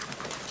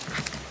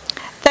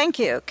Thank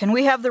you. Can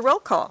we have the roll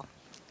call?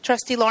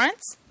 Trustee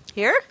Lawrence?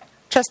 Here?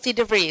 Trustee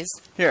DeVries?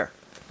 Here.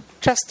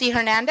 Trustee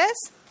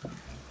Hernandez?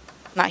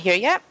 Not here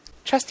yet.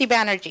 Trustee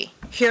Banerjee?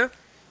 Here.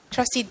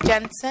 Trustee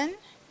Jensen?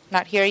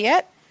 Not here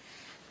yet.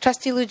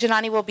 Trustee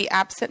Lujanani will be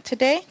absent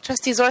today.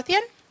 Trustee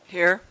Zorthian?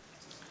 Here.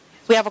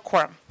 We have a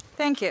quorum.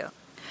 Thank you.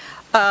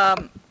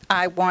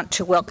 I want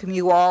to welcome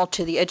you all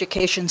to the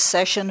education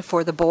session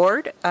for the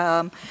board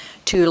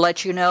to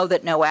let you know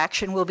that no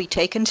action will be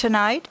taken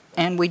tonight.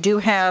 And we do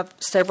have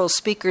several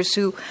speakers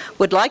who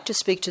would like to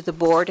speak to the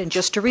board. And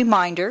just a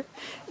reminder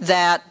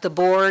that the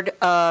board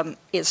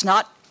is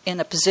not in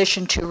a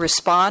position to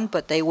respond,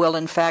 but they will,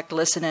 in fact,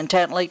 listen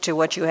intently to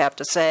what you have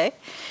to say.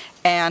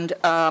 And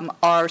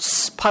our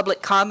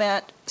public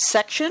comment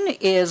section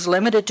is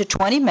limited to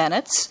 20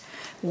 minutes,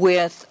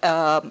 with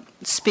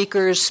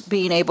speakers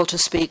being able to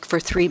speak for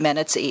 3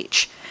 minutes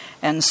each.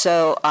 And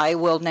so I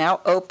will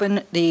now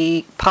open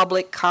the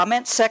public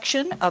comment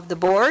section of the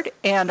board.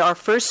 And our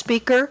first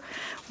speaker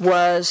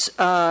was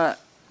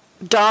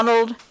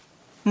Donald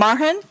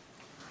Marhan.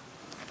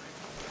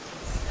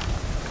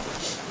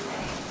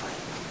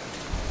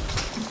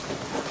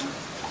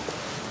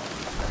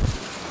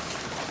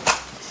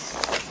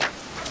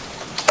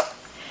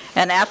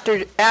 And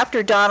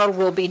after Donald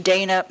will be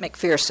Dana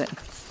McPherson.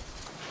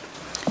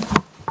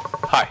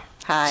 Hi.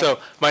 Hi. So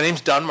my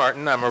name's Don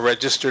Martin. I'm a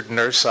registered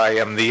nurse. I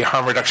am the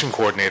harm reduction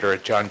coordinator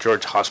at John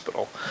George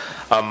Hospital.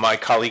 My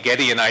colleague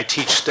Eddie and I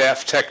teach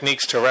staff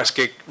techniques to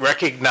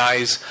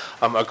recognize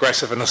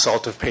aggressive and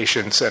assaultive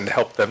patients and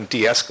help them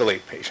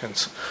de-escalate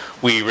patients.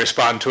 We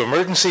respond to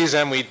emergencies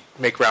and we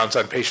make rounds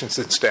on patients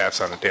and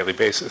staffs on a daily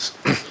basis.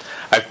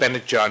 I've been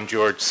at John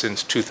George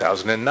since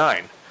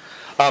 2009.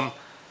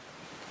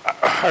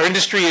 Our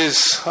industry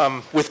is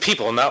with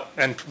people,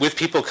 and with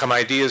people come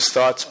ideas,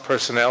 thoughts,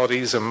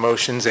 personalities,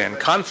 emotions, and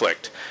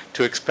conflict.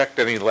 To expect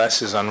any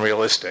less is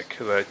unrealistic.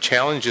 The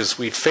challenges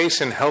we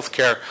face in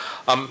healthcare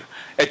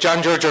at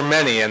John George are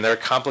many, and they're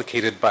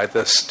complicated by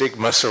the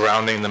stigma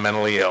surrounding the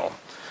mentally ill.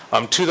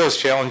 To those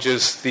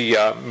challenges,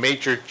 the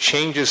major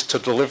changes to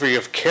delivery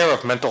of care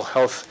of mental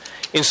health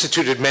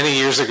instituted many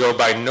years ago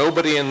by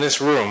nobody in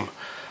this room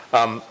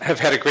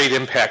have had a great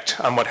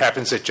impact on what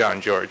happens at John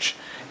George.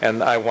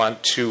 And I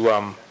want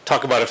to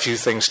talk about a few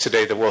things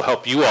today that will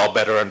help you all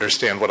better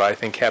understand what I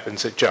think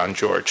happens at John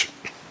George.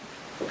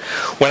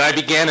 When I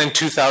began in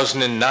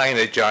 2009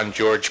 at John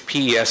George,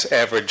 PES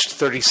averaged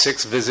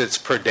 36 visits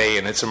per day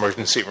in its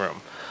emergency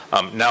room.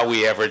 Now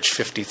we average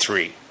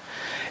 53.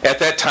 At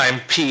that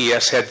time,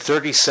 PES had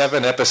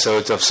 37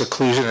 episodes of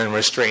seclusion and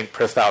restraint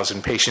per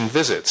 1,000 patient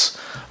visits.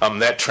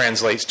 That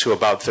translates to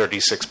about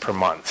 36 per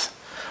month.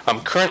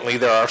 Currently,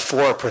 there are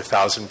 4 per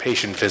 1,000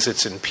 patient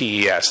visits in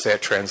PES.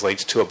 That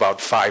translates to about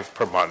 5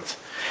 per month.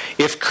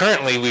 If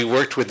currently we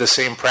worked with the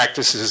same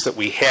practices that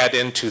we had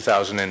in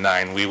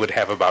 2009, we would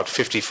have about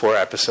 54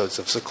 episodes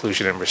of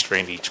seclusion and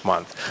restraint each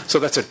month. So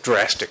that's a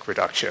drastic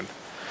reduction.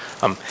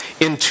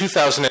 In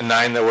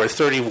 2009, there were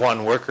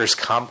 31 workers'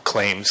 comp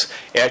claims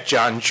at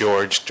John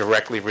George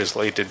directly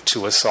related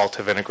to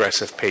assaultive and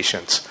aggressive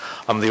patients.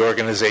 The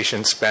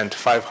organization spent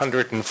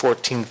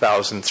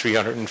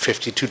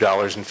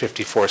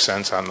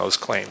 $514,352.54 on those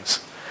claims.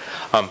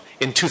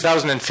 In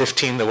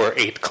 2015, there were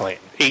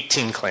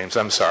 18 claims,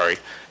 and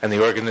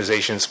the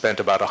organization spent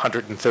about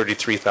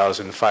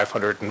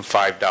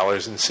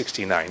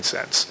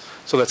 $133,505.69.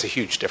 So that's a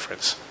huge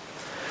difference.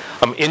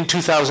 In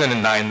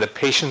 2009, the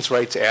patients'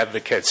 rights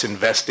advocates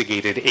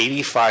investigated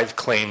 85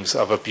 claims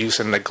of abuse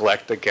and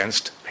neglect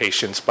against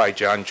patients by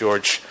John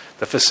George,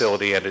 the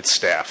facility, and its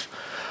staff.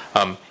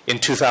 In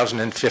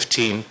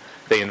 2015,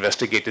 they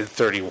investigated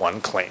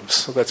 31 claims,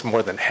 so that's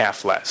more than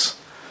half less.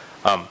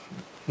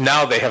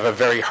 Now they have a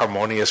very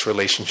harmonious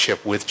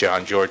relationship with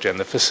John George and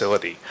the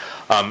facility.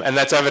 And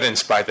that's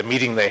evidenced by the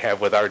meeting they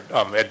have with our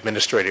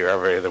administrator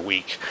every other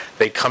week.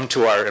 They come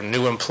to our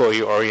new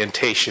employee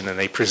orientation and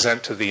they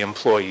present to the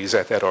employees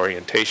at that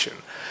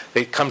orientation.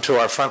 They come to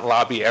our front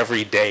lobby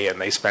every day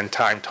and they spend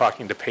time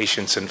talking to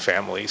patients and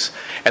families.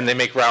 And they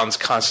make rounds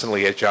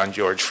constantly at John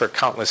George for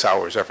countless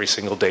hours every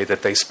single day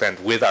that they spend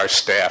with our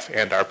staff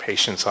and our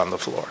patients on the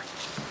floor.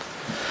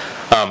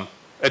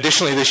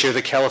 Additionally, this year,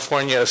 the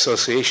California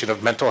Association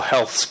of Mental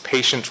Health's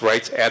Patient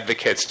Rights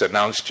Advocates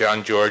announced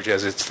John George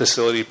as its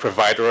Facility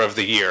Provider of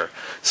the Year,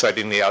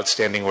 citing the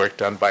outstanding work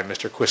done by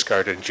Mr.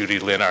 Quiscard and Judy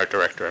Lynn, our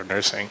Director of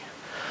Nursing.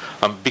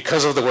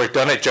 Because of the work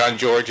done at John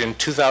George, in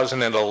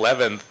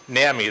 2011,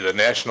 NAMI, the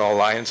National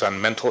Alliance on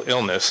Mental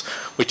Illness,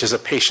 which is a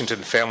patient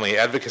and family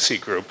advocacy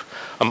group,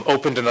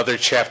 opened another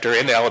chapter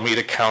in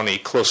Alameda County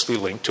closely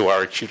linked to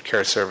our acute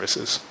care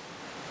services.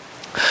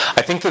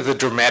 I think that the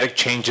dramatic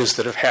changes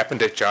that have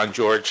happened at John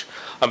George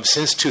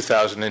since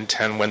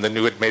 2010, when the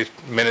new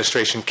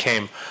administration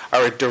came,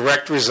 are a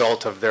direct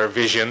result of their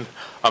vision,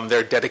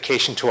 their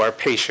dedication to our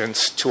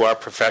patients, to our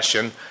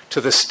profession, to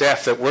the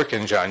staff that work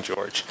in John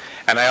George.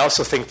 And I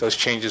also think those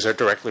changes are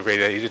directly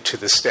related to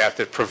the staff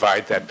that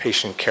provide that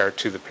patient care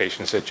to the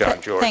patients at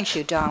John George. Thank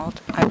you,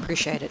 Donald. I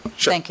appreciate it.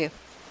 Sure. Thank you.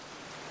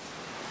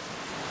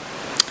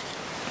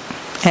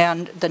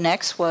 And the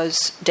next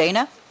was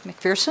Dana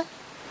McPherson.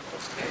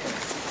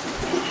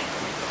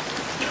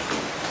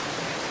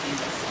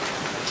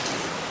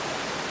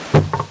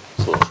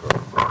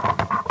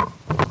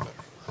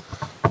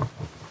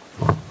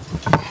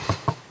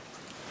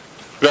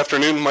 Good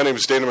afternoon. My name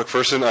is Dana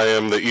McPherson. I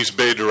am the East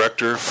Bay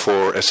Director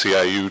for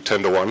SEIU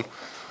 10-1.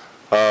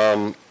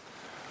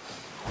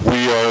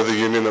 We are the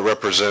union that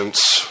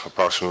represents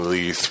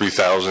approximately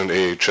 3,000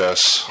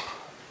 AHS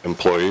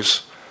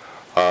employees.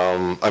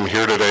 I'm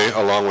here today,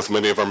 along with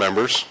many of our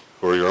members,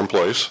 who are your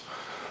employees,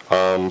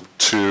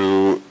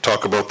 to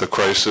talk about the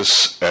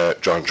crisis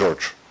at John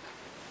George.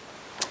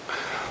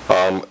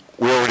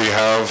 We already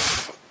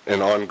have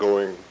an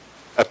ongoing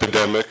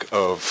epidemic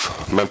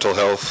of mental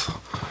health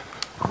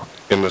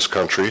in this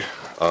country.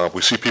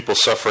 We see people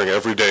suffering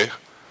every day,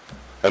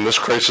 and this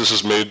crisis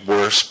is made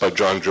worse by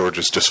John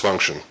George's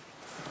dysfunction.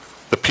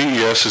 The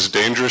PES is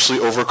dangerously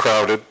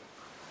overcrowded,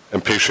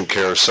 and patient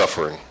care is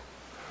suffering.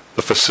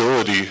 The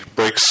facility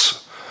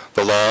breaks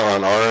the law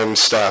on RN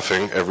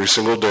staffing every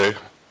single day.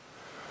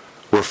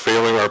 We're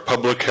failing our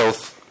public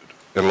health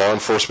and law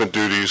enforcement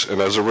duties,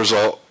 and as a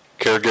result,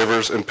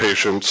 caregivers and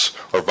patients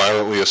are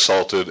violently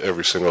assaulted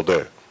every single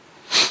day.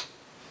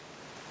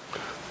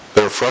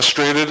 They're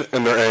frustrated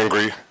and they're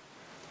angry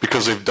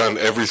because they've done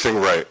everything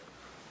right.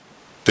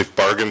 They've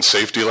bargained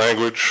safety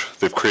language,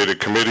 they've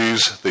created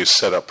committees, they've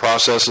set up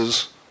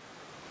processes,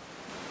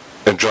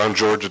 and John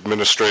George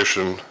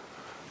administration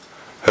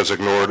has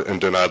ignored and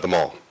denied them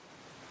all.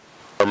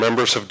 Our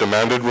members have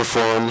demanded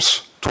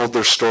reforms, told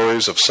their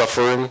stories of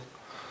suffering,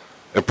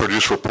 and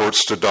produced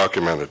reports to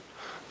document it.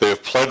 They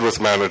have pled with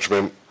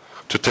management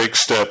to take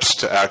steps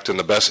to act in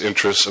the best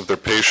interests of their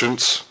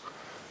patients,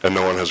 and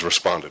no one has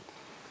responded.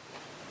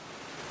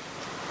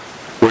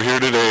 We're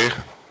here today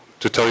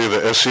to tell you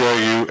that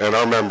SEIU and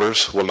our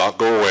members will not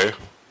go away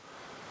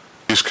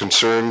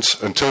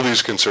until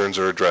these concerns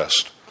are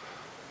addressed.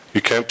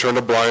 You can't turn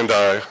a blind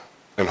eye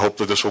and hope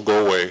that this will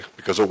go away,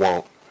 because it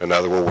won't, and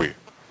neither will we.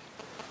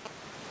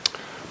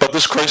 But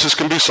this crisis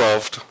can be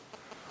solved,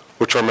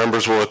 which our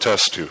members will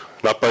attest to,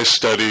 not by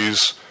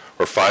studies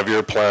or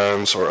 5-year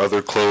plans or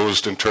other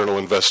closed internal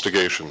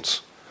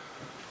investigations.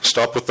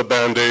 Stop with the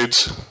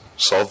Band-Aids,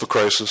 solve the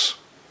crisis.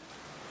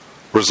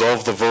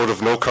 Resolve the vote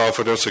of no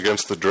confidence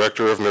against the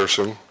Director of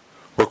Nursing,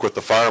 work with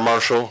the Fire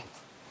Marshal,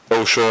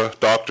 OSHA,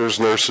 doctors,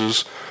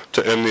 nurses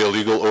to end the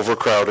illegal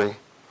overcrowding,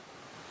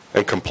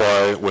 and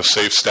comply with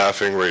safe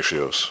staffing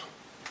ratios.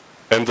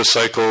 End the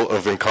cycle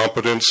of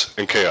incompetence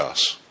and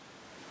chaos.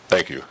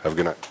 Thank you. Have a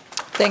good night.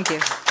 Thank you.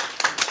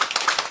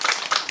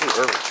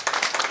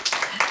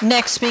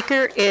 Next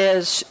speaker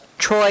is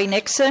Troy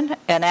Nixon,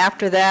 and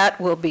after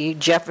that will be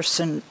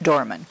Jefferson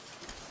Dorman.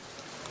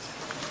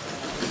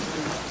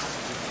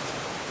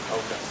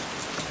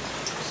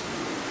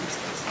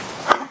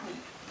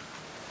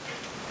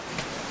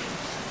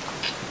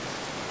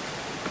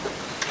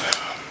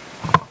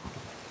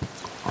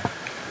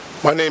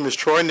 My name is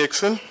Troy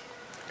Nixon,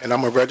 and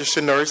I'm a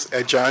registered nurse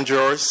at John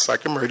George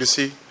Psych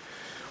Emergency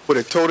with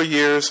a total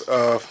years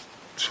of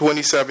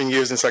 27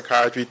 years in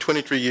psychiatry,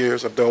 23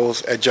 years of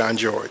those at John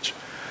George.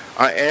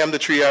 I am the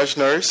triage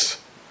nurse,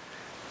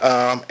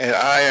 and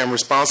I am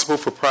responsible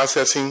for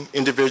processing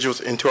individuals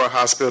into our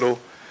hospital,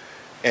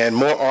 and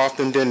more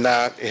often than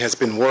not, it has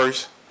been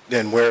worse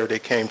than where they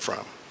came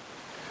from.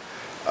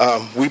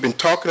 We've been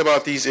talking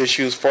about these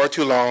issues far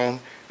too long,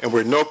 and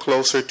we're no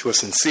closer to a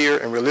sincere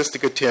and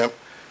realistic attempt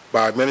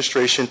by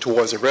administration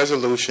towards a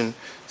resolution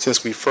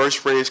since we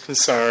first raised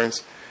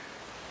concerns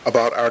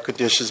about our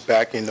conditions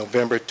back in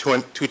November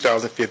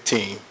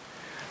 2015.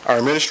 Our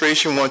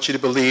administration wants you to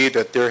believe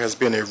that there has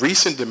been a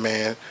recent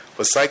demand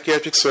for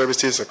psychiatric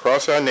services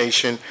across our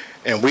nation,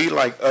 and we,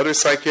 like other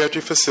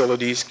psychiatric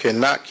facilities,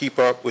 cannot keep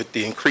up with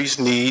the increased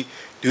need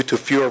due to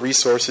fewer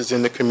resources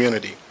in the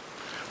community.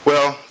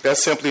 Well,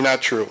 that's simply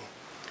not true.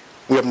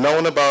 We have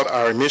known about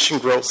our admission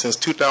growth since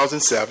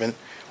 2007.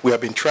 We have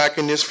been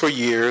tracking this for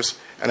years,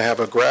 and I have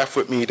a graph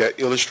with me that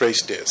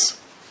illustrates this.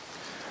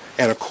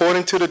 And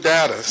according to the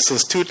data,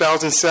 since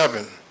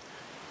 2007,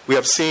 we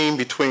have seen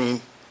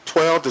between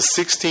 12 to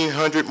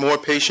 1,600 more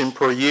patients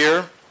per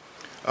year,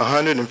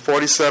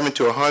 147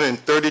 to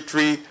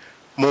 133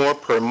 more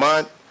per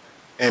month,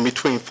 and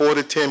between 4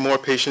 to 10 more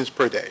patients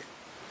per day.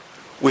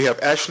 We have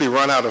actually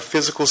run out of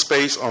physical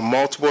space on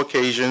multiple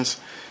occasions.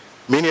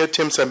 Many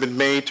attempts have been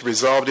made to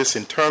resolve this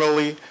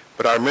internally,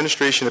 but our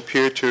administration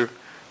appeared to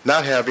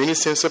not have any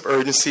sense of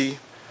urgency,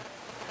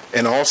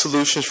 and all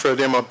solutions for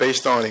them are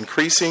based on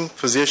increasing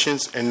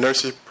physicians' and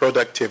nurses'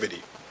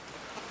 productivity.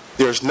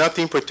 There's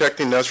nothing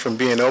protecting us from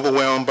being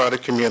overwhelmed by the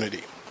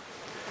community.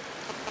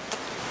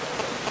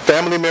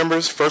 Family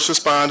members, first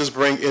responders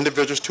bring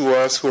individuals to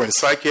us who are in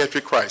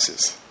psychiatric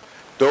crisis,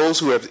 those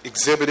who have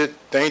exhibited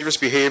dangerous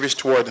behaviors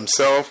toward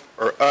themselves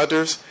or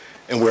others,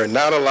 and we're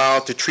not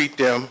allowed to treat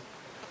them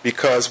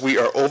because we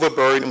are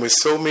overburdened with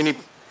so many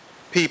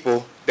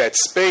people that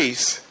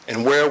space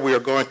and where we are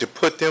going to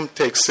put them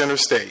takes center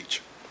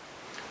stage.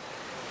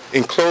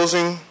 In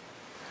closing,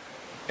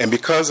 And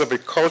because of a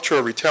culture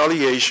of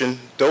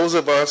retaliation, those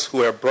of us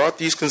who have brought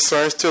these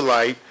concerns to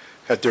light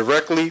have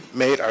directly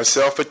made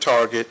ourselves a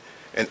target,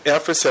 and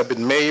efforts have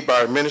been made by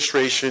our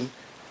administration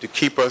to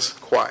keep us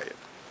quiet.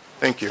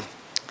 Thank you.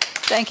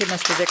 Thank you,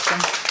 Mr. Dixon.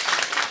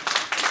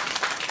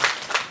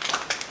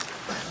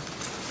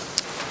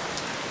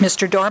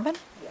 Mr. Dorman?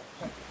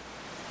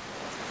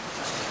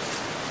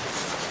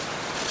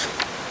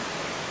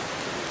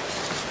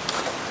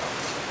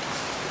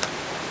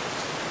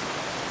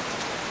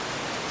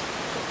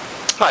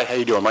 Hi, how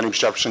you doing? My name is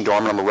Jefferson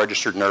Dorman. I'm a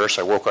registered nurse.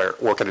 I work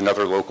at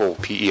another local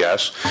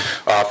PES.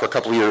 For a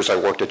couple of years, I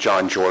worked at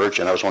John George,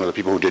 and I was one of the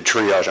people who did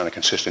triage on a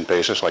consistent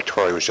basis, like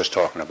Troy was just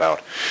talking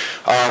about.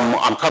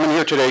 I'm coming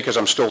here today because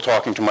I'm still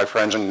talking to my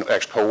friends and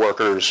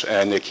ex-coworkers,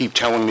 and they keep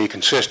telling me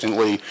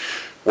consistently,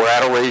 we're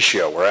at a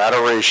ratio, we're at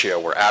a ratio,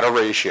 we're at a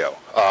ratio.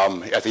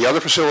 At the other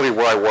facility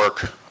where I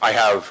work, I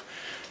have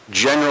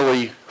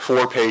generally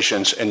 4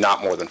 patients and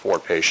not more than 4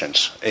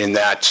 patients. In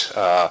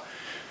that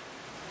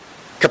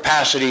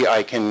capacity,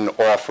 I can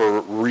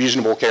offer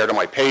reasonable care to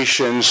my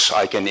patients.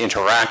 I can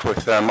interact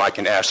with them. I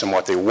can ask them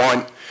what they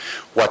want,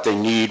 what they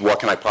need, what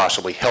can I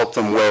possibly help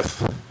them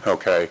with,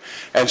 okay?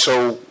 And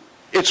so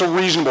it's a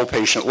reasonable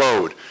patient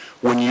load.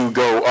 When you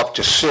go up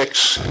to 6,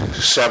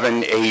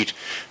 7, 8,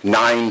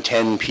 9,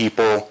 10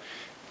 people,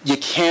 you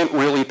can't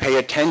really pay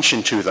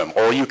attention to them.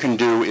 All you can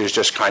do is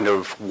just kind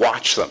of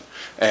watch them.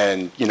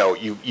 And,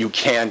 you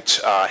can't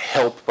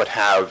help but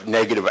have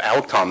negative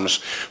outcomes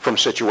from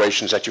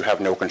situations that you have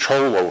no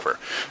control over.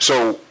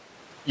 So,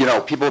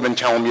 people have been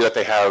telling me that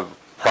they have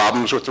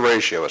problems with the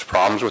ratios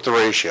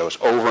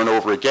over and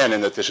over again,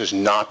 and that this is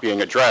not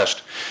being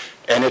addressed.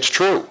 And it's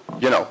true.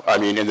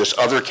 In this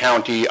other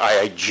county,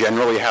 I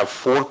generally have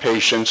 4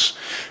 patients,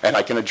 and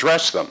I can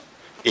address them.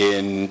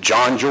 In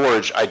John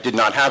George, I did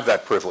not have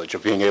that privilege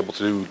of being able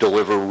to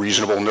deliver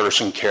reasonable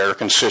nursing care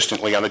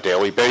consistently on a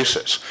daily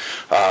basis.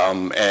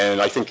 And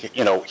I think,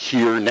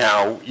 here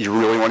now, you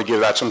really want to give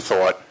that some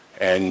thought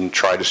and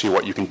try to see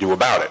what you can do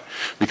about it,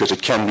 because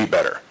it can be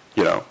better.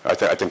 I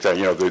think that,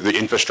 the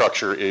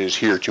infrastructure is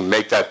here to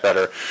make that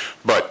better,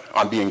 but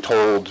I'm being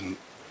told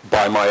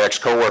by my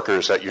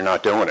ex-coworkers that you're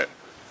not doing it.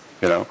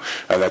 And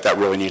that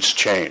really needs to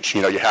change.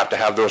 You have to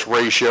have those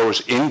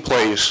ratios in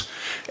place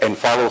and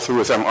follow through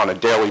with them on a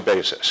daily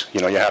basis.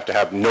 You have to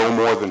have no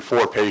more than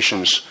 4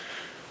 patients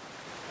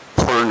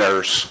per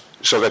nurse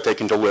so that they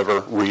can deliver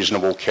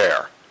reasonable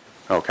care.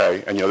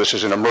 Okay? And, this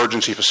is an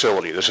emergency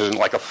facility. This isn't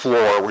like a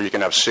floor where you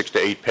can have 6 to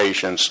 8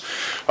 patients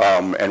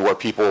and where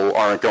people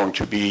aren't going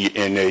to be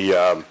in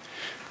a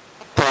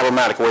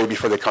problematic way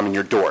before they come in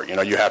your door.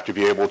 You have to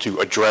be able to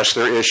address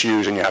their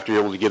issues, and you have to be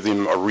able to give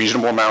them a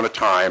reasonable amount of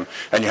time,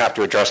 and you have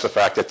to address the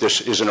fact that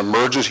this is an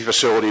emergency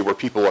facility where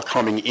people are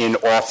coming in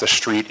off the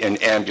street in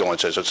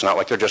ambulances. It's not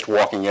like they're just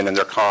walking in and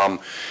they're calm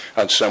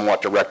and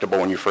somewhat directable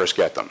when you first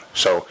get them.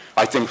 So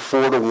I think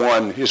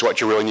 4-to-1 is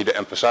what you really need to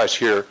emphasize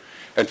here,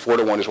 and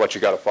 4-to-1 is what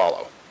you got to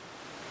follow.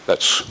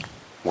 That's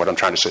what I'm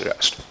trying to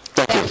suggest.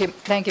 Thank you.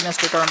 Thank you,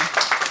 Mr. Dorman.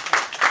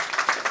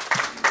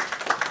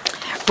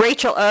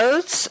 Rachel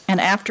Oates,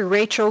 and after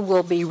Rachel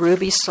will be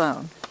Ruby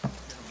Sloan.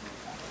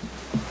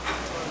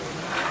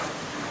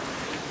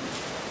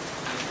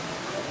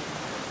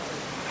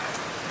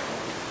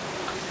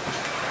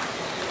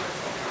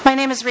 My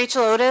name is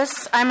Rachel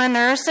Otis. I'm a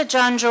nurse at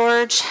John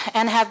George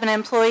and have been an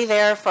employee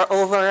there for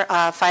over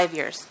 5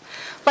 years.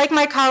 Like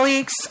my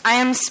colleagues, I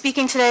am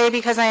speaking today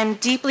because I am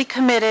deeply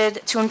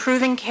committed to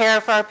improving care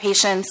for our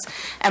patients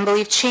and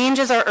believe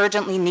changes are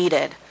urgently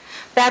needed.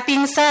 That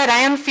being said, I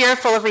am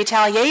fearful of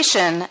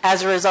retaliation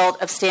as a result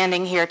of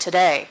standing here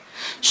today.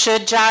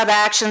 Should job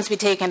actions be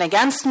taken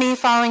against me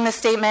following this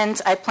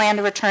statement, I plan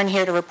to return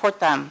here to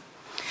report them.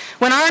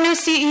 When our new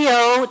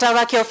CEO,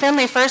 Delvecchio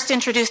Finley, first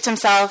introduced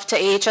himself to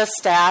AHS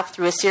staff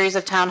through a series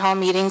of town hall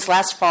meetings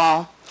last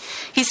fall,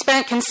 he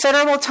spent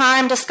considerable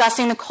time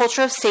discussing the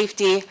culture of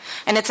safety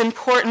and its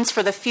importance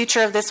for the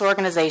future of this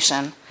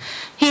organization.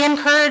 He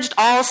encouraged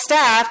all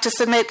staff to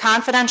submit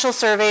confidential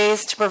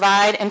surveys to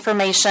provide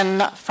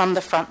information from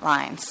the front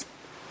lines.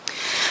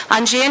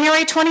 On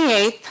January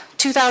 28,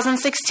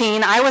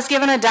 2016, I was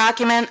given a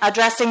document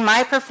addressing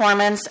my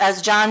performance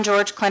as John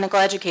George clinical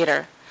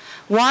educator.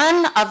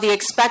 One of the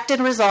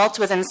expected results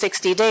within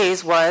 60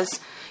 days was,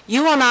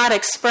 you will not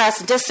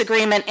express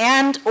disagreement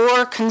and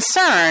or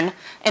concern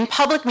in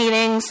public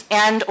meetings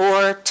and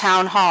or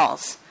town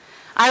halls.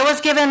 I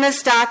was given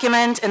this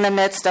document in the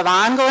midst of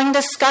ongoing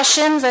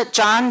discussions at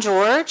John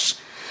George,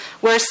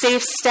 where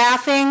safe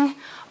staffing,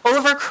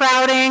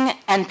 overcrowding,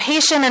 and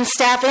patient and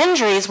staff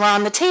injuries were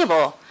on the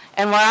table,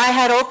 and where I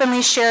had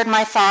openly shared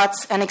my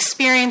thoughts and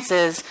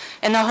experiences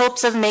in the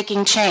hopes of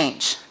making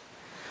change.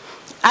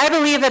 I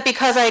believe that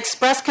because I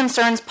expressed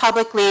concerns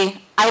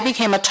publicly, I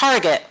became a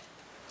target.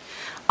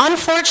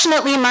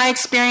 Unfortunately, my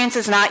experience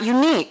is not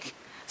unique.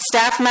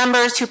 Staff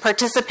members who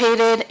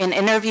participated in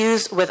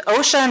interviews with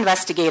OSHA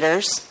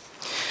investigators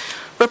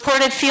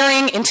reported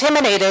feeling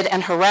intimidated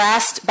and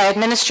harassed by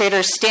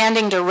administrators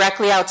standing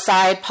directly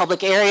outside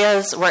public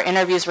areas where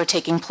interviews were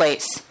taking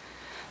place.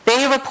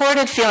 They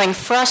reported feeling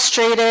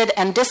frustrated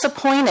and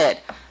disappointed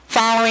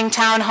following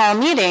town hall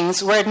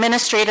meetings where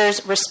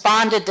administrators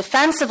responded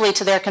defensively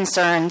to their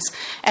concerns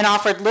and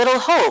offered little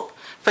hope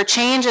for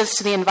changes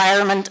to the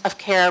environment of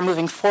care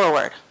moving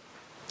forward.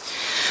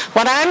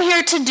 What I'm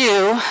here to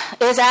do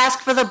is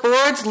ask for the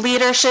board's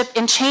leadership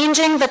in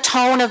changing the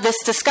tone of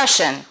this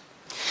discussion.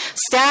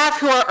 Staff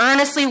who are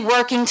earnestly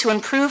working to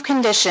improve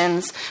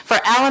conditions for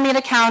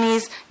Alameda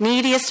County's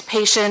neediest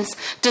patients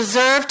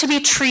deserve to be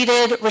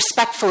treated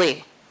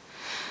respectfully.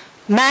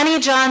 Many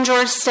John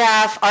George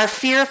staff are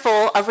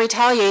fearful of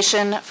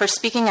retaliation for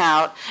speaking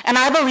out, and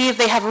I believe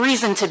they have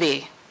reason to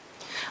be.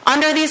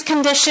 Under these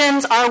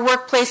conditions, our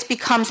workplace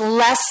becomes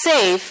less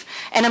safe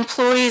and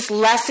employees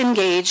less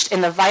engaged in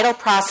the vital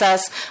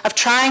process of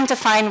trying to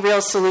find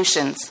real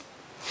solutions.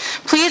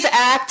 Please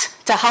act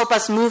to help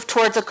us move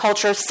towards a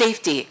culture of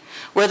safety,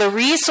 where the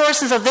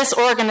resources of this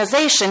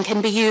organization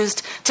can be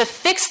used to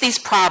fix these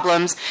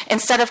problems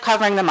instead of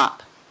covering them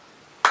up.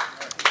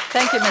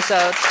 Thank you, Ms.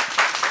 Oates.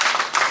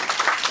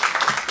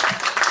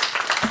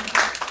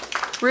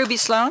 Ruby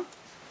Sloan.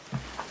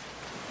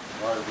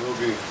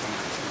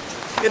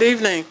 Good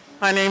evening.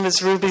 My name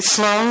is Ruby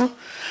Sloan,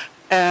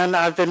 and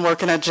I've been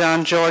working at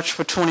John George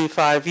for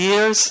 25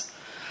 years.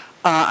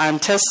 I'm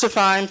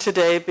testifying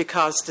today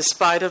because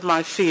despite of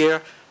my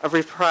fear of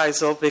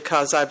reprisal,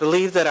 because I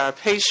believe that our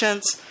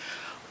patients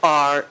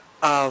are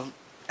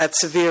at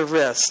severe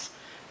risk.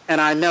 And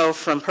I know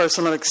from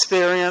personal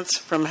experience,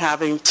 from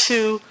having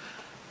 2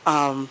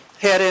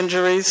 head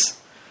injuries,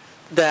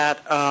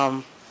 that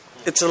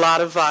it's a lot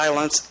of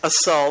violence,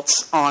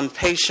 assaults on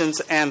patients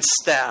and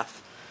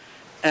staff.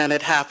 And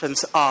it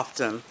happens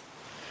often.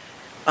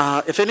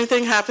 If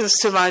anything happens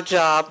to my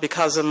job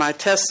because of my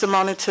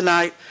testimony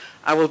tonight,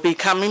 I will be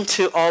coming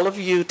to all of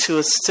you to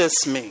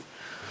assist me.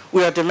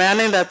 We are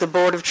demanding that the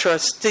Board of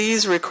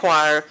Trustees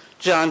require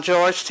John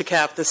George to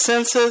cap the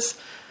census,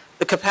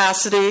 the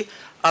capacity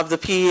of the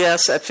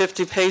PES at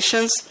 50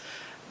 patients.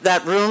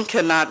 That room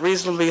cannot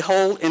reasonably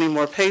hold any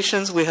more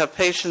patients. We have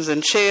patients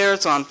in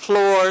chairs, on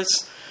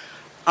floors,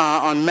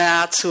 on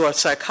mats who are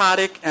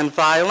psychotic and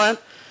violent,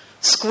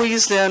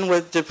 squeezed in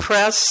with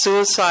depressed,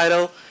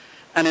 suicidal,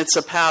 and it's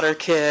a powder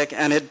keg,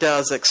 and it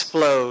does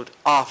explode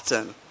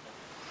often.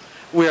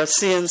 We are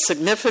seeing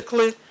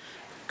significantly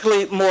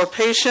more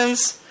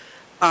patients,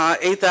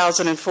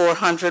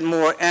 8,400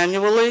 more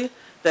annually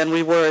than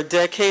we were a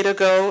decade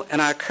ago, and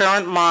our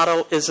current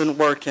model isn't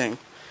working.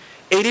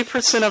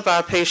 80% of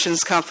our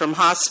patients come from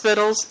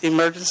hospitals,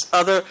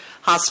 other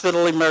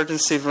hospital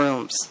emergency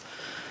rooms.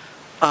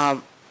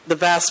 The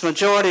vast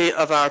majority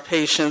of our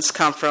patients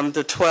come from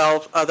the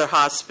 12 other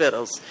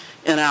hospitals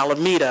in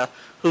Alameda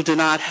who do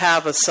not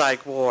have a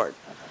psych ward.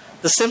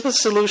 The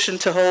simplest solution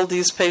to hold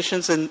these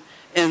patients in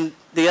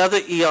the other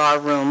ER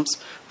rooms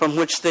from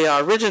which they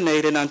are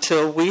originated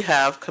until we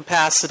have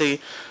capacity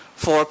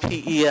for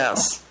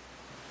PES.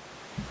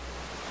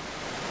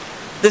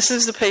 This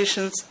is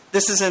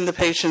in the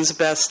patient's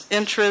best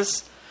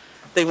interest.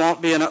 They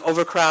won't be in an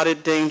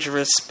overcrowded,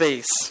 dangerous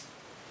space.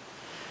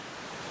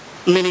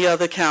 Many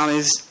other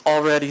counties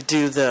already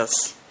do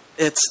this.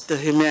 It's the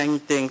humane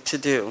thing to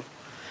do.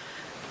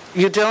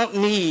 You don't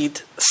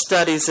need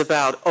studies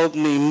about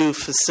opening new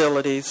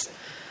facilities,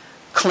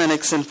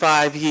 clinics in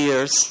 5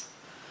 years.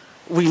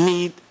 We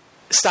need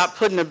stop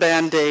putting a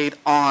Band-Aid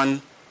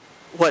on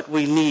what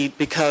we need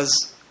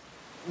because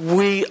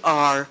we're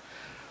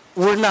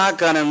not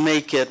going to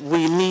make it.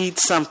 We need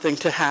something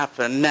to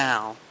happen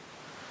now.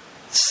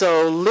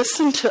 So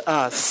listen to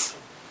us,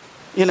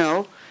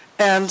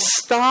 and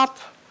stop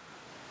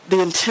the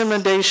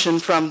intimidation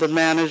from the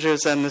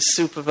managers and the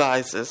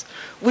supervisors.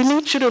 We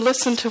need you to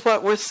listen to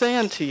what we're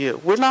saying to you.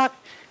 We're not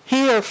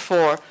here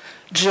for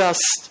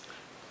just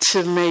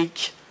to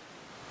make,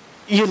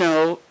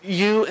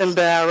 you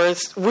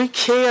embarrassed. We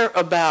care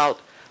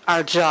about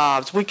our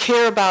jobs. We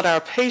care about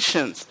our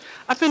patients.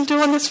 I've been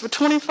doing this for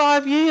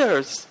 25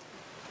 years.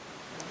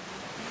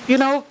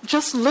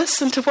 Just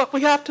listen to what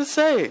we have to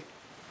say.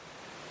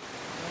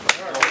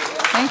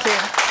 Thank you.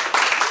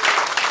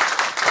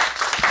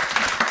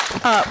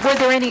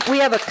 We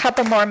have a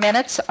couple more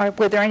minutes.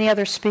 Were there any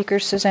other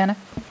speakers, Susanna?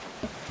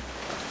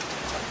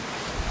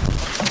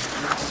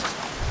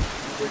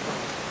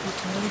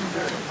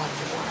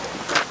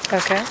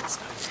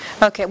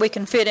 Okay, we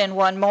can fit in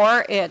one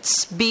more.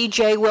 It's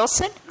B.J.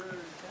 Wilson.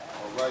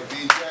 All right,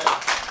 B.J.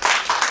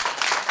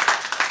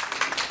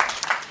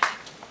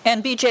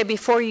 And BJ,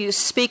 before you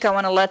speak, I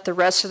want to let the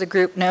rest of the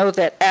group know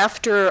that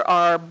after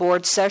our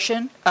board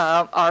session,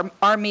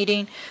 our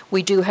meeting,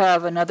 we do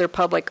have another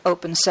public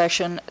open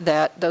session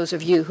that those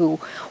of you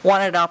who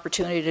wanted an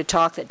opportunity to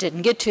talk that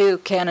didn't get to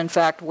can in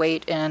fact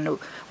wait, and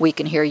we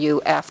can hear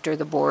you after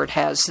the board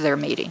has their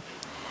meeting.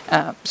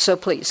 So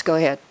please, go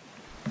ahead.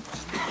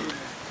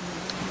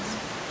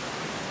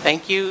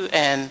 Thank you,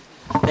 and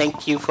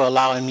thank you for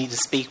allowing me to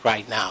speak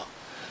right now.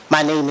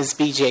 My name is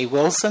B.J.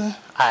 Wilson.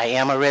 I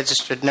am a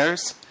registered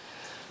nurse,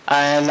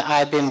 and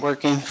I've been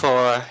working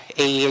for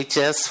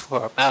AHS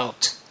for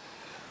about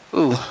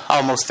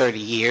almost 30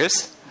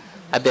 years.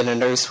 I've been a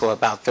nurse for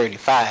about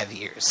 35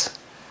 years.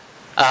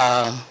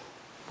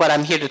 What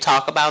I'm here to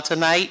talk about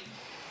tonight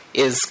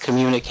is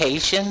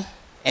communication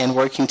and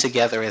working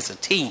together as a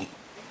team.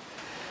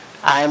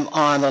 I'm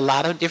on a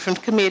lot of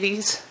different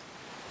committees,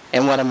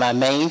 and one of my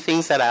main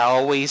things that I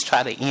always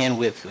try to end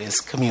with is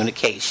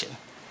communication.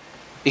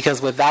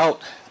 Because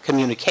without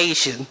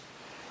communication,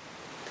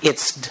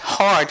 it's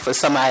hard for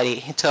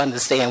somebody to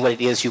understand what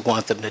it is you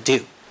want them to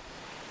do.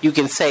 You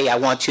can say, I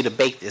want you to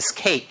bake this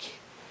cake,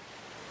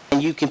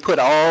 and you can put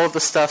all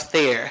the stuff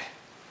there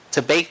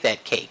to bake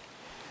that cake.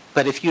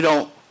 But if you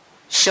don't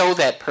show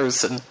that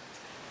person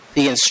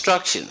the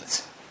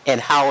instructions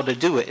and how to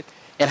do it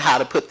and how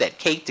to put that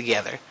cake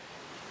together,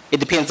 it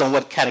depends on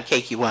what kind of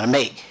cake you want to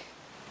make.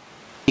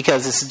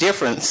 Because it's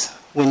different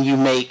when you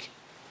make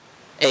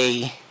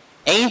a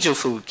angel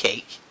food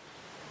cake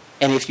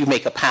and if you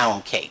make a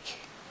pound cake.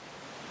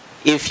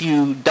 If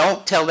you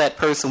don't tell that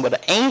person with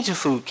an angel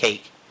food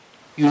cake,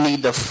 you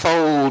need to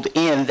fold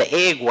in the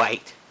egg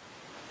white,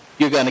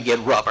 you're going to get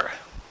rubber.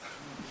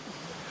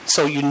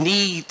 So you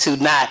need to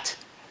not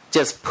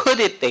just put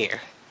it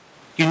there.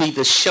 You need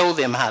to show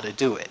them how to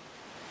do it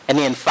and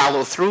then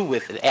follow through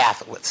with it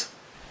afterwards.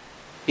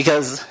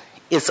 Because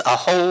it's a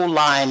whole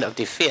line of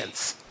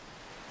defense.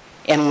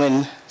 And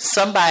when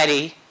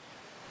somebody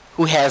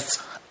who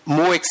has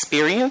more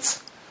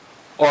experience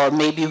or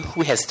maybe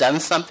who has done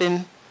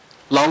something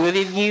longer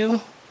than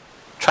you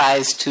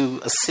tries to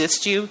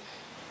assist you,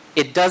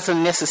 it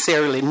doesn't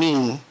necessarily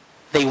mean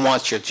they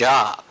want your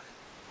job.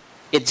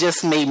 It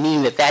just may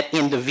mean that that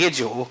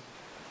individual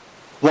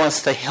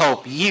wants to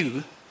help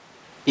you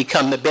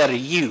become the better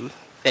you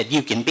that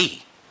you can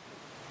be.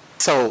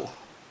 So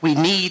we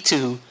need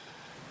to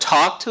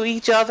talk to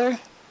each other.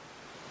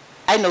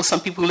 I know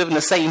some people who live in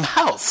the same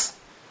house.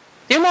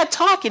 They're not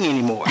talking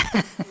anymore.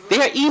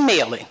 They're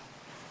emailing.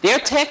 They're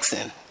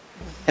texting.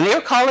 And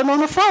they're calling on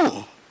the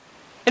phone.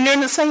 And they're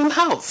in the same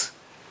house.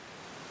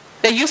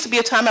 There used to be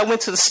a time I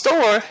went to the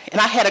store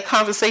and I had a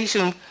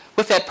conversation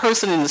with that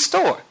person in the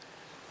store.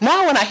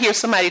 Now when I hear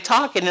somebody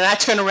talking and I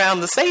turn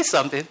around to say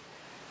something,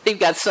 they've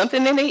got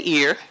something in their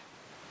ear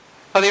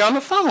or they're on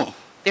the phone.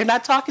 They're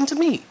not talking to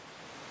me.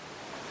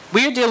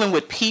 We're dealing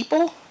with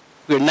people.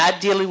 We're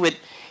not dealing with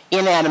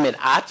inanimate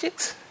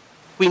objects.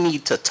 We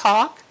need to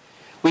talk.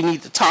 We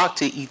need to talk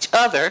to each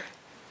other.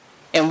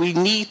 And we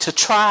need to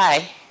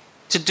try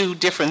to do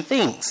different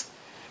things.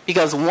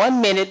 Because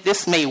 1 minute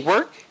this may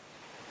work,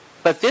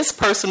 but this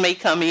person may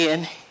come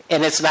in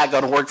and it's not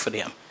going to work for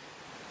them.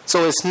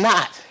 So it's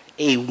not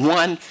a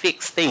one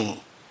fixed thing.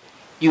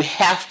 You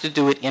have to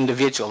do it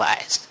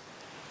individualized.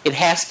 It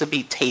has to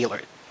be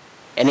tailored.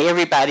 And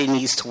everybody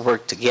needs to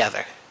work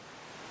together.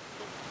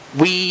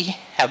 We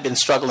have been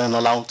struggling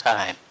a long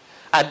time.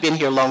 I've been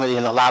here longer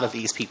than a lot of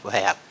these people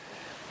have.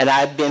 And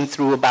I've been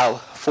through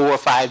about 4 or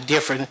 5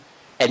 different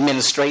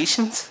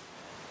administrations.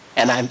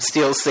 And I'm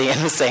still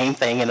saying the same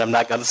thing, and I'm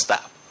not going to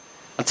stop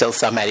until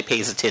somebody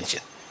pays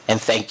attention.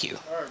 And thank you.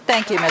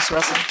 Thank you, Ms.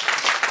 Wilson.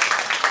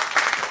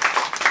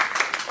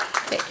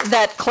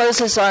 That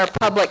closes our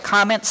public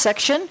comment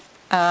section,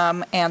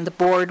 and the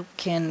board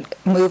can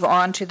move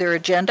on to their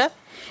agenda.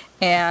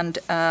 And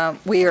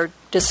we are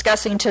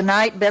discussing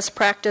tonight best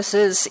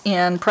practices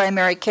in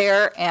primary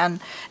care and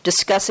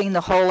discussing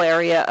the whole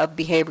area of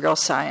behavioral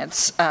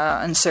science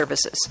and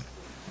services.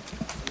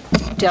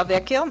 Del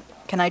Vecchio,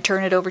 can I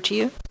turn it over to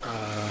you?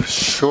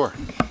 Sure.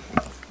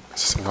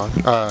 Is this on?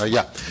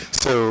 Yeah.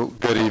 So,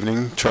 good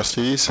evening,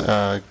 trustees.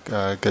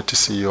 Good to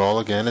see you all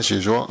again, as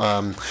usual.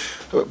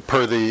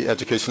 Per the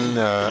education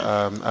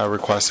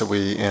request that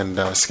we and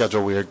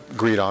schedule we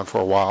agreed on for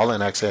a while,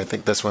 and actually I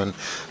think this one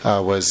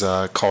was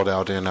called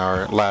out in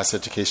our last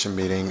education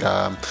meeting.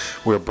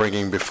 We're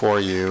bringing before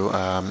you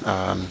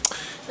an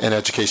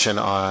education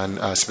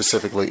on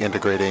specifically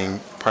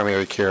integrating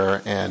primary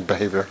care and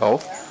behavioral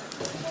health.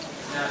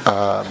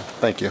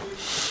 Thank you.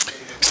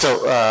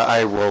 So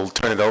I will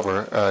turn it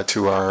over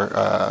to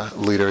our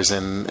leaders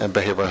in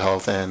behavioral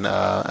health and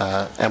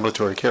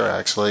ambulatory care,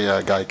 actually,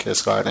 Guy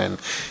Kiscott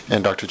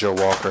and Dr. Joe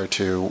Walker,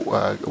 to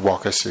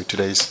walk us through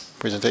today's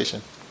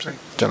presentation.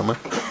 Gentlemen.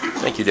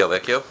 Thank you, Del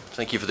Vecchio.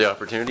 Thank you for the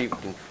opportunity. We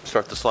can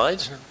start the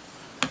slides.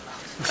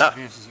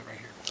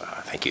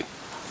 Thank you.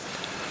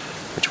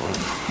 Which one?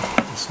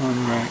 This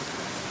one right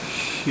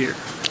here.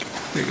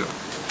 There you go.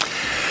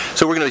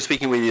 So we're going to be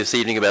speaking with you this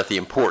evening about the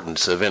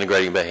importance of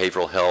integrating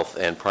behavioral health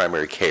and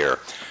primary care.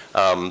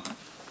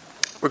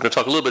 We're going to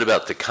talk a little bit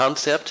about the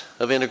concept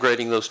of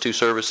integrating those two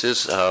services,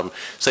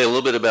 say a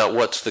little bit about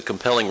what's the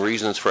compelling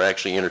reasons for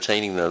actually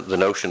entertaining the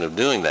notion of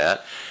doing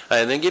that,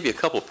 and then give you a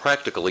couple of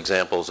practical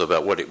examples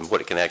about what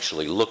it can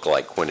actually look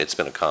like when it's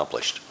been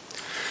accomplished.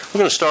 We're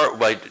going to start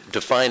by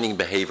defining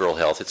behavioral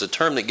health. It's a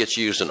term that gets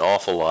used an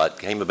awful lot.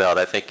 Came about,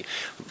 I think,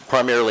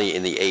 primarily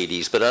in the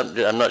 80s, but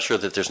I'm not sure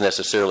that there's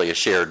necessarily a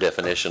shared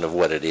definition of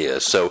what it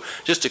is. So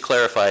just to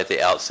clarify at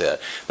the outset,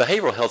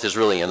 behavioral health is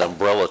really an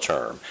umbrella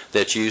term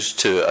that's used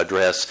to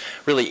address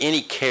really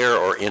any care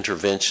or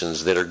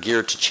interventions that are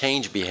geared to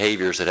change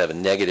behaviors that have a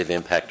negative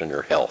impact on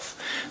your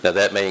health. Now,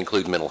 that may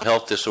include mental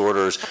health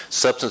disorders,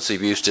 substance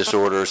abuse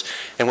disorders,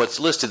 and what's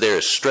listed there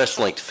is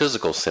stress-linked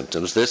physical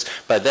symptoms.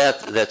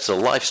 That's a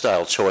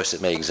lifestyle choice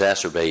that may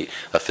exacerbate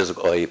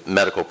a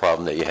medical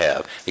problem that you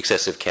have,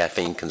 excessive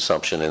caffeine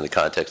consumption in the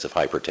context of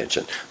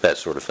hypertension, that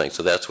sort of thing.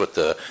 So that's what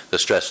the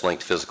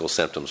stress-linked physical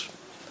symptoms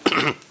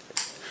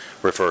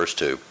refers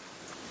to.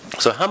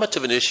 So how much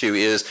of an issue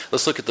is,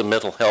 let's look at the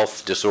mental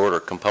health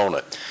disorder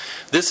component.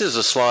 This is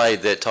a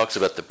slide that talks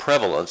about the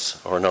prevalence,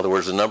 or in other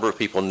words, the number of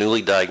people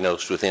newly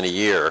diagnosed within a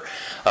year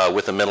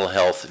with a mental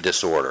health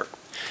disorder.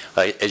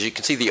 As you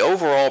can see, the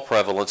overall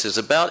prevalence is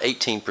about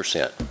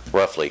 18%,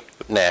 roughly,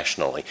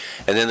 nationally.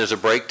 And then there's a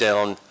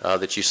breakdown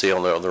that you see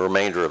on the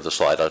remainder of the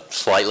slide. A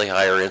slightly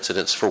higher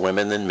incidence for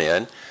women than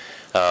men.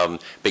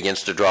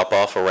 Begins to drop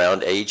off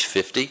around age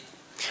 50.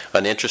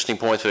 An interesting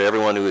point for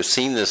everyone who has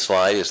seen this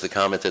slide is the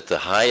comment that the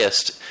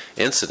highest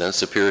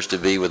incidence appears to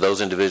be with those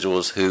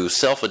individuals who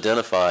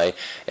self-identify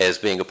as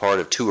being a part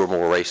of two or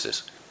more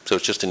races. So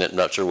it's just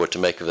not sure what to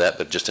make of that,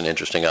 but just an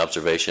interesting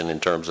observation in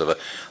terms of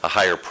a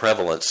higher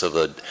prevalence of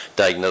a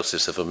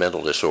diagnosis of a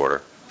mental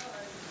disorder.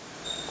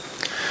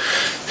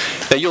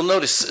 Now, you'll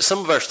notice some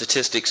of our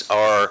statistics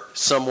are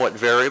somewhat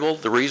variable.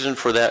 The reason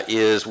for that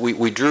is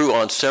we drew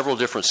on several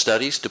different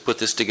studies to put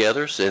this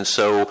together, and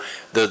so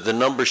the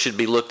numbers should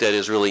be looked at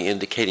as really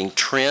indicating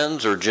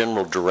trends or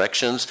general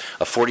directions.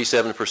 A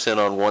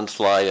 47% on one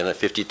slide and a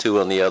 52%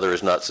 on the other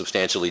is not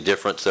substantially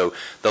different, so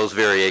those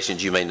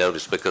variations you may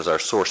notice because our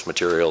source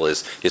material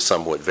is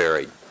somewhat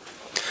varied.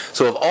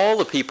 So of all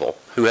the people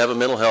who have a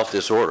mental health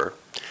disorder,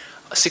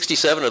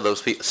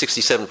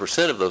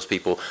 67% of those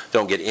people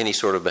don't get any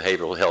sort of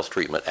behavioral health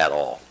treatment at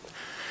all.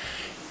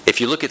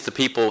 If you look at the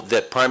people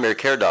that primary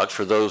care docs,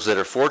 for those that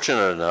are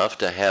fortunate enough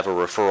to have a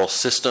referral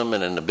system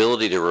and an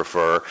ability to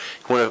refer,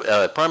 when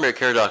a primary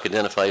care doc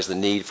identifies the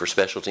need for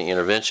specialty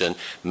intervention,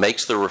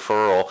 makes the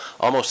referral,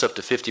 almost up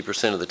to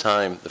 50% of the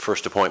time, the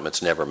first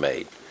appointment's never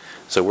made.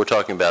 So we're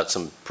talking about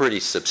some pretty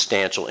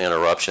substantial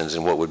interruptions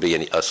in what would be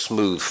a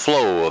smooth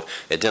flow of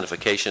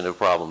identification of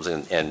problems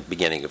and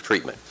beginning of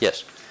treatment.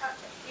 Yes?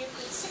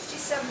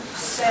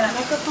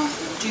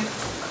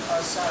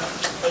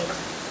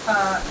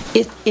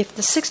 If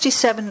the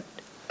 67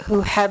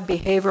 who have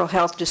behavioral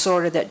health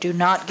disorder that do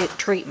not get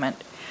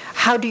treatment,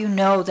 how do you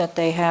know that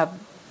they have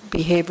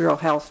behavioral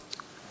health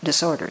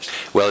disorders?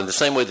 Well, in the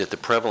same way that the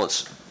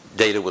prevalence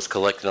data was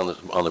collected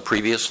on the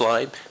previous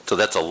slide, so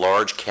that's a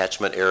large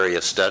catchment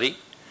area study.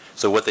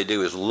 So what they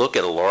do is look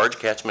at a large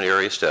catchment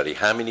area study,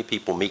 how many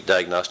people meet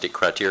diagnostic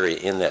criteria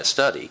in that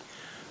study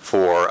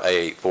for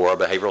a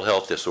behavioral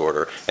health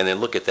disorder, and then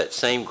look at that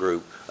same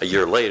group a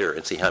year later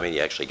and see how many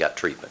actually got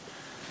treatment.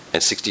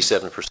 And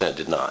 67%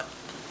 did not.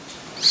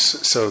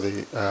 So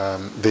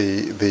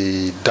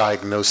the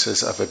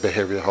diagnosis of a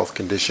behavioral health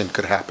condition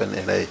could happen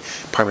in a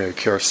primary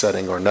care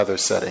setting or another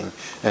setting,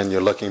 and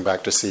you're looking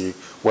back to see,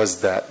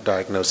 was that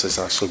diagnosis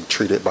actually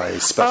treated by a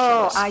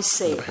specialist? Oh, I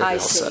see. I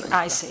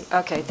see.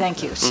 Okay,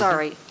 thank you.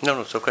 Sorry.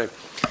 No, it's okay.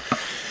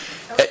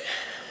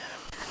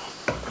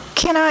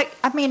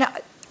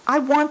 I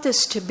want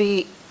this to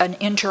be an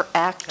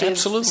interactive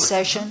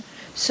session,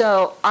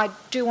 so I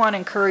do want to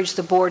encourage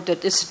the board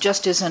that this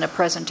just isn't a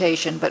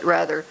presentation, but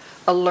rather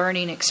a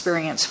learning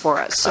experience for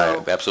us.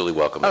 So, I absolutely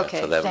welcome that.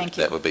 Okay, so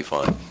that would be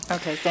fun.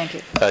 Okay, thank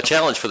you. A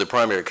challenge for the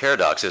primary care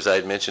docs, as I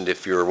had mentioned,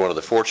 if you're one of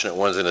the fortunate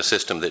ones in a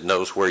system that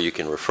knows where you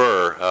can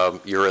refer,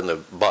 you're in the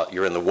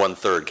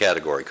 1/3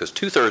 category, because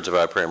 2/3 of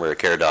our primary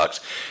care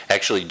docs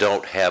actually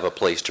don't have a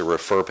place to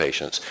refer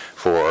patients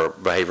for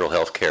behavioral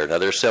health care. Now,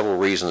 there are several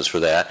reasons for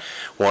that.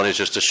 One is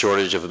just a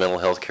shortage of mental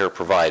health care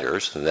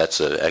providers, and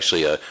that's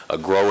actually a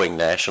growing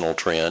national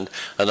trend.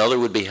 Another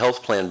would be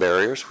health plan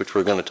barriers, which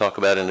we're going to talk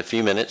about in a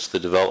few minutes. The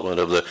development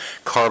of the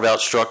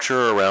carve-out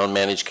structure around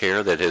managed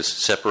care that has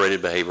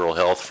separated behavioral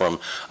health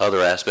from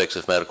other aspects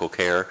of medical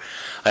care,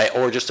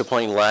 or just a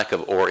plain lack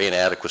of or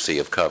inadequacy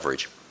of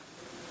coverage.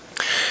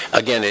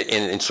 Again,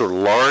 in sort of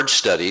large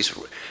studies,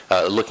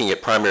 looking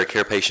at primary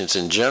care patients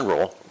in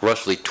general,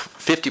 roughly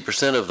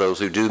 50% of those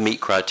who do meet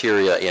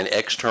criteria in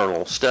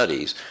external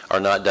studies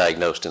are not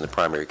diagnosed in the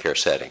primary care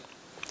setting.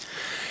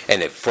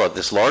 And for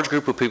this large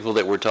group of people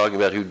that we're talking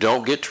about who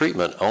don't get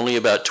treatment, only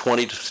about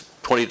 20 to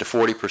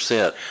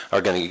 40%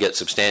 are going to get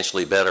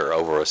substantially better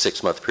over a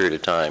 6-month period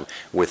of time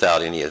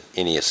without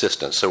any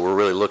assistance. So we're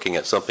really looking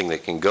at something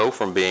that can go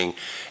from being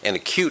an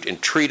acute and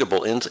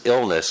treatable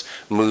illness,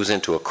 moves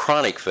into a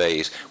chronic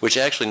phase, which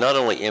actually not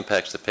only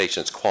impacts the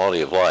patient's quality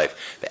of life,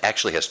 but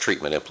actually has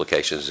treatment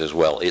implications as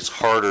well. It's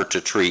harder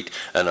to treat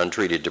an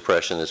untreated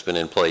depression that's been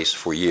in place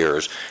for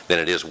years than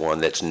it is one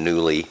that's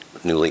newly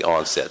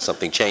onset.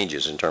 Something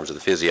changes in terms of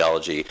the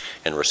physiology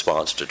and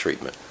response to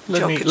treatment.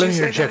 Let me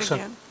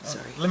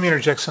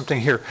interject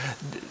something here.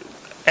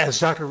 As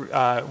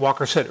Dr.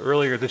 Walker said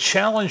earlier, the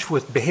challenge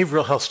with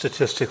behavioral health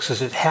statistics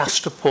is it has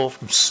to pull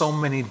from so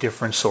many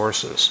different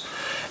sources,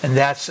 and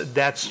that's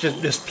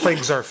just this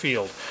plagues our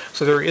field.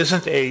 So there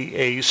isn't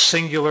a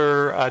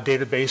singular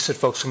database that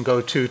folks can go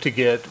to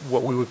get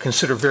what we would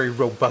consider very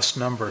robust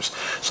numbers.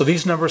 So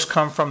these numbers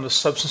come from the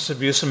Substance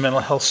Abuse and Mental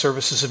Health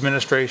Services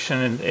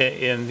Administration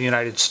in the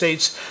United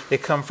States. They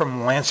come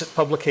from Lancet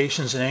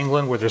publications in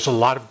England, where there's a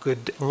lot of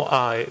good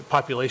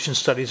population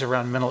studies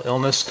around mental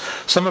illness.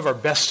 Some of our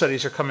best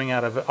studies are coming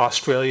out of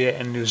Australia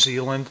and New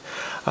Zealand.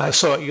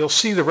 So you'll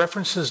see the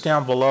references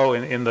down below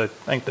in the, I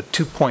think, the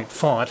 2-point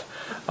font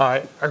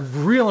are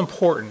real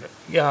important.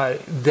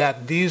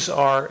 That these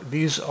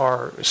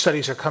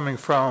studies are coming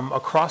from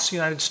across the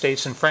United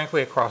States and,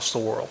 frankly, across the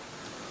world.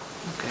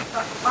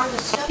 Are the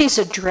studies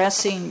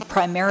addressing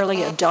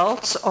primarily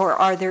adults, or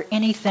are there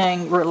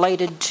anything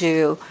related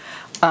to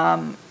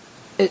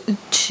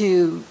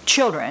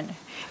children?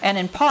 And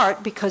in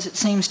part because it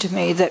seems to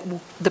me that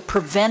the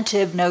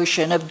preventive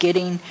notion of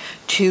getting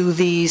to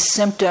these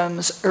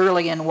symptoms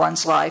early in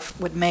one's life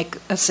would make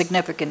a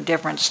significant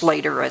difference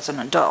later as an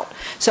adult.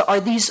 So are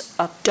these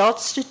adult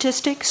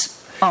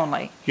statistics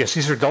only? Yes,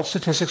 these are adult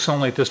statistics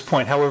only at this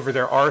point. However,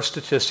 there are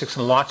statistics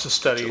and lots of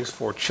studies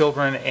for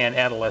children and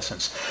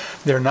adolescents.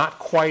 They're not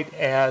quite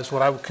as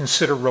what I would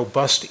consider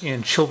robust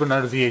in children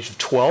under the age of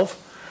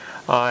 12.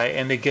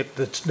 And they get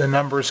the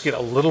numbers get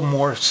a little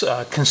more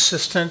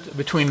consistent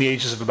between the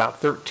ages of about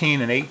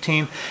 13 and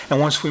 18. And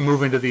once we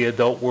move into the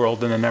adult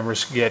world, then the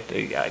numbers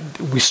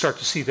we start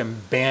to see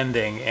them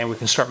banding, and we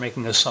can start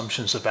making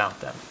assumptions about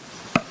them.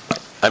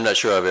 I'm not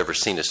sure I've ever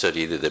seen a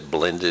study that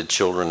blended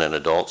children and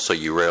adults, so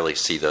you rarely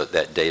see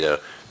that data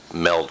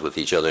meld with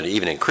each other. And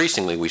even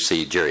increasingly, we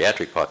see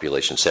geriatric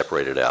population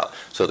separated out,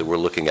 so that we're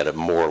looking at a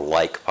more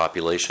like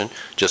population,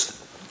 just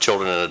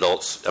children and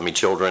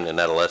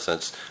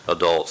adolescents,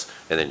 adults,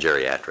 and then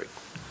geriatric.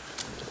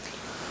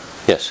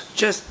 Yes?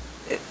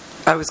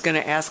 I was going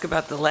to ask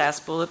about the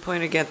last bullet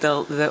point again,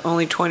 the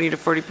only 20 to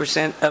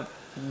 40% of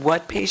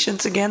what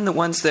patients again? The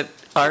ones that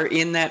are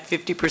in that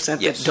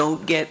 50% Yes. that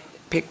don't get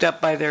picked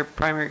up by their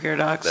primary care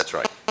docs? That's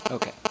right.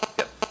 Okay.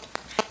 Yep.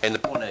 And the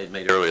point I had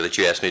made earlier that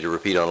you asked me to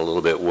repeat on a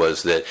little bit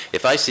was that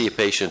if I see a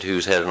patient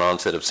who's had an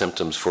onset of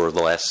symptoms for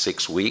the last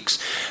 6 weeks,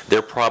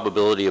 their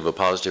probability of a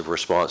positive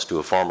response to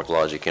a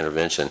pharmacologic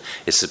intervention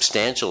is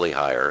substantially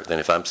higher than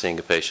if I'm seeing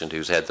a patient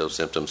who's had those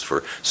symptoms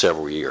for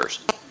several years.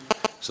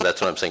 So that's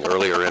what I'm saying.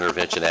 Earlier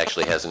intervention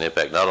actually has an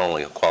impact not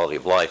only on quality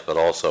of life, but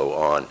also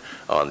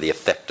on the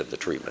effect of the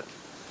treatment.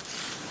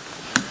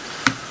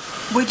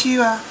 Would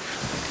you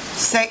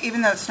say,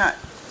 even though it's not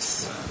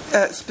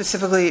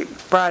specifically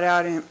brought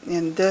out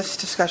in this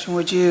discussion,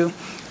 would you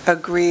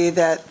agree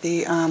that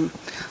the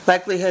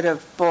likelihood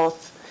of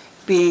both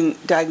being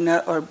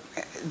diagnosed, or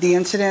the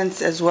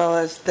incidence as well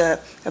as the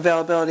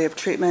availability of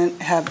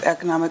treatment, have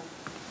economic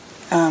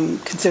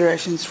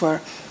considerations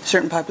for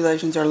certain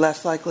populations are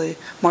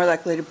more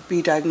likely to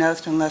be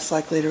diagnosed and less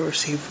likely to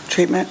receive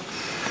treatment?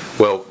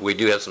 Well, we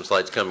do have some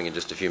slides coming in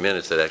just a few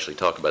minutes that actually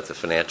talk about the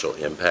financial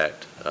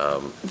impact.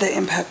 The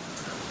impact,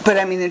 but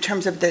I mean in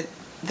terms of the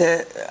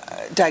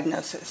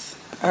diagnosis.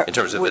 In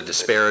terms of the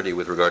disparity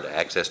with regard to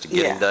access to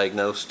getting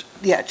diagnosed?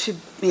 Yeah,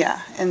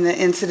 and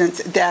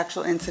the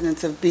actual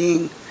incidence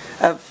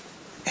of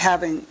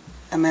having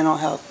a mental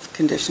health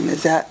condition,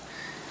 is that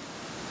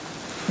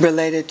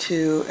related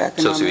to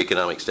economic?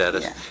 Socioeconomic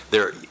status?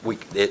 Yeah.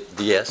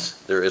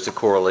 Yes, there is a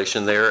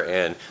correlation there,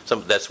 and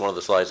that's one of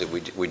the slides that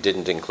we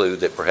didn't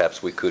include that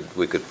perhaps we could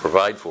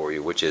provide for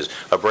you, which is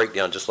a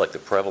breakdown just like the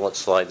prevalence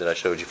slide that I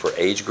showed you for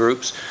age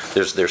groups.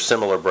 There's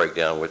similar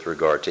breakdown with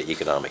regard to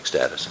economic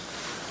status.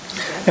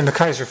 And the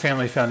Kaiser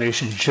Family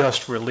Foundation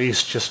just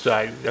released,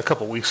 a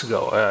couple weeks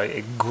ago,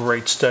 a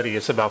great study.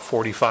 It's about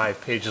 45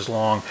 pages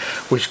long,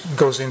 which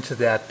goes into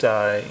that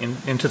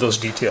into those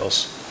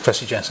details.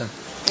 Trustee Jensen.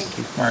 Thank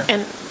you. All right.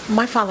 And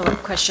my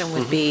follow-up question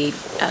would be,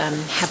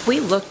 have we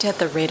looked at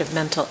the rate of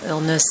mental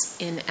illness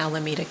in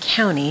Alameda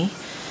County,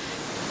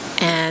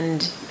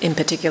 and in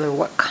particular,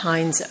 what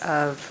kinds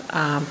of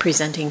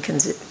presenting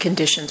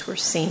conditions we're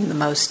seeing the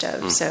most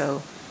of?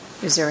 So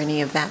is there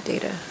any of that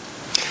data?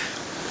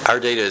 Our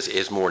data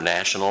is more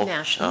national,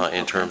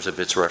 in terms of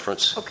its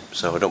reference. Okay.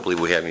 So I don't believe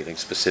we have anything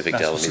specific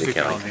to Alameda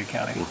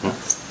County.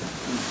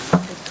 Mm-hmm.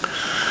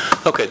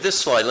 Okay, this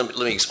slide, let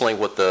me explain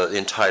what the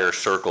entire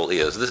circle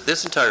is.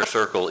 This entire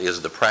circle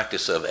is the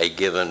practice of a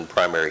given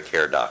primary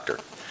care doctor.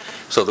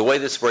 So the way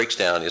this breaks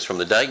down is from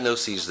the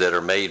diagnoses that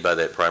are made by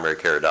that primary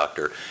care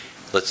doctor.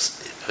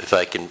 If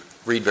I can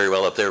read very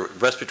well up there,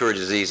 respiratory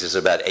disease is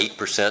about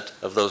 8%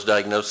 of those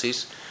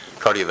diagnoses.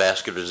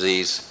 Cardiovascular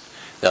disease,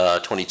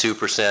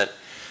 22%.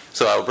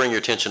 So I'll bring your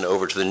attention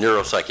over to the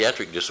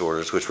neuropsychiatric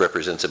disorders, which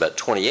represents about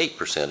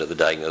 28% of the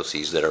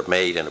diagnoses that are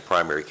made in a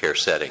primary care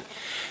setting.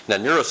 Now,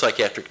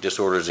 neuropsychiatric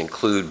disorders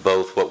include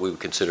both what we would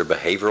consider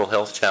behavioral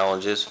health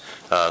challenges,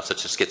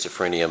 such as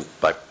schizophrenia and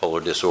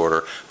bipolar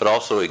disorder, but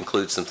also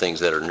include some things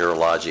that are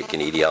neurologic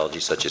and etiology,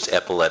 such as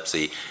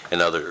epilepsy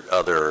and other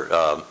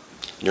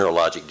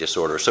neurologic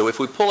disorder. So if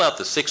we pull out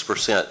the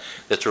 6%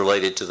 that's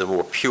related to the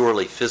more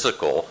purely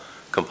physical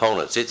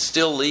components, it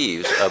still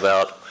leaves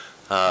about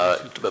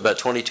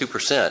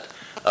 22%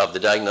 of the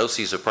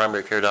diagnoses a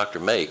primary care doctor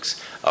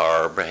makes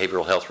are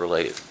behavioral health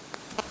related.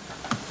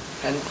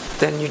 And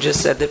then you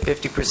just said that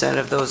 50%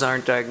 of those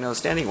aren't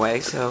diagnosed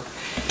anyway, so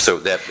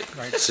that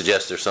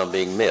suggests there's some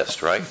being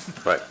missed, right?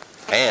 Right.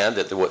 And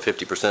that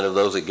 50% of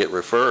those that get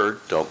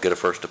referred don't get a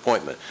first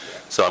appointment.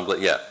 So I'm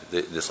glad,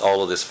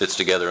 all of this fits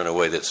together in a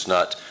way that's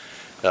not,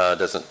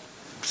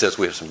 says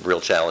we have some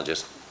real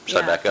challenges.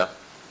 Should I back up?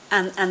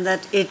 And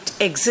that it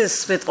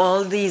exists with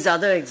all these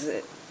other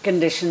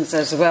conditions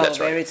as well, That's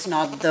right. where it's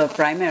not the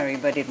primary,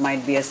 but it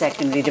might be a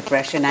secondary,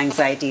 depression,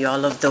 anxiety,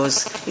 all of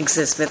those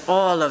exist with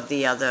all of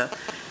the other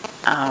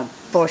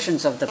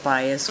portions of the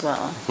pie as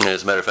well. And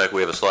as a matter of fact,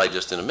 we have a slide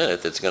just in a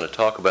minute that's going to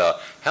talk about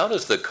how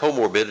does the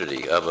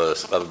comorbidity of a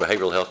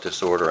behavioral health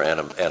disorder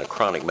and a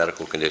chronic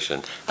medical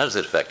condition, how does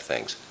it affect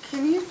things?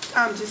 Can you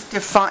just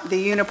define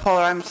the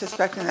unipolar? I'm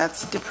suspecting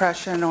that's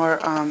depression or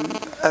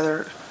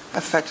other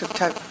affective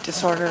type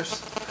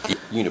disorders.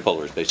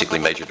 Unipolar is basically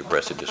major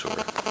depressive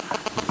disorder.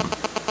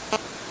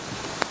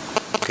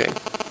 Okay.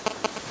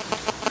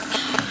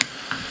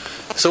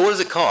 So what does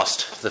it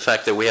cost, the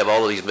fact that we have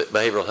all of these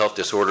behavioral health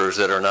disorders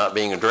that are not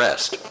being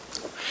addressed?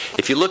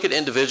 If you look at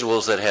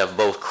individuals that have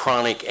both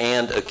chronic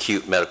and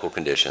acute medical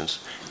conditions,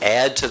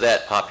 add to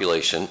that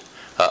population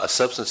a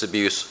substance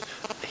abuse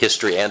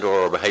history and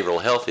or a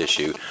behavioral health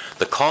issue,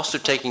 the cost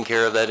of taking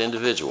care of that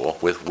individual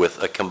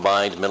with a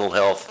combined mental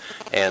health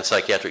and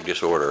psychiatric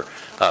disorder,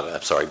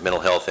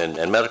 mental health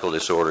and medical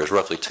disorder is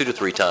roughly 2 to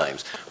 3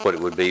 times what it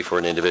would be for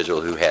an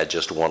individual who had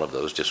just one of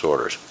those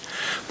disorders.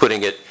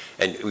 Putting it,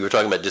 and we were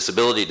talking about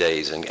disability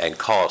days and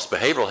costs,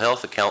 behavioral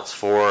health accounts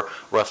for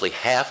roughly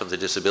half of the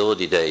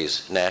disability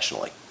days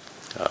nationally.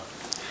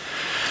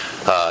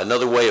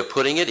 Another way of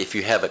putting it, if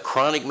you have a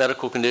chronic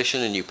medical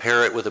condition and you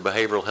pair it with a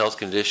behavioral health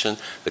condition,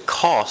 the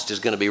cost is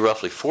going to be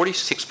roughly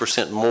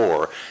 46%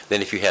 more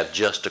than if you have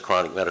just a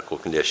chronic medical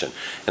condition.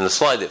 In the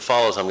slide that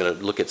follows, I'm going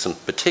to look at some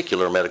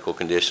particular medical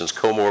conditions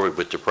comorbid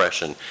with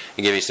depression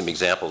and give you some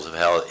examples of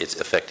how it's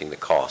affecting the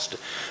cost.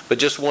 But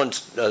just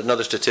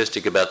another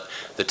statistic about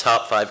the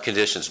top 5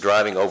 conditions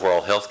driving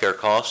overall healthcare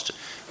cost.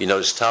 You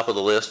notice top of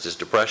the list is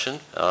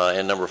depression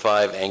and number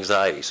 5,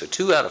 anxiety. So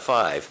 2 out of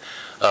 5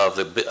 of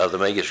the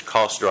major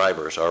cost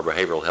drivers are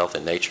behavioral health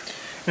in nature.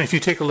 And if you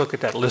take a look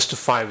at that list of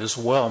 5 as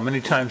well, many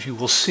times you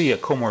will see a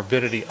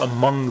comorbidity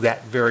among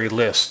that very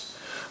list.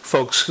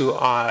 Folks who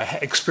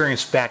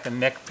experience back and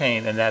neck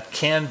pain, and that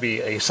can be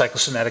a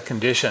psychosomatic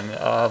condition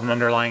of an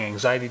underlying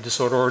anxiety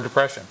disorder or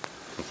depression.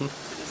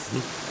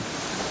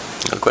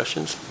 Other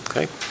questions?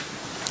 Okay.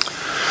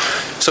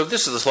 So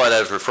this is the slide I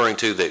was referring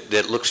to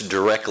that looks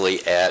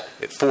directly at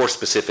 4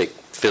 specific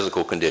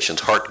physical conditions: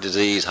 heart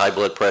disease, high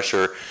blood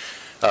pressure,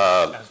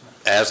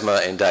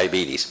 asthma, and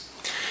diabetes.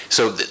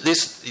 So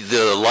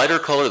the lighter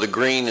color, the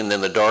green, and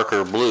then the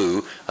darker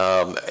blue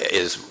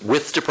is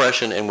with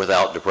depression and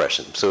without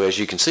depression. So as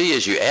you can see,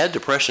 as you add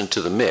depression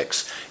to the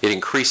mix, it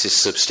increases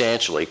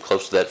substantially,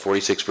 close to that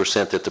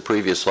 46% that the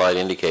previous slide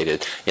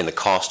indicated, in the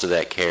cost of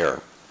that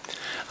care.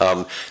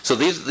 So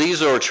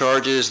these are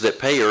charges that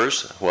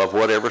payers of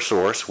whatever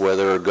source,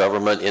 whether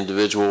government,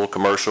 individual,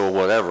 commercial,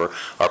 whatever,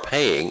 are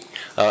paying,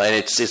 and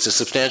it's a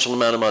substantial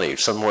amount of money.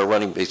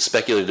 It's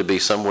speculated to be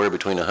somewhere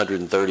between $130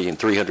 and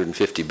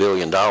 $350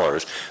 billion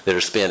that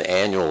are spent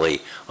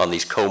annually on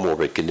these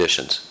comorbid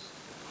conditions.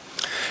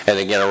 And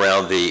again,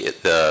 around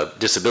the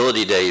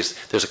disability days,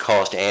 there's a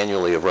cost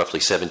annually of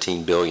roughly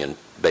 $17 billion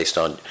based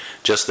on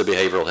just the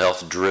behavioral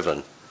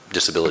health-driven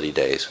disability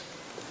days.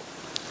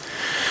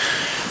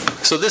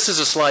 So this is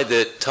a slide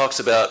that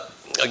talks about,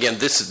 again,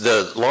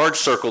 the large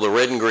circle, the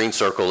red and green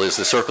circle, is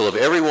the circle of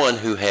everyone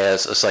who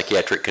has a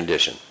psychiatric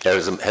condition,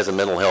 has a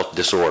mental health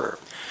disorder.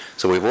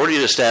 So we've already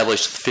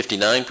established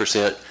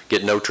 59%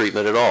 get no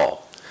treatment at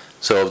all.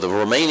 So of the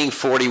remaining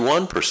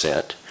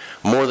 41%,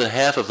 more than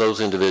half of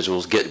those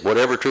individuals get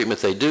whatever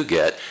treatment they do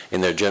get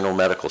in their general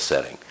medical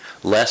setting.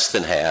 Less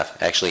than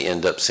half actually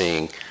end up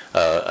seeing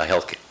a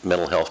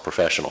mental health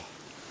professional.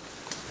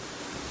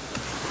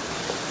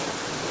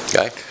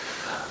 Okay?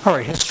 All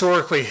right.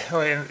 Historically,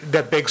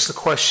 that begs the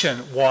question: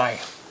 why?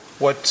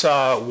 What's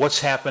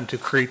happened to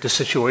create the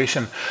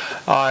situation?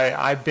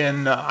 I've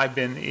been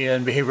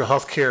in behavioral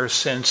health care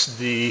since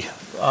the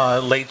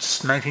late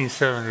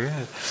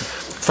 1970s,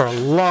 for a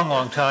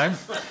long time,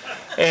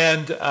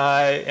 and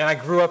I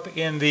grew up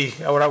in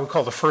what I would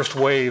call the first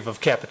wave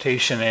of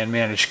capitation and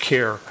managed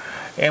care.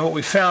 And what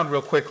we found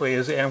real quickly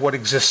is, and what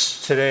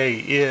exists today,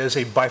 is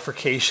a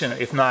bifurcation,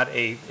 if not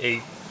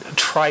a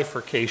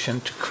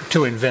trifurcation,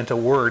 to invent a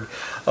word,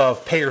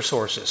 of payer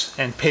sources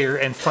and payer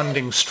and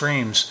funding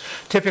streams.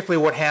 Typically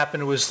what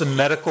happened was the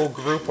medical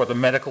group or the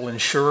medical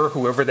insurer,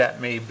 whoever that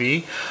may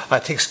be,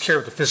 takes care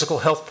of the physical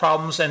health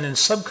problems and then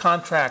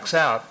subcontracts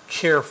out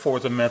care for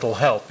the mental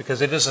health, because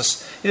it is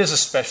a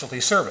specialty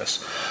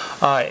service.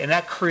 And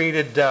that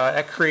created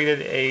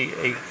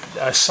a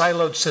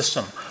siloed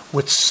system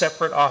with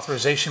separate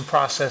authorization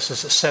processes,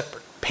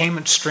 separate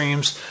payment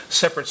streams,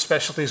 separate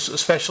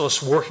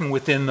specialists working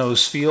within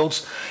those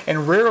fields,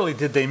 and rarely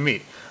did they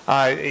meet.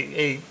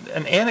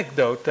 An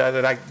anecdote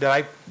that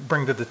I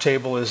bring to the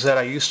table is that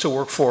I used to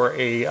work for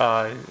a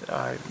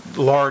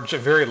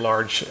very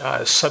large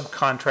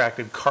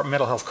subcontracted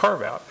mental health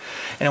carve-out,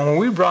 and when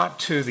we brought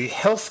to the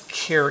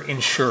healthcare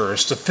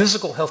insurers, the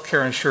physical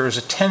healthcare insurers'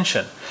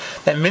 attention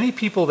that many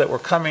people that were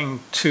coming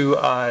to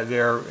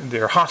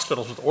their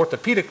hospitals with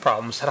orthopedic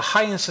problems had a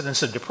high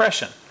incidence of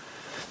depression,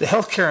 the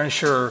healthcare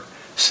insurer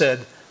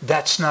said,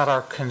 "That's not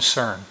our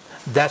concern.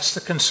 That's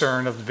the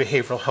concern of the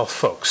behavioral health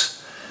folks."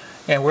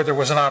 And where there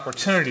was an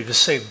opportunity to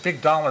save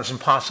big dollars and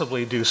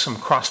possibly do some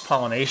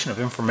cross-pollination of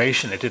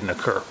information, it didn't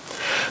occur.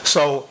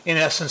 So, in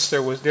essence,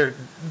 the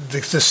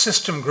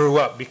system grew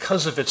up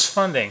because of its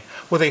funding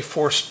with a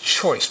forced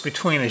choice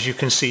between, as you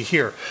can see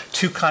here,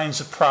 two kinds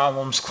of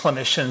problems: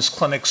 clinicians,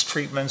 clinics,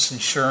 treatments,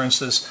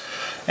 insurances,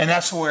 and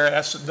that's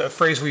the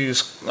phrase we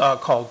use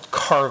called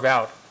 "carve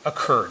out"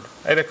 occurred.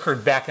 It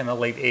occurred back in the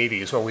late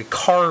 80s, where we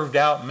carved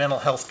out mental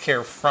health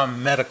care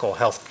from medical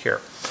health care.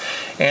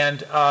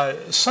 And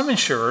some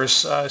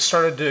insurers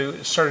started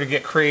to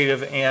get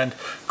creative and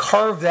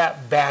carve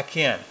that back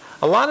in.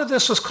 A lot of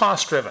this was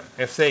cost-driven.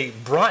 If they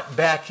brought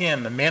back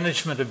in the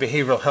management of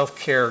behavioral health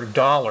care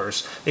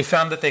dollars, they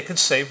found that they could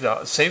save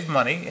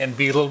money and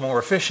be a little more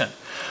efficient.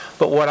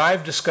 But what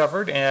I've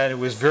discovered, and it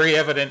was very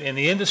evident in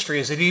the industry,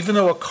 is that even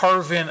though a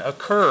carve-in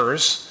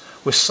occurs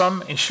with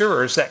some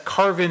insurers, that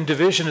carve-in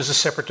division is a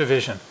separate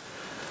division.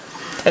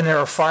 And there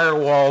are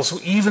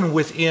firewalls even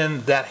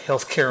within that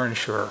healthcare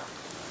insurer.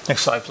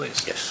 Next slide,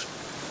 please. Yes.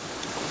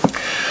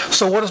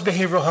 So what does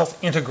behavioral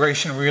health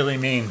integration really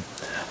mean?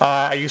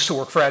 I used to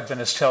work for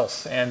Adventist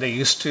Health, and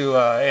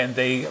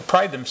they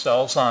pride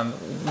themselves on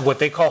what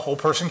they call whole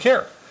person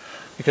care,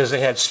 because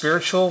they had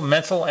spiritual,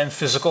 mental, and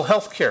physical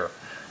health care.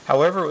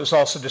 However, it was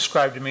also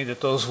described to me that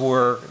those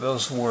were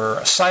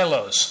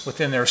silos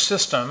within their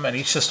system, and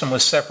each system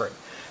was separate.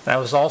 And I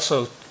was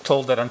also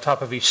told that on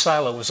top of each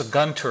silo was a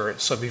gun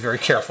turret, so be very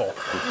careful.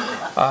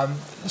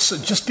 So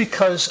just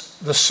because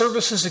the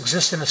services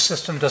exist in a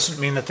system doesn't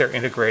mean that they're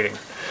integrating.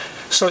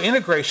 So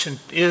integration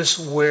is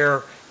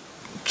where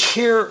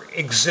care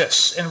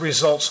exists and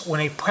results when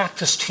a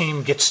practice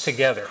team gets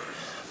together.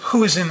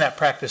 Who is in that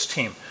practice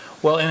team?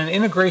 Well, in an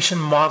integration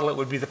model, it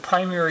would be the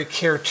primary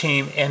care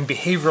team and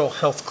behavioral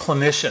health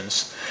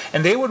clinicians.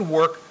 And they would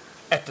work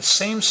at the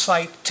same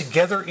site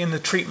together in the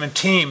treatment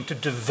team to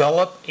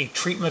develop a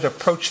treatment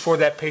approach for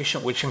that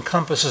patient, which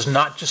encompasses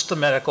not just the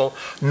medical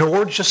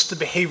nor just the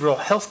behavioral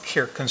health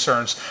care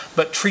concerns,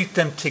 but treat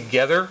them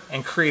together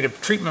and create a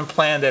treatment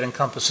plan that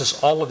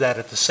encompasses all of that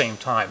at the same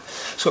time.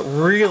 So it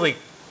really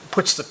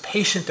puts the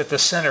patient at the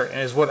center and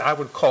is what I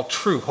would call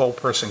true whole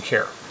person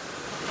care.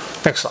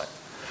 Next slide.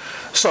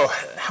 So,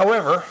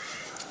 however,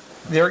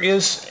 there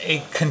is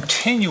a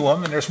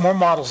continuum, and there's more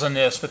models than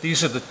this, but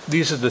these are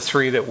the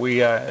three that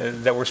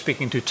we're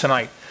speaking to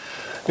tonight.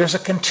 There's a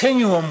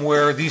continuum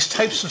where these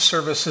types of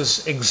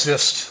services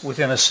exist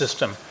within a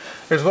system.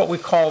 There's what we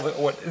call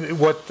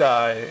what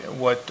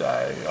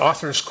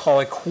authors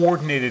call a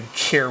coordinated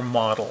care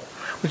model,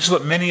 which is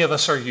what many of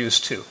us are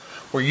used to,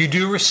 where you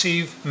do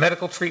receive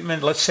medical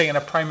treatment, let's say in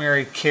a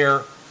primary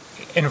care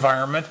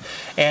environment,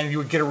 and you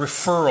would get a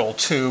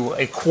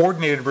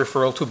coordinated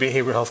referral to a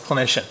behavioral health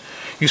clinician.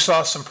 You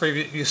saw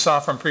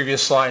from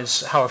previous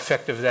slides how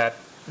effective that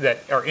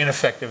or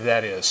ineffective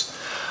that is.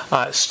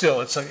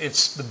 Still,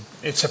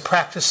 it's a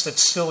practice that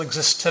still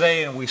exists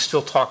today, and we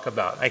still talk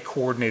about a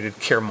coordinated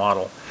care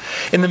model.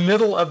 In the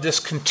middle of this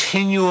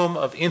continuum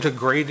of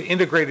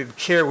integrated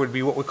care would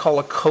be what we call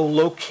a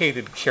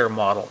co-located care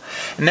model,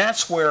 and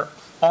that's where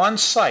on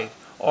site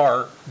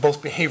are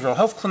both behavioral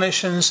health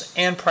clinicians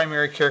and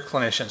primary care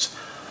clinicians.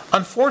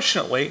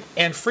 Unfortunately,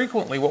 and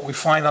frequently what we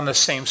find on the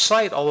same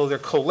site, although they're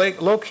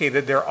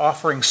co-located, they're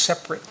offering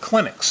separate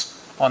clinics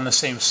on the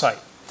same site.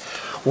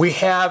 We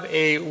have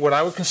what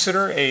I would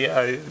consider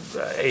a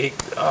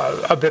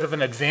bit of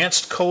an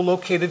advanced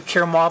co-located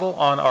care model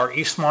on our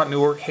Eastmont,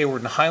 Newark,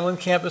 Hayward, and Highland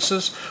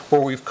campuses, where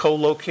we've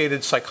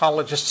co-located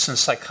psychologists and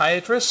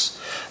psychiatrists.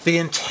 The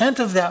intent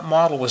of that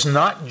model was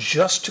not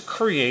just to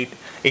create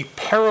a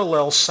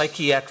parallel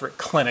psychiatric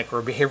clinic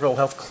or behavioral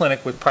health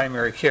clinic with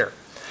primary care,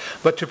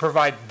 but to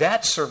provide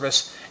that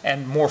service,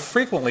 and more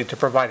frequently to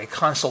provide a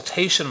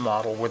consultation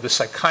model where the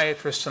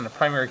psychiatrist and the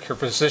primary care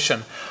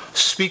physician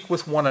speak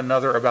with one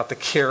another about the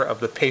care of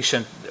the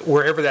patient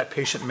wherever that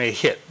patient may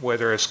hit,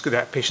 whether it's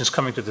that patient's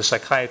coming to the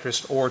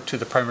psychiatrist or to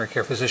the primary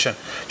care physician. Do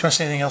you want to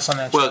say anything else on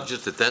that? Well,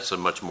 just that's a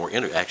much more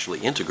actually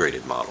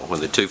integrated model. When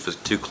the two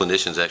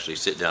clinicians actually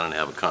sit down and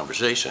have a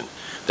conversation,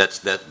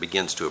 that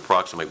begins to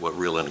approximate what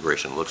real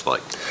integration looks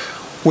like.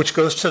 Which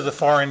goes to the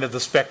far end of the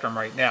spectrum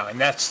right now, and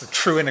that's the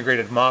true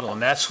integrated model, and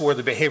that's where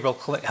the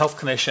behavioral health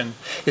clinician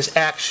is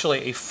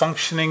actually a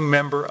functioning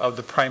member of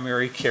the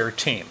primary care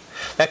team.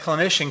 That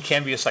clinician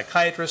can be a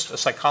psychiatrist, a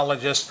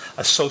psychologist,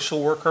 a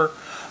social worker,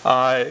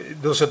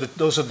 Those are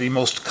the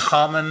most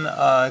common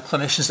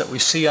clinicians that we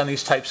see on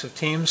these types of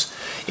teams.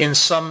 In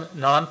some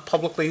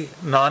non-publicly,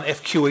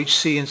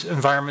 non-FQHC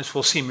environments,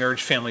 we'll see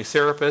marriage family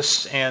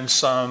therapists and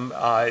some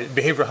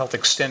behavioral health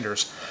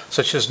extenders,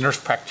 such as nurse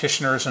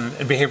practitioners and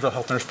behavioral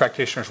health nurse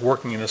practitioners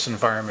working in this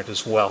environment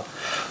as well.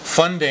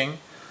 Funding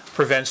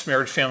prevents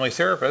marriage family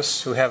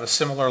therapists who have a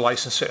similar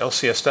license to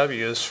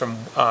LCSWs from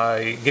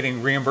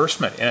getting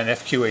reimbursement in an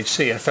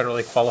FQHC, a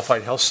federally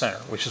qualified health center,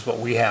 which is what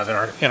we have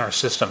in our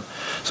system.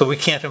 So we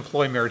can't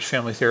employ marriage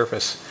family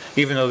therapists,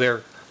 even though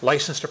they're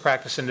licensed to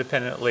practice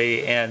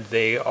independently and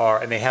they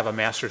have a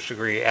master's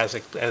degree as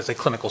a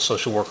clinical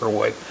social worker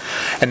would,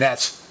 and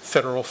that's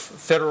federal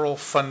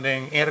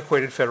funding,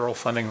 antiquated federal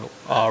funding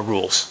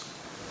rules.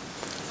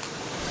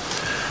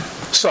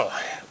 So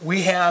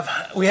we have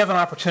an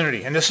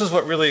opportunity, and this is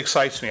what really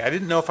excites me. I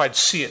didn't know if I'd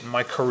see it in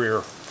my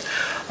career,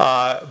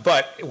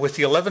 but with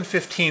the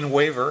 1115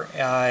 waiver,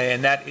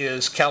 and that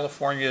is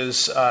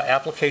California's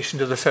application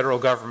to the federal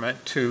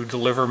government to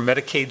deliver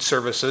Medicaid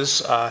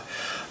services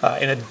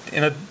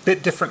in a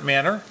bit different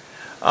manner.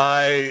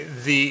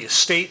 The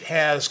state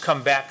has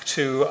come back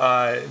to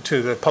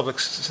the public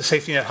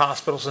safety net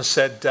hospitals and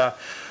said,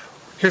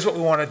 here's what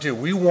we want to do.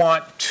 We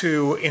want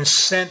to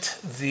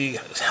incent the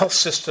health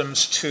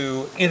systems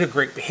to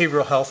integrate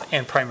behavioral health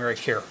and primary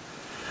care,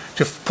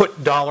 to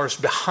put dollars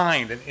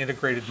behind an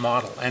integrated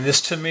model. And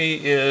this, to me,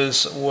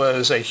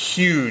 was a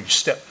huge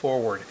step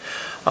forward.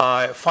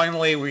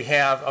 Finally, we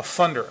have a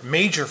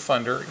major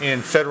funder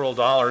in federal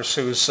dollars,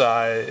 who's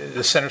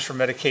the Centers for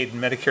Medicaid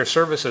and Medicare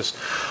Services,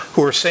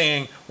 who are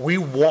saying we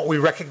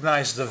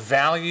recognize the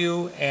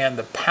value and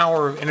the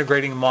power of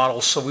integrating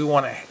models, so we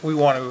want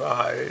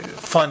to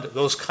fund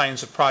those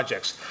kinds of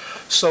projects.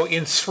 So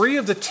in 3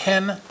 of the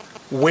 10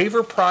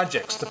 waiver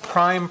projects, the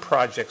PRIME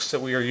projects that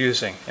we are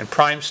using, and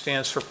PRIME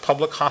stands for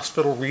Public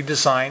Hospital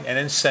Redesign and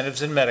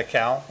Incentives in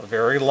Medi-Cal, a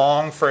very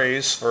long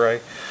phrase for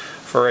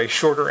a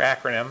shorter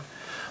acronym.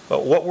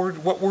 But what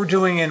we're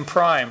doing in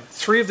PRIME,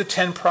 3 of the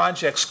 10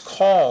 projects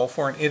call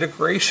for an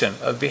integration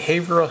of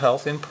behavioral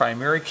health in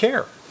primary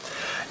care.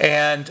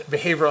 And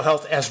behavioral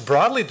health as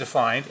broadly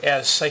defined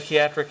as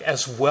psychiatric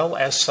as well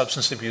as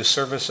substance abuse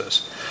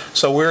services.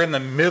 So we're in the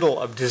middle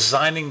of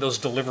designing those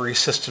delivery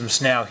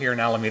systems now here in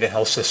Alameda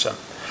Health System.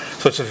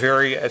 So it's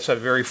a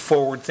very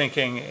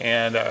forward-thinking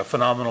and a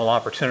phenomenal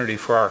opportunity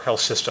for our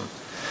health system.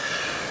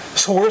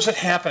 So where is it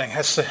happening?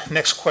 That's the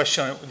next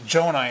question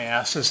Joe and I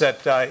asked, is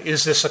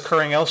is this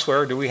occurring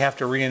elsewhere, or do we have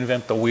to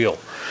reinvent the wheel?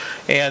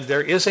 And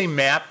there is a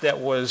map that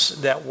was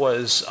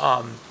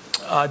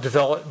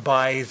developed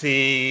by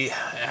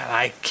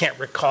I can't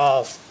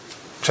recall,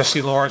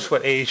 Trustee Lawrence,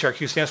 what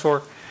AHRQ stands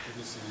for?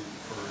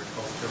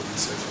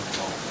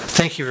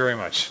 Thank you very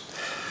much.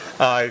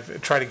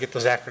 Try to get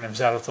those acronyms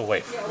out of the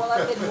way. Yeah, well,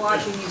 I've been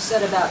watching. You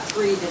said about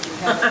 3 that you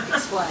haven't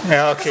explained.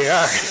 Okay,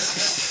 all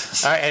right.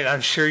 And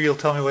I'm sure you'll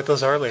tell me what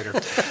those are later.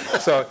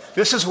 So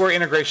this is where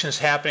integration is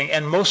happening,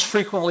 and most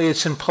frequently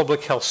it's in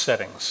public health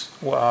settings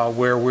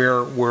where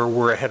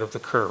we're ahead of the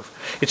curve.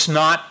 It's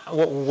not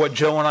what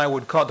Joe and I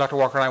would call, Dr.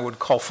 Walker and I would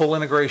call full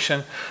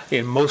integration.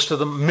 In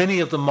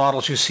many of the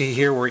models you see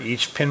here, where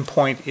each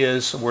pinpoint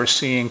is, we're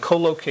seeing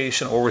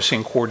co-location or we're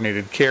seeing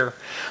coordinated care.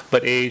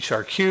 But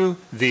AHRQ,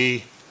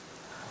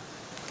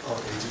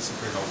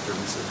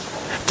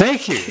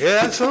 Thank you.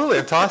 Yeah, absolutely.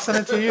 I'm tossing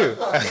it to you.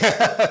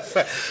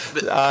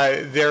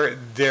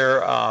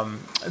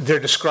 They're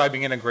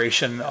describing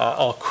integration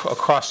all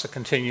across the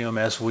continuum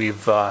as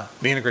the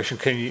integration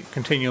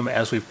continuum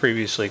as we've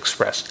previously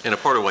expressed. And a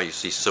part of why you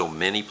see so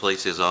many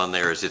places on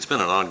there is it's been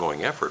an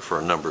ongoing effort for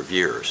a number of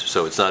years.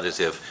 So it's not as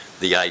if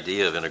the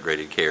idea of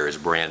integrated care is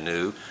brand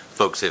new.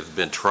 Folks have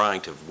been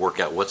trying to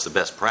work out what's the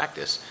best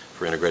practice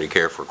for integrated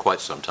care for quite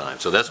some time.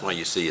 So that's why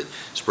you see it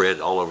spread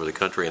all over the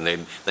country, and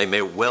they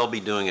may well be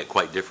doing it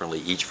quite differently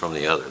each from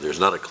the other. There's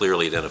not a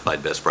clearly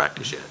identified best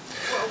practice yet.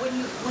 Well, when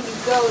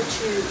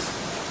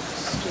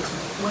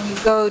you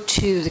go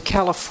to the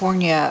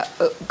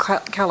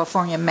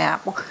California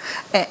map,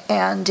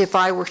 and if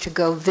I were to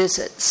go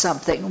visit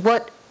something,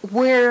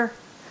 where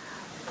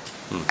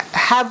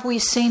have we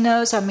seen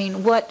those? I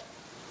mean,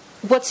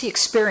 what's the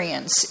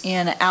experience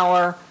in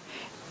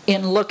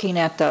looking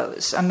at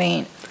those? I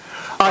mean,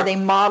 are they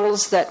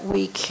models that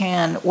we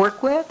can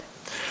work with?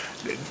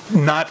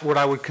 Not what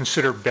I would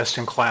consider best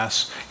in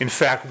class. In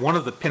fact, one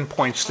of the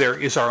pinpoints there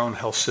is our own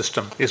health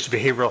system, is the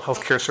behavioral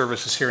health care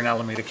services here in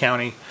Alameda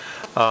County,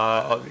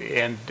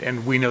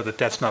 and we know that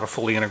that's not a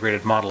fully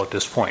integrated model at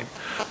this point.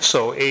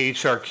 So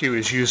AHRQ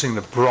is using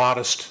the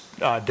broadest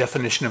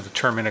definition of the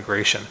term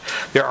integration.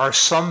 There are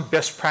some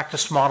best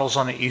practice models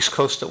on the East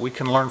Coast that we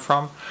can learn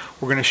from.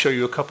 We're going to show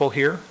you a couple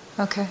here.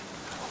 Okay.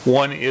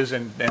 One is,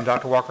 and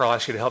Dr. Walker, I'll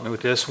ask you to help me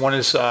with this. One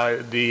is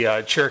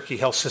the Cherokee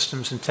Health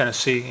Systems in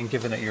Tennessee, and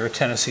given that you're a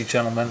Tennessee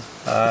gentleman,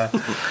 I'll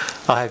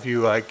have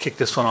you kick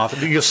this one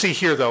off. You'll see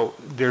here, though,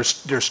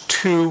 there's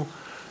two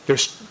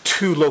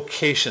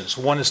locations.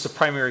 One is the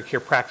primary care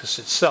practice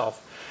itself,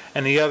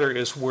 and the other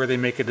is where they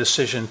make a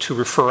decision to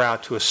refer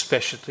out to a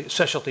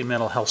specialty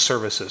mental health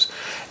services.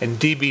 And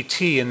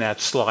DBT in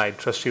that slide,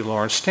 Trustee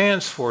Lawrence,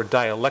 stands for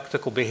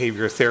dialectical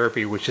behavior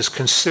therapy, which is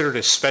considered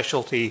a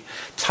specialty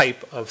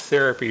type of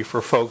therapy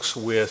for folks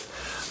with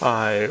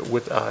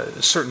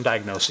certain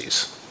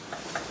diagnoses.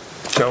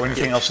 Joe,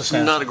 anything else to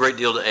say? Not a great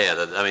deal to add.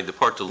 I mean, the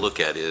part to look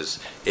at is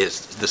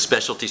the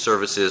specialty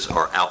services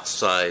are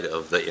outside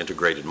of the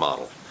integrated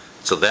model.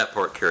 So that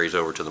part carries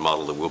over to the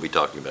model that we'll be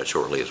talking about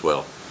shortly as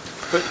well.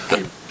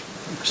 But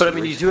I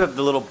mean, you do have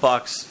the little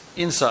box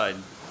inside.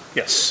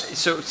 Yes.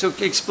 So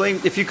explain,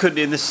 if you could,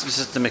 in this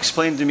system,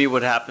 explain to me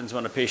what happens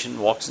when a patient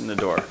walks in the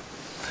door.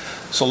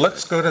 So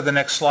let's go to the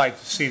next slide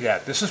to see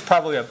that. This is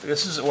probably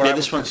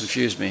this one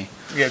confused me.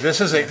 Yeah, this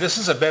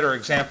is a better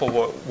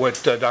example of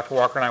what Dr.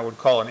 Walker and I would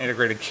call an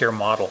integrated care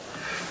model.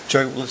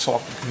 Joe,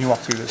 can you walk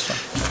through this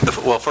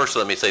one? Well, first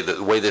let me say that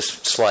the way this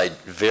slide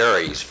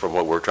varies from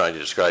what we're trying to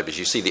describe is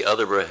you see the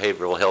other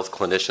behavioral health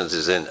clinicians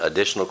is in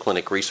additional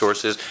clinic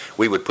resources.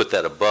 We would put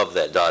that above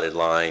that dotted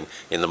line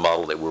in the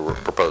model that we're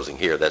proposing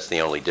here. That's the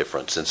only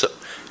difference. And so,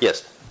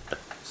 yes.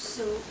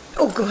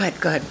 Go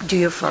ahead. Do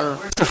you follow?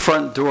 Where's the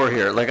front door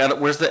here?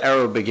 Where's the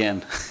arrow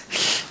begin?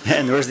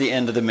 And where's the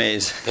end of the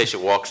maze?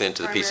 Patient walks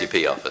into the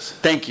PCP office.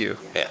 Thank you.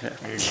 Yeah.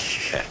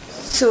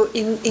 So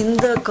in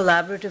the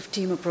collaborative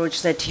team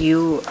approach that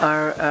you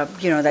are,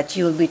 that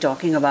you'll be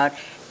talking about,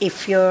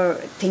 if you're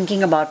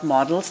thinking about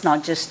models,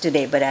 not just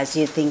today, but as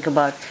you think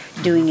about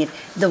doing it,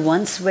 the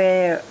ones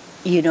where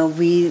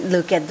we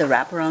look at the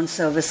wraparound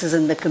services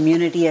in the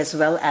community as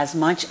well, as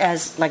much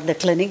as like the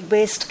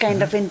clinic-based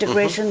kind of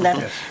integration that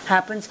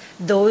happens,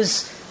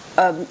 those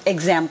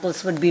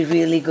examples would be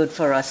really good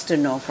for us to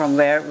know from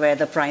where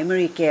the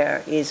primary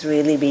care is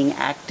really being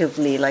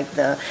actively, like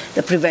the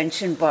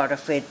prevention part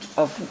of it,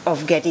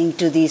 of getting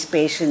to these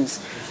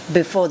patients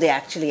before they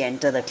actually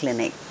enter the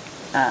clinic.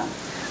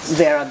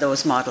 Where are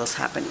those models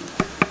happening?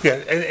 Yeah,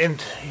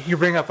 and you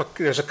bring up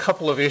there's a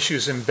couple of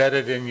issues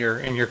embedded in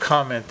your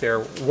comment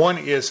there. One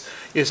is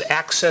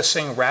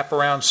accessing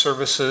wraparound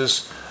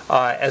services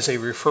as a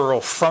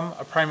referral from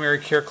a primary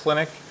care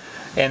clinic,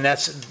 and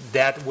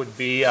that would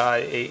be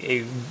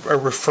a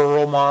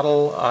referral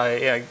model.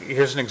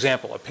 Here's an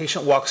example: a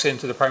patient walks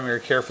into the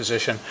primary care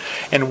physician,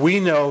 and we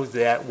know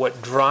that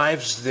what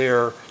drives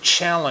their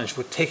challenge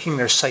with taking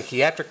their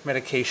psychiatric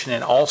medication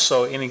and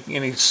also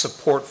any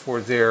support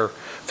for their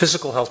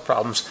physical health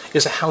problems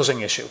is a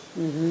housing issue,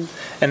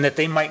 and that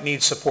they might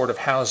need supportive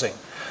housing.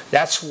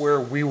 That's where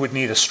we would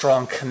need a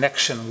strong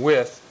connection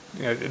with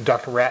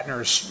Dr.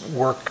 Ratner's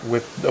work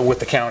with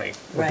the county,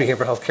 with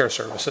behavioral health care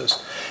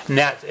services.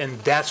 And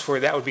that's where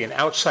that would be an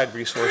outside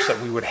resource that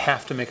we would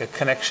have to make a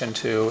connection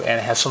to and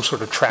have some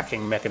sort of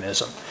tracking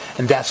mechanism.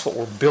 And that's what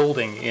we're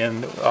building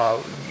in,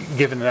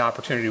 given an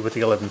opportunity with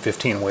the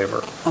 1115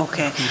 waiver.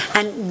 Okay.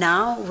 And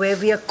now where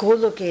we are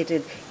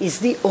co-located, is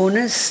the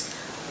onus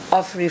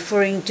of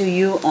referring to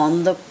you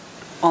on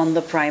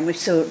the primary,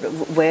 so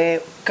where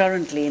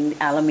currently in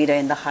Alameda,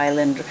 in the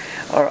Highland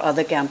or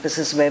other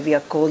campuses where we are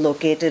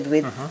co-located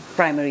with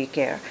primary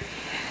care.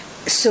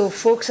 So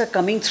folks are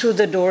coming through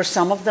the door,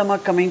 some of them are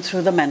coming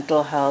through the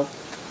mental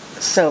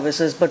health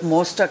services, but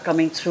most are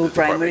coming through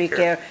primary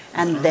care,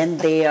 and then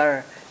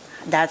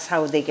that's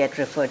how they get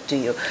referred to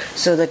you.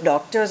 So the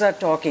doctors are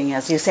talking,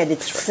 as you said,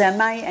 it's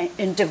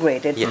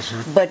semi-integrated,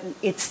 but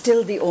it's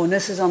still the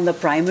onus is on the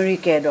primary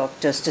care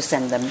doctors to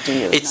send them to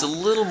you. It's a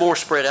little more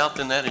spread out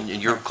than that, and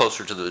you're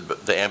closer to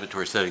the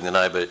ambulatory setting than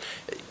I, but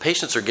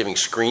patients are giving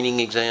screening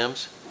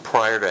exams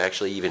prior to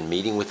actually even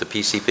meeting with the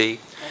PCP.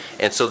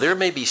 And so there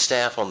may be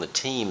staff on the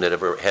team that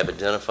have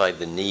identified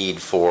the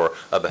need for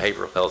a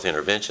behavioral health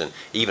intervention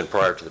even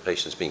prior to the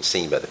patients being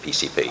seen by the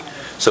PCP.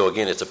 So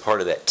again, it's a part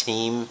of that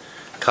team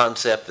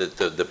concept that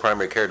the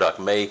primary care doc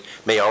may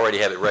already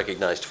have it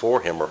recognized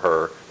for him or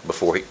her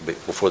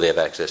before they have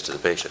access to the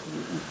patient.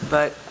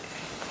 But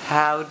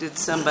how did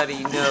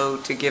somebody know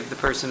to give the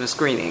person a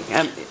screening?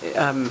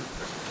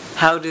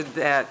 How did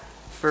that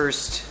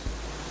first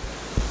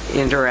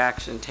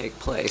interaction take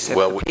place if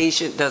the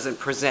patient doesn't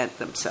present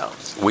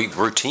themselves? We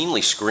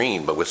routinely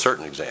screen, but with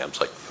certain exams,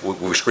 like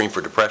we screen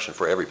for depression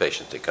for every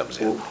patient that comes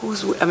in. Where?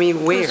 Who's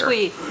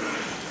we?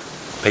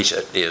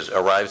 Patient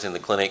arrives in the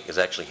clinic, is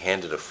actually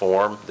handed a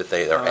form that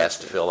they are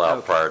asked to fill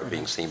out prior to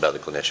being seen by the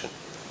clinician.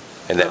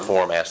 And that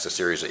form asks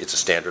it's a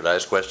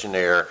standardized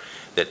questionnaire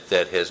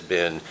that has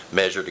been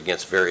measured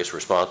against various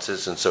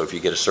responses. And so if you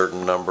get a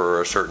certain number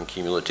or a certain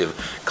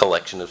cumulative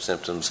collection of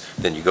symptoms,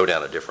 then you go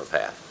down a different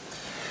path.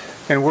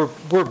 And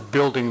we're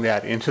building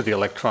that into the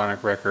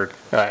electronic record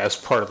as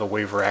part of the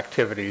waiver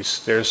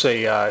activities. There's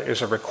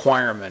a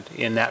requirement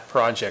in that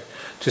project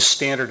to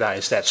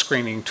standardize that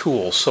screening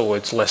tool so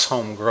it's less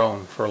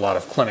homegrown for a lot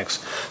of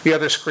clinics. The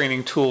other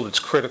screening tool that's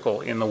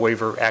critical in the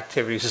waiver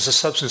activities is a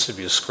substance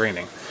abuse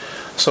screening.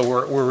 So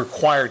we're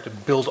required to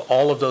build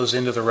all of those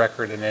into the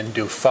record and then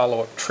do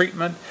follow-up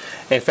treatment.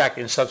 In fact,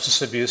 in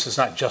substance abuse, it's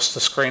not just the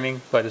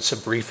screening, but it's a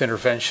brief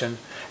intervention,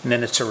 and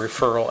then it's a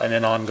referral, and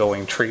then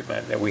ongoing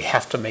treatment. And we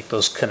have to make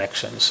those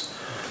connections.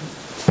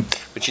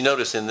 But you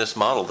notice in this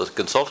model, the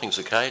consulting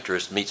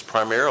psychiatrist meets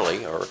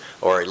primarily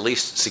or at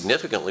least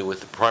significantly with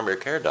the primary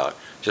care doc,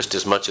 just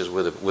as much as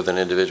with an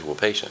individual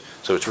patient.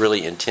 So it's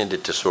really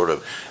intended to sort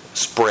of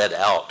spread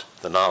out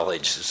the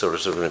knowledge,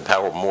 sort of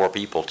empower more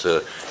people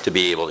to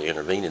be able to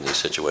intervene in these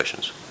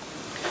situations.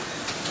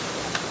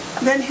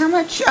 Then how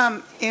much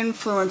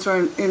influence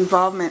or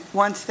involvement,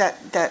 once that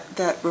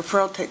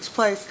referral takes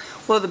place,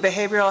 will the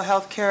behavioral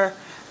health care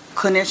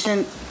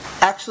clinician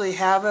actually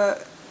have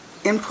a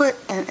input?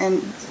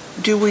 And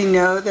do we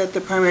know that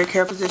the primary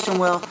care physician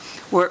will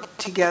work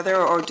together,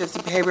 or does the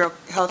behavioral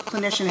health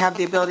clinician have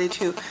the ability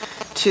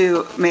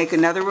to make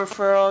another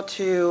referral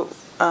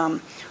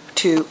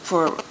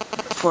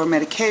for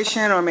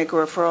medication, or make a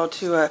referral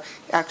to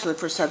actually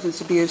for substance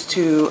abuse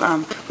to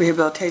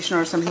rehabilitation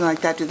or something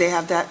like that? Do they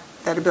have that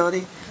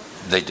ability?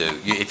 They do.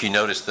 If you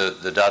notice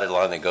the dotted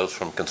line that goes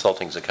from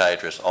consulting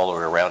psychiatrists all the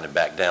way around and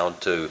back down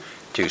to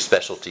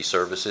specialty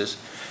services.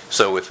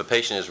 So if a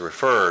patient is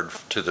referred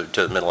to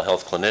the mental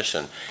health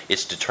clinician,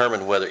 it's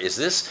determined whether is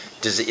this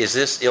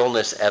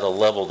illness at a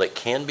level that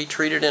can be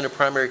treated in a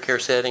primary care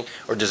setting,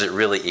 or does it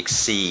really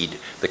exceed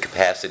the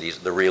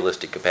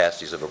realistic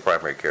capacities of a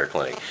primary care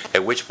clinic,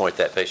 at which point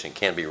that patient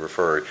can be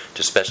referred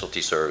to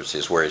specialty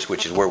services,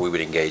 which is where we would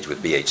engage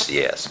with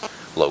BHCS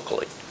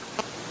locally.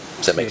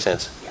 Does that make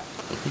sense? Yeah.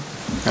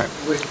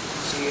 With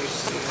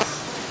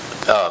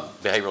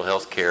Behavioral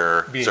health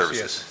care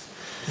services.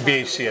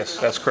 BHCS,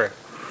 that's correct.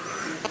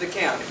 The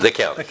county. The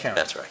county.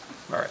 That's right.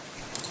 All right.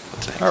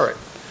 All right.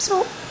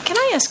 So can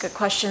I ask a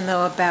question,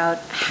 though, about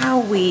how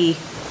we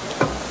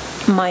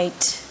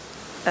might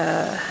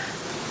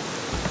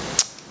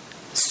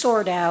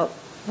sort out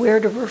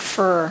where to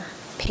refer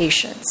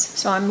patients?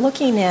 So I'm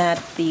looking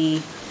at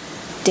the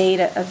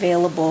data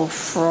available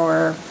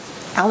for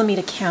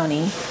Alameda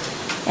County,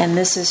 and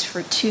this is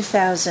for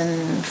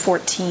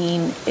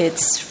 2014.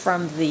 It's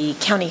from the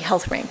county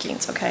health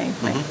rankings, okay?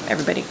 Mm-hmm.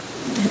 Everybody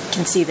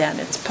can see that.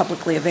 It's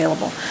publicly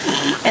available.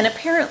 And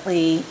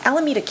apparently,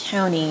 Alameda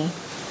County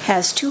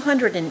has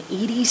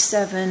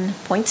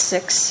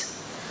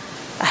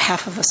 287.6, a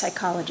half of a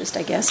psychologist,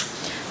 I guess,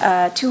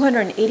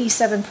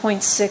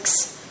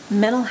 287.6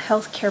 mental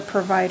health care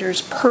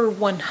providers per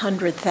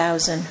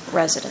 100,000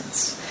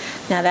 residents.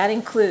 Now, that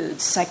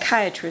includes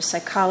psychiatrists,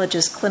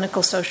 psychologists,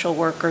 clinical social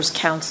workers,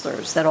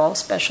 counselors that all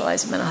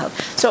specialize in mental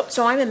health.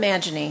 So I'm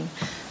imagining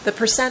the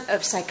percent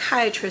of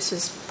psychiatrists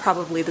is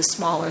probably the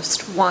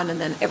smallest one, and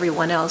then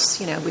everyone else,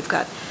 we've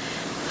got.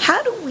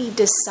 How do we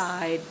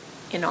decide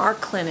in our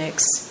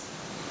clinics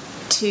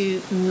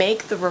to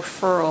make the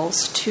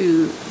referrals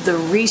to the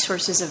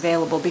resources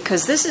available?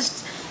 Because this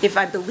is, if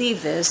I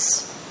believe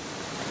this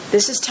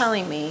is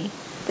telling me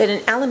that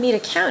in Alameda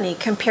County,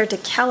 compared to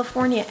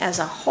California as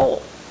a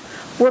whole,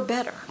 we're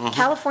better. Mm-hmm.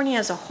 California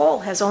as a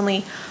whole has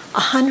only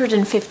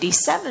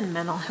 157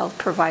 mental health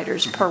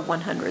providers per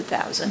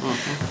 100,000.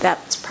 Mm-hmm.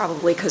 That's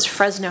probably because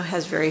Fresno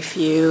has very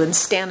few and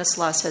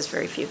Stanislaus has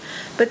very few.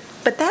 But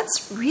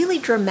that's really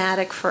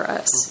dramatic for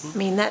us. Mm-hmm. I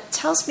mean, that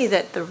tells me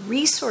that the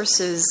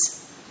resources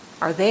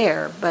are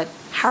there, but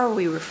how are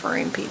we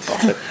referring people?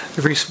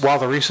 While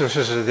the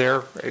resources are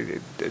there,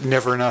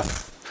 never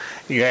enough.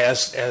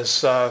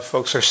 As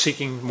folks are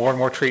seeking more and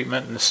more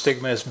treatment, and the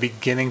stigma is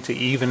beginning to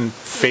even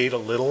fade a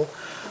little,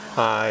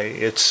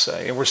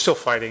 and we're still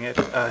fighting it.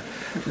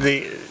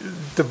 The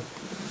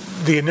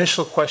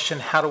initial question: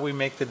 how do we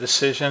make the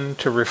decision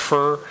to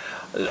refer?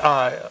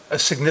 A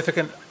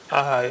significant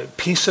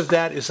piece of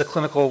that is the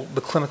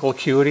clinical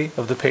acuity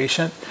of the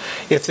patient.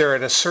 If they're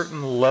at a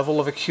certain level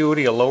of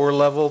acuity, a lower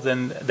level,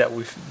 then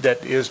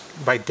that is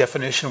by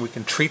definition we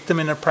can treat them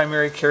in a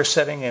primary care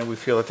setting, and we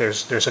feel that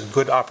there's a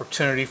good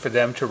opportunity for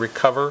them to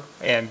recover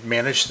and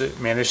manage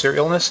their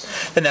illness.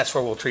 Then that's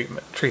where we'll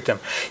treat them.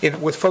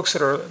 With folks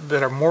that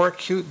are more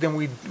acute, then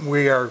we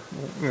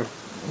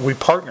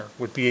partner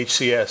with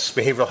BHCS,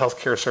 Behavioral Health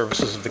Care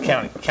Services of the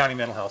county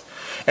mental health,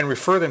 and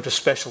refer them to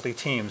specialty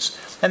teams.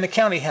 And the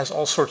county has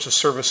all sorts of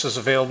services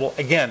available.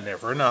 Again,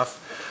 never enough,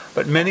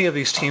 but many of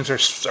these teams are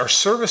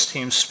service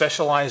teams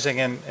specializing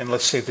in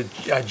let's say, the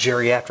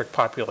geriatric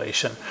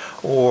population,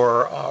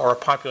 or a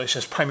population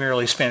that's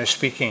primarily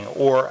Spanish-speaking,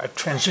 or a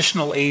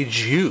transitional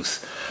age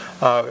youth,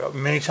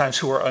 many times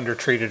who are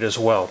undertreated as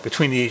well,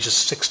 between the ages of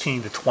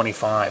 16 to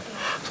 25.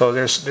 So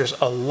there's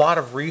a lot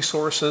of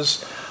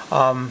resources,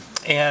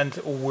 and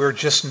we're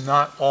just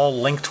not all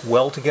linked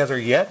well together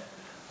yet.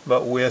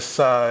 But there's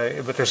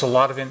a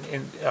lot of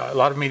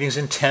meetings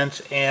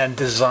intent and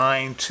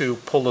designed to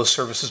pull those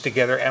services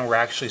together, and we're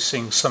actually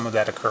seeing some of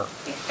that occur.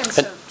 And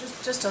so,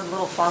 just a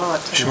little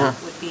follow-up to that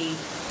would be,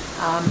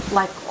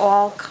 like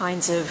all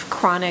kinds of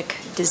chronic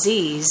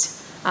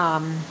disease.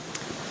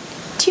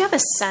 Do you have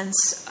a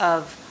sense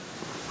of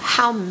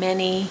how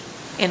many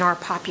in our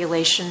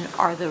population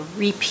are the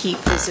repeat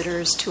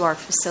visitors to our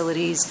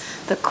facilities,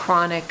 the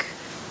chronic,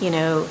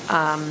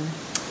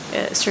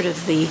 sort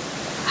of the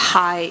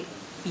high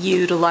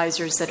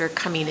utilizers that are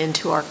coming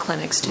into our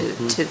clinics to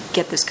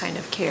get this kind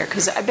of care?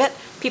 Because I bet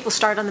people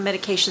start on the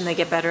medication, they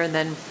get better, and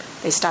then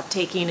they stop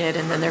taking it,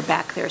 and then they're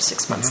back there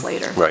 6 months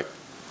later. Right.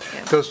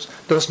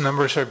 Those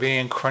numbers are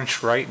being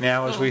crunched right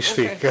now as we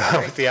speak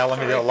with the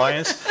Alameda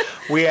Alliance.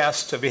 We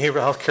asked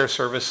behavioral health care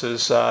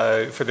services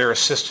for their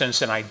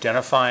assistance in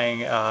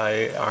identifying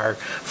our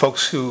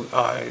folks who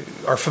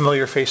are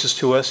familiar faces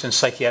to us in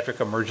psychiatric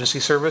emergency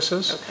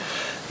services.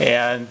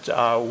 And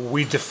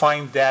we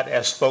defined that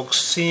as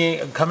folks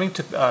coming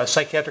to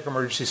psychiatric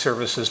emergency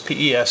services,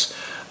 PES,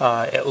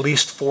 at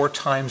least 4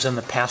 times in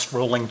the past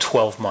rolling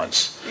 12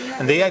 months.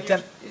 And they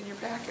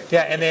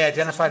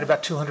identified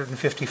about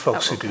 250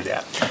 folks who do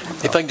that.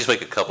 If I can just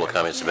make a couple of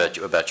comments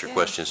about your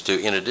questions too.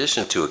 In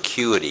addition to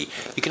acuity,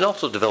 you can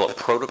also develop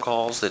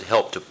protocols that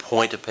help to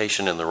point a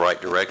patient in the right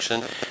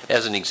direction.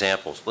 As an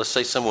example, let's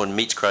say someone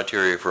meets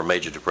criteria for a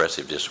major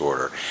depressive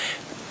disorder.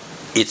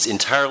 It's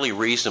entirely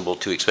reasonable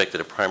to expect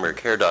that a primary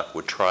care doc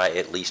would try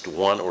at least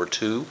 1 or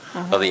 2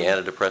 of the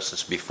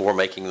antidepressants before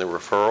making the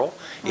referral.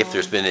 If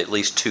there's been at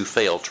least 2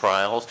 failed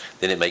trials,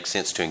 then it makes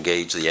sense to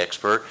engage the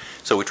expert.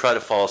 So we try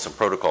to follow some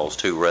protocols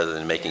too, rather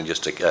than making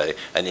just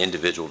an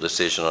individual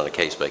decision on a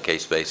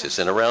case-by-case basis.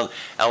 And around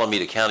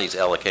Alameda County's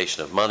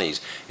allocation of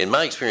monies, in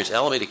my experience,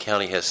 Alameda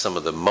County has some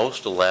of the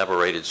most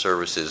elaborated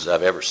services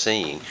I've ever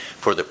seen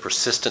for the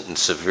persistent and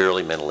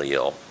severely mentally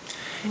ill.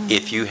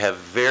 If you have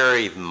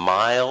very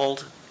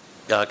mild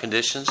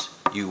conditions,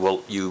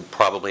 you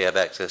probably have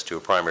access to a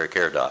primary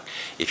care doc.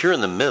 If you're in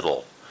the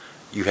middle,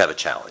 you have a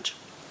challenge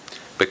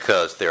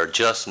because there are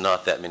just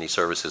not that many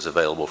services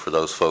available for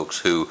those folks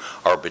who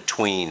are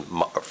between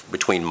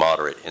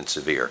moderate and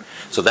severe.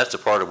 So that's a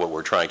part of what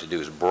we're trying to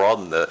do is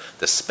broaden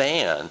the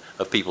span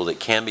of people that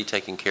can be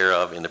taken care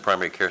of in the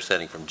primary care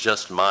setting from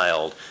just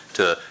mild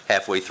to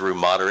halfway through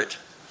moderate.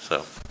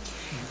 So,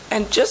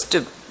 and just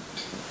to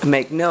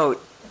make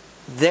note,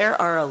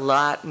 there are a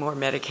lot more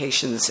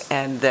medications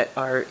and that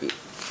are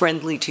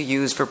friendly to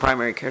use for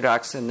primary care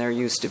docs than there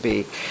used to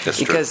be. That's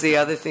because true. The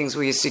other things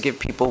we used to give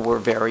people were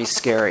very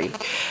scary,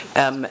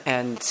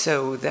 and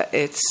so that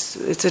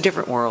it's a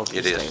different world.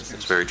 It is. Days.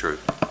 It's very true.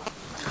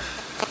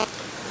 Go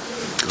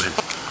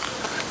ahead.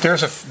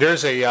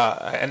 There's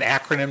an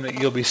acronym that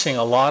you'll be seeing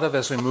a lot of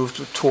as we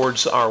move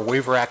towards our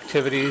waiver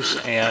activities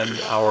and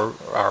our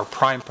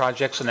PRIME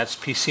projects, and that's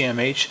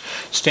PCMH.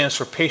 It stands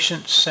for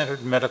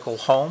Patient-Centered Medical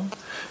Home.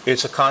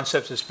 It's a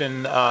concept that's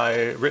been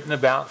written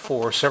about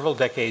for several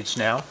decades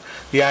now.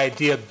 The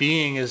idea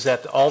being is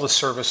that all the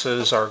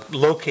services are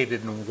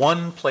located in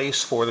one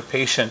place for the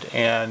patient,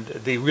 and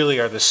they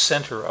really are the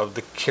center of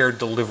the care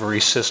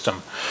delivery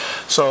system.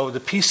 So the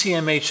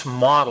PCMH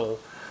model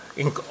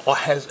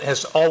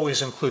has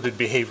always included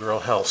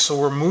behavioral health. So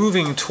we're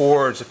moving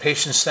towards a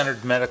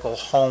patient-centered medical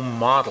home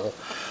model,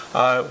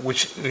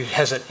 which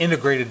has an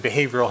integrated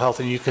behavioral health,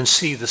 and you can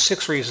see the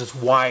 6 reasons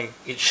why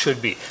it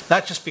should be.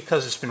 Not just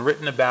because it's been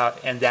written about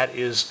and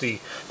that's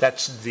the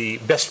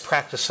best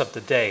practice of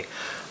the day.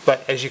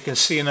 But as you can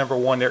see in number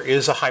 1, there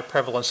is a high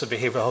prevalence of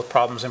behavioral health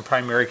problems in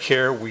primary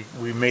care.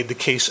 We made the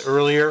case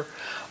earlier.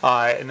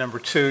 And number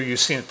 2, you've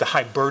seen the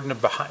high burden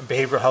of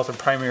behavioral health in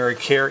primary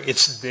care.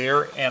 It's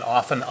there and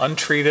often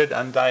untreated,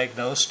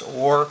 undiagnosed,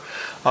 or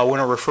when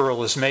a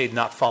referral is made,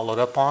 not followed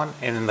up on.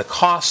 And in the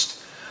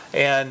cost,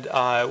 and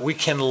we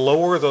can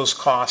lower those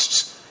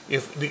costs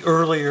if the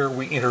earlier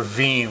we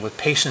intervene with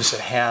patients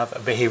that have a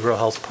behavioral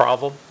health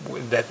problem.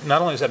 That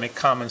not only does that make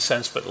common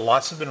sense, but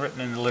lots have been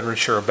written in the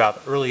literature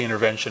about early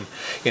intervention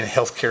in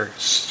healthcare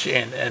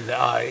and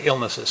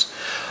illnesses.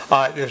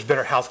 There's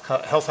better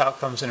health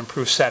outcomes and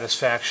improved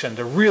satisfaction.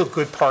 The real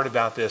good part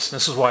about this, and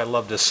this is why I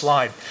love this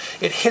slide,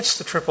 it hits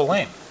the triple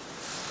aim.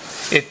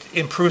 It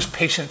improves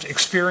patient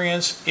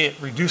experience, it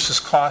reduces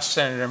costs,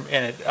 and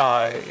it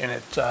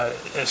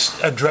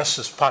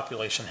addresses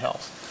population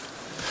health.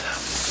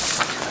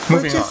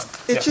 Moving on.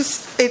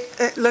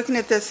 Looking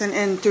at this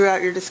and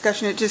throughout your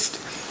discussion,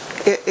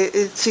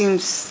 it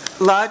seems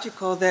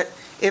logical that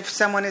if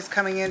someone is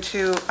coming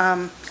into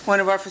one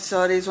of our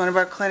facilities, one of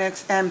our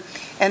clinics, and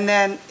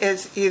then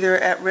is either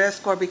at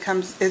risk or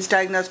is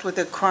diagnosed with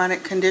a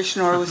chronic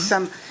condition or with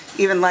some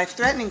even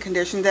life-threatening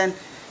condition, then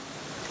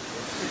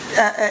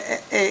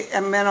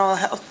a mental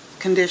health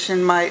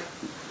condition might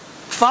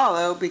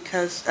follow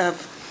because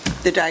of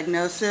the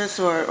diagnosis,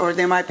 or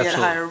they might be at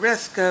higher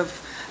risk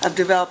of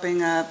developing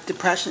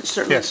depression,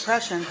 certainly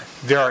depression.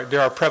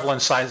 There are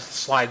prevalence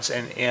slides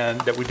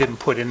and that we didn't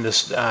put in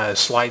this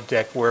slide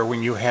deck where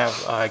when you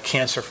have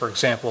cancer, for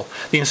example,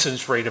 the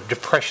incidence rate of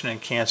depression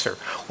and cancer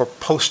or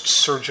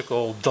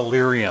post-surgical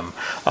delirium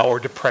or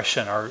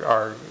depression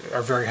are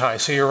very high.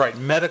 So you're right,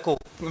 medical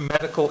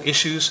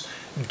issues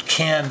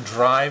can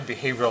drive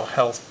behavioral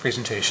health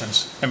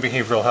presentations and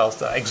behavioral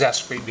health,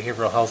 exacerbate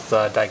behavioral health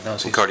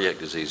diagnoses. And cardiac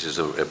disease is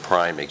a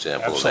prime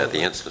example of that.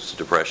 The incidence of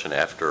depression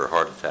after a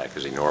heart attack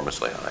is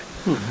enormously high.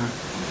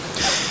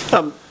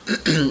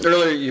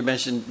 Earlier you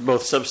mentioned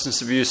both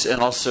substance abuse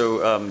and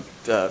also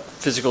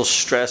physical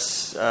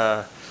stress.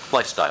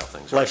 Lifestyle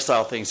things. Right?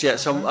 Lifestyle things, yeah.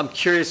 So I'm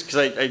curious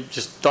because I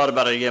just thought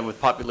about it again with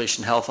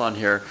population health on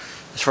here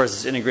as far as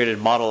this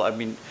integrated model. I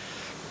mean,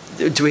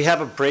 do we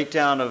have a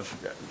breakdown of,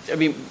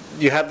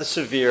 you have the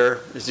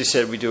severe, as you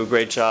said, we do a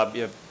great job.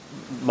 You have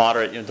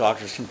moderate,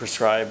 doctors can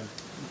prescribe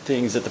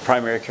things at the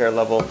primary care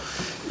level,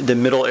 the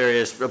middle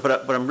areas,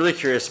 but I'm really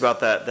curious about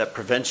that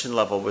prevention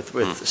level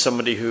with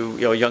somebody who,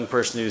 a young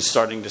person who's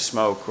starting to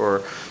smoke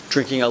or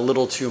drinking a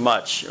little too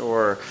much,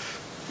 or,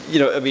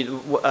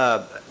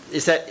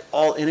 is that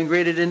all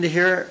integrated into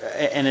here?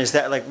 And is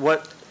that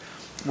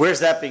where's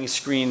that being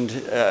screened,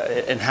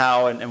 and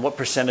how, and what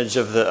percentage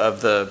of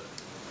the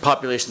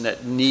population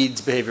that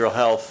needs behavioral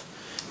health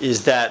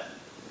is that?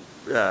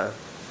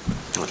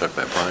 We'll talk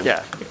about Brian.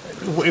 Yeah.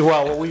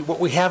 What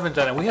we haven't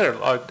done, and we had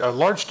a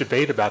large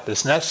debate about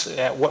this, and that's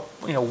at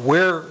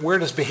where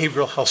does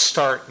behavioral health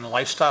start in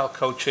lifestyle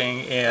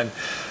coaching and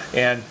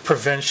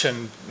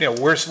prevention?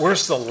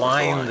 Where's the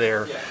line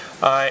there?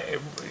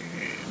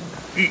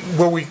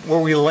 Where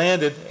we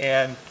landed,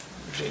 and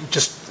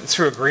just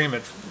through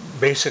agreement,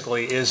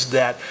 basically, is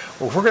that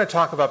if we're going to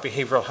talk about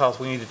behavioral health,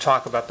 we need to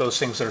talk about those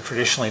things that are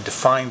traditionally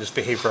defined as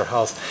behavioral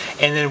health,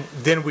 and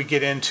then we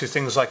get into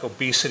things like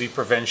obesity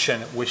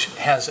prevention, which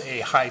has a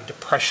high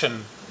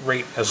depression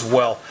rate as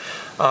well,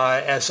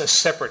 as a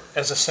separate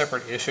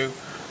issue.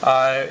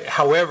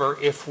 However,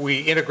 if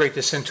we integrate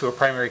this into a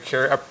primary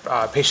care,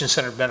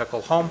 patient-centered medical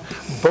home,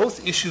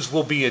 both issues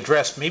will be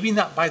addressed, maybe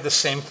not by the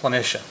same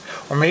clinician,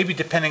 or maybe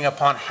depending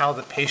upon how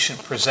the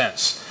patient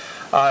presents.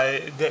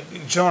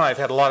 Joe and I have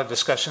had a lot of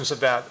discussions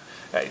about,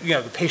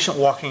 the patient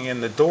walking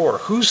in the door.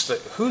 Who's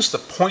the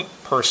point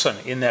person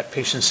in that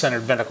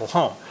patient-centered medical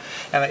home?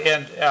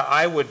 And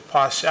I would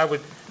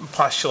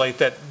postulate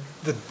that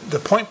the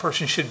point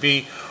person should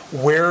be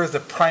where the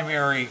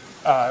primary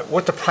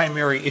what the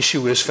primary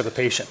issue is for the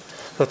patient.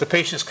 So if the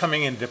patient is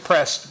coming in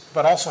depressed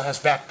but also has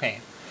back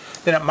pain,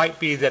 then it might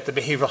be that the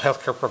behavioral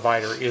health care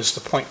provider is the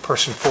point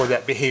person for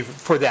that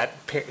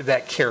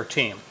that care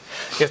team.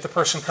 If the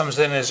person comes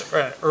in as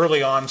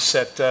early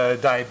onset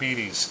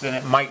diabetes, then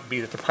it might be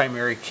that the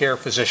primary care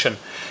physician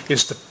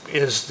is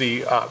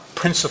the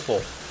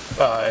principal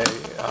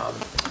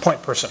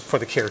point person for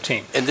the care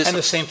team. And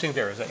the same thing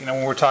there is that,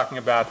 when we're talking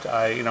about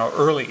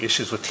early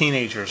issues with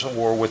teenagers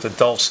or with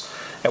adults,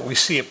 that we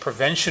see a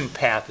prevention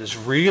path is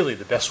really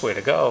the best way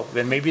to go,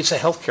 then maybe it's a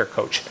healthcare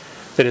coach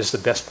that is the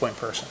best point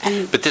person.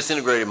 But this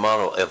integrated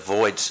model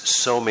avoids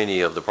so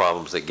many of the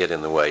problems that get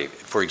in the way.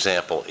 For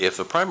example, if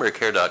a primary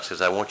care doc says,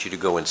 I want you to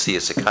go and see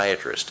a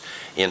psychiatrist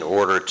in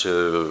order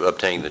to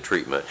obtain the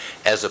treatment,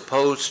 as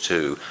opposed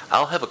to,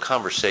 I'll have a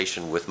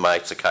conversation with my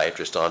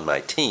psychiatrist on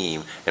my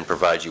team and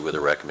provide you with a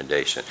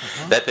recommendation.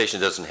 Mm-hmm. That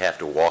patient doesn't have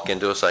to walk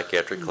into a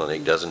psychiatric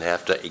clinic, doesn't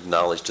have to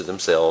acknowledge to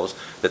themselves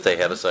that they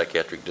have a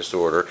psychiatric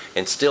disorder,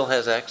 and still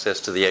has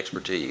access to the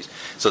expertise.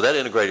 So that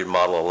integrated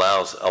model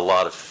allows a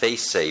lot of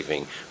face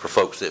saving for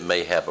folks that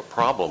may have a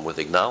problem with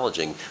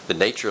acknowledging the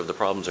nature of the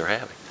problems they're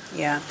having.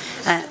 Yeah.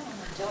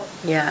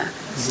 Yeah.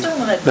 Still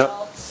an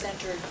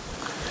adult-centered.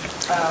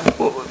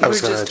 We were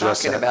just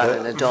talking about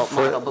an adult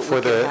model, but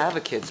we could have a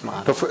kid's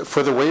model.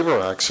 For the waiver,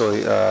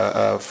 actually,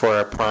 for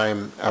our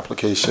PRIME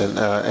application,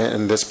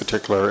 in this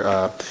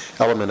particular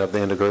element of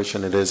the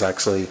integration, it is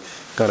actually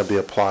going to be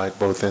applied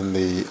both in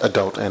the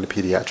adult and the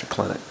pediatric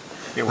clinic.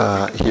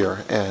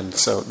 Here, and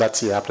so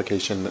that's the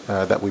application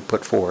that we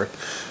put forth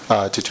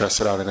to test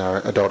it out in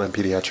our adult and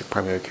pediatric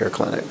primary care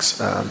clinics.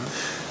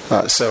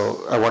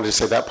 So I wanted to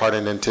say that part,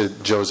 and then to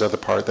Joe's other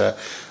part, that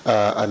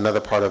another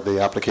part of the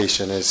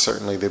application is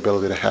certainly the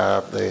ability to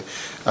have the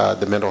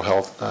mental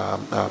health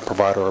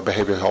provider or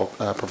behavioral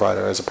health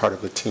provider as a part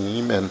of the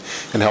team, and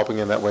helping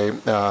in that way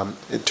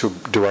to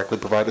directly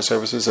provide the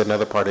services.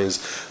 Another part is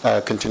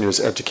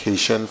continuous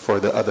education for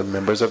the other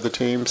members of the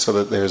team, so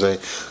that there's a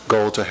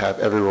goal to have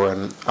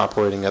everyone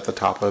operating at the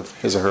top of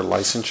his or her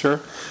licensure,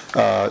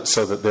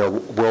 so that there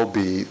will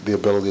be the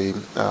ability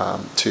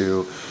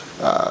to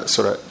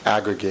sort of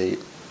aggregate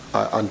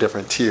on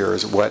different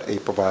tiers what a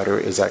provider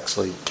is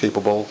actually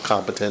capable,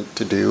 competent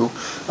to do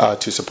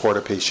to support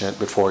a patient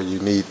before you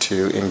need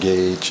to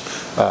engage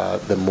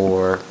the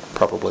more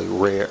probably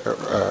rare,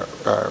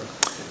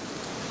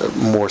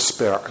 more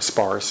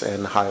sparse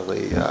and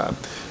highly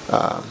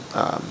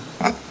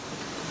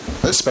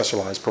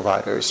specialized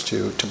providers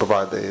to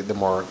provide the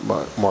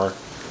more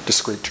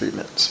discrete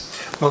treatments.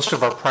 Most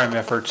of our PRIME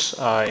efforts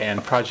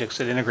and projects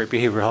that integrate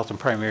behavioral health and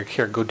primary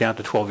care go down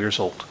to 12 years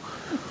old.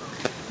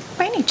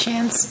 By any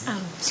chance,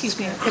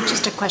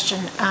 just a question,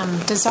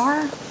 does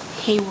our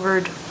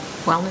Hayward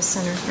Wellness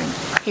Center,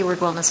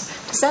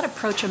 does that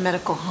approach a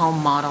medical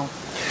home model?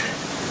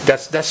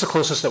 That's the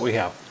closest that we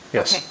have,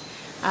 yes. Okay.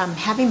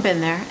 Having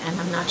been there, and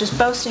I'm not just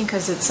boasting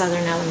because it's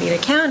Southern Alameda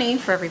County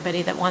for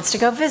everybody that wants to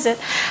go visit,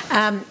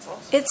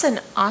 it's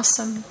an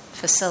awesome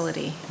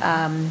facility.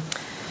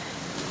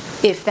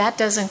 If that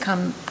doesn't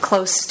come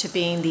close to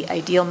being the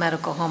ideal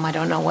medical home, I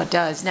don't know what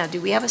does. Now, do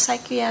we have a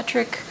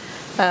psychiatric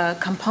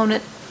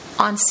component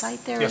on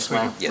site there as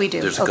well? Yes, we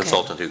do. There's a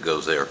consultant who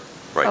goes there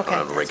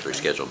on a regular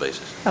scheduled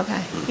basis. Okay.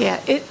 Mm-hmm.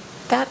 Yeah,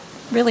 that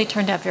really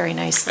turned out very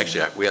nicely.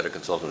 Actually, we had a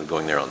consultant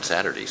going there on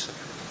Saturdays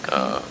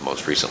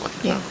most recently.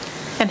 Yeah.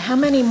 And how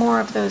many more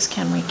of those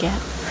can we get?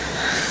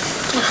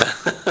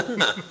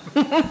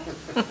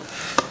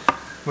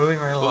 Moving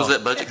right along. What was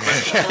that budget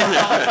question?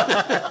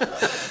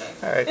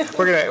 All right,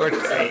 we're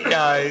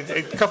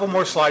a couple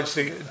more slides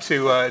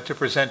to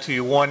present to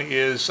you. One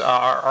is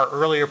our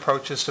early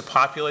approaches to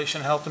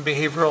population health and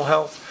behavioral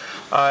health.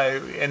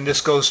 And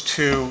this goes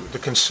to the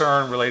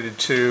concern related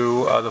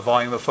to the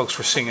volume of folks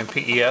we're seeing in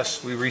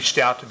PES. We reached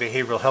out to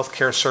behavioral health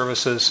care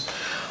services,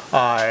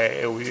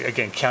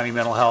 again, county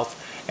mental health,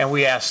 and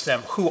we asked them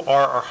who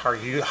are our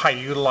high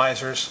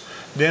utilizers.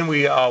 Then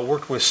we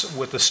worked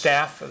with the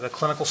staff, the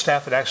clinical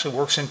staff that actually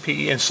works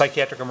in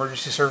psychiatric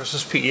emergency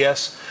services,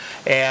 PES,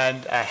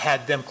 and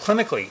had them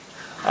clinically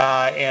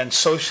and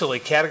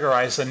socially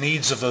categorize the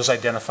needs of those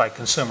identified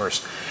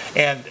consumers.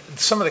 And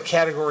some of the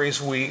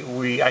categories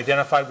we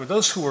identified were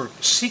those who were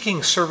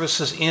seeking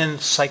services in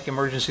psych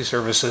emergency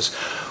services,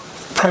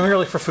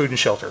 primarily for food and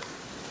shelter.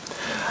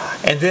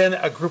 And then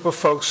a group of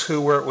folks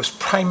where it was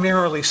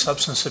primarily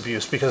substance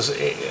abuse, because,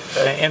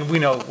 and we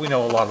know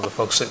a lot of the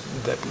folks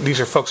that these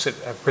are folks that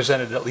have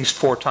presented at least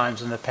 4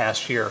 times in the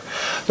past year.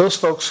 Those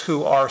folks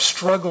who are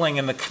struggling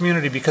in the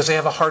community because they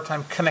have a hard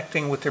time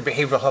connecting with their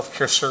behavioral health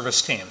care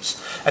service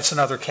teams. That's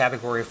another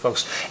category of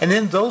folks. And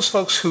then those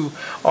folks who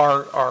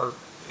are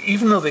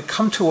even though they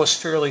come to us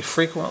fairly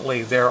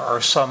frequently, there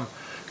are some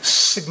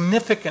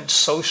significant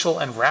social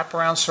and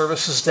wraparound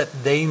services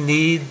that they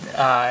need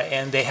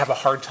and they have a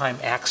hard time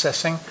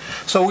accessing.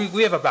 So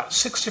we have about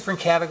 6 different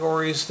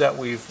categories that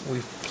we've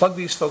plugged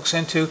these folks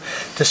into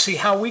to see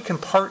how we can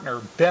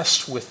partner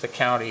best with the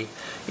county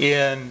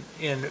in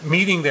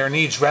meeting their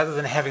needs rather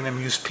than having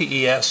them use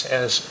PES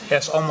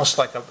as almost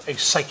like a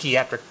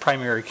psychiatric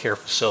primary care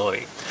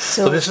facility.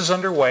 So this is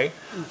underway.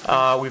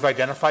 We've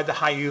identified the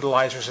high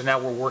utilizers, and now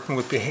we're working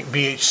with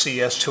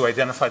BHCS to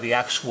identify the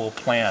actual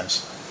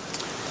plans.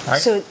 Right.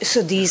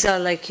 So these are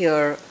like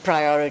your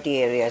priority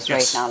areas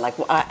right now, like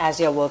as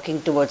you're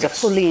working towards a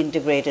fully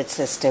integrated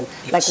system,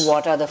 like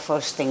what are the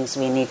first things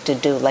we need to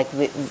do, like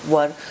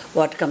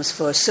what comes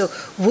first? So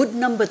would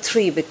number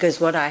 3,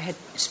 because what I had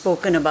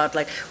spoken about,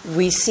 like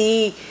we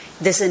see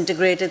this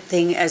integrated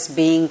thing as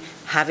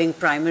having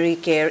primary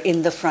care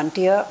in the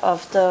frontier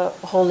of the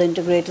whole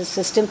integrated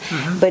system,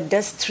 but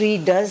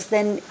does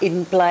then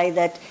imply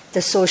that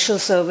the social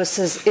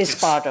services is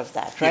part of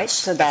that, right? Yes,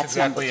 so that's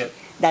exactly it.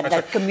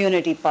 That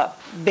community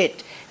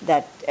bit,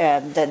 that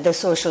the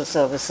social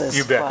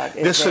services part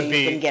is where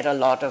you can get a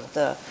lot of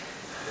the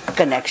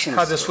connections.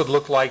 How this would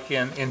look like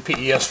in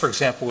PES, for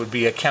example, would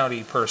be a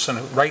county person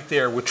right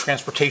there with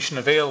transportation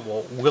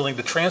available, willing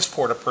to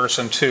transport a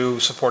person to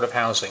supportive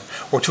housing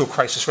or to a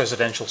crisis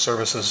residential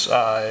services,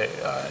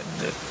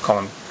 call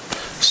them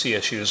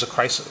CSUs, a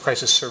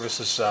crisis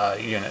services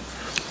unit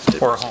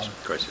or a home.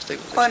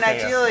 Well, and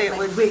ideally it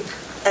would be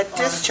at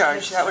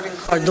discharge, that would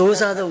include...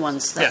 those are the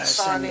ones that are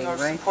sending,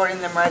 sending, right?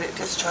 Supporting them right at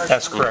discharge.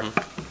 That's correct,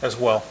 as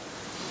well.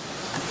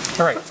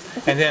 All right,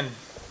 and then...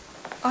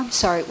 I'm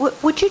sorry,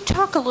 would you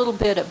talk a little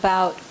bit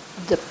about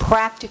the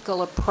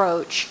practical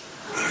approach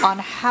on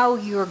how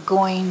you're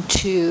going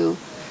to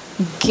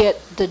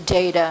get the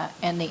data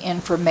and the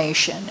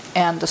information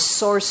and the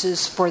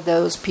sources for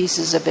those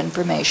pieces of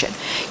information?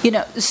 You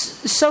know,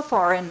 so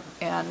far, and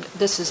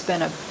this has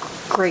been a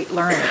great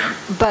learning,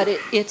 but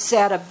it's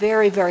at a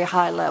very, very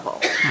high level.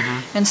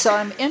 And so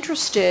I'm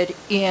interested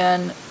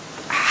in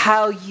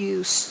how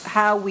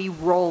we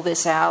roll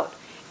this out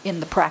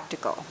in the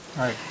practical.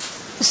 Right.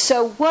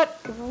 So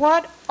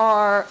what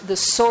are the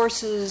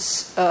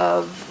sources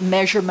of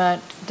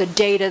measurement, the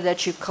data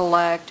that you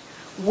collect?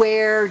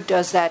 Where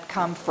does that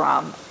come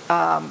from?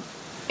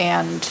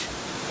 And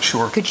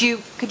sure. Could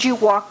you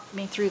walk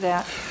me through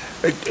that?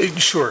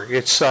 Sure.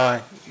 It's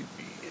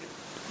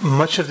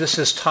much of this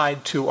is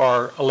tied to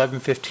our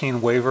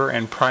 1115 waiver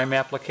and prime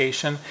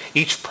application.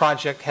 Each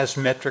project has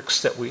metrics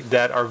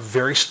that are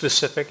very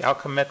specific,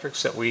 outcome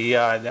metrics that we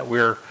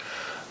are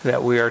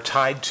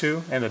tied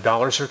to, and the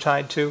dollars are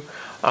tied to.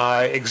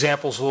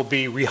 Examples will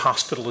be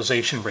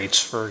rehospitalization rates,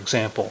 for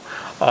example,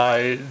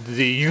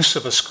 the use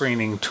of a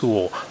screening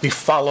tool, the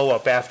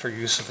follow-up after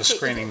use of a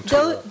screening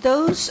tool.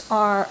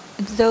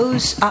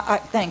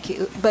 Thank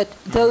you, but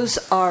those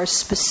are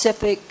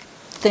specific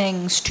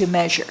things to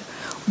measure.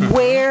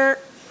 Where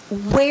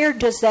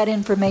does that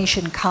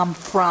information come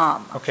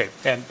from? Okay,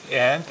 and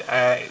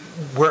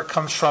where it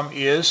comes from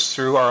is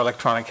through our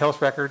electronic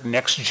health record.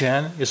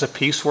 NextGen is a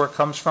piece where it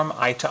comes from.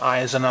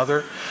 Eye2Eye is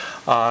another.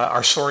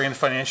 Our Sorian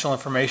financial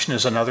information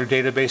is another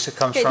database it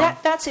comes from.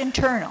 That's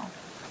internal.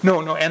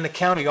 No, and the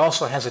county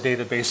also has a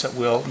database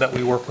that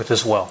we work with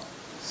as well.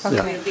 So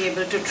we'll be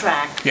able to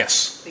track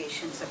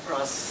patients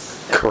across.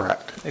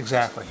 Correct.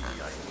 Exactly.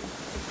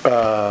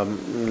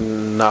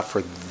 Not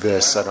for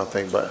this, I don't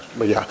think, but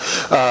yeah.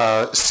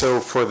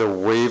 So for the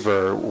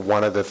waiver,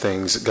 one of the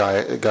things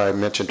Guy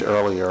mentioned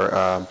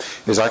earlier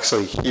is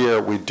actually here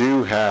we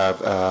do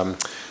have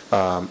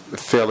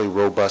fairly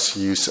robust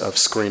use of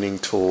screening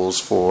tools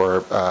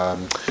for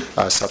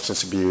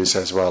substance abuse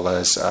as well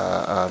as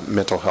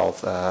mental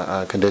health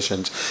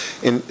conditions.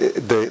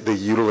 The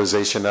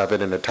utilization of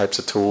it and the types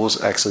of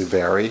tools actually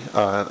vary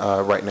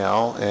right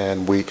now,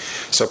 and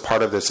so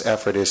part of this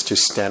effort is to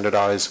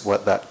standardize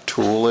what that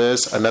tool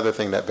is. Another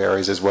thing that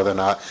varies is whether or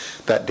not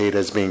that data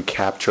is being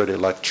captured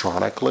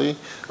electronically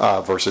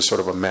versus sort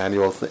of a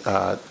manual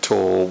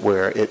tool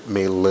where it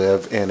may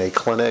live in a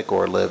clinic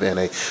or live in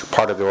a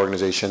part of the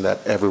organization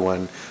that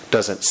everyone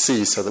doesn't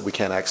see, so that we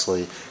can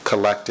actually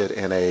collect it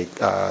in a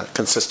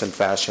consistent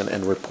fashion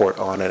and report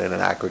on it in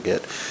an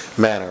aggregate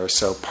manner.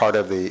 So part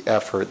of the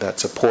effort that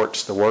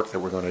supports the work that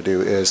we're going to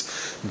do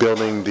is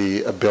building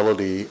the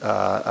ability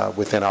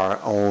within our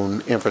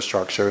own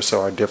infrastructure,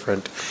 so our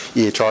different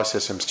EHR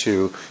systems,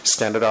 to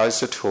standardize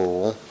the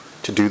tool,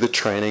 to do the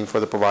training for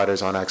the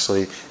providers on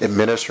actually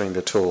administering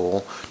the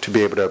tool, to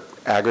be able to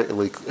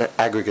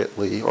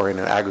aggregately or in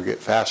an aggregate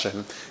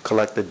fashion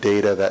collect the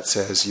data that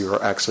says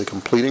you're actually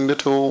completing the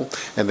tool,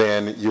 and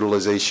then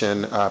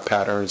utilization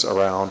patterns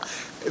around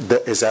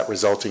is that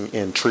resulting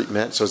in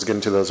treatment. So it's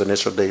getting to those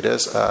initial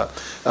data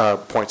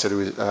points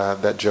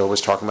that Joe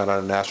was talking about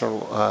on a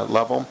national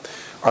level.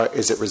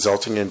 Is it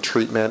resulting in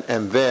treatment?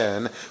 And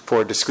then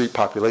for a discrete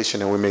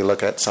population, and we may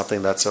look at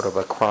something that's sort of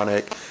a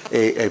chronic,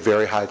 a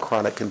very high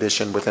chronic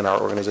condition within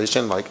our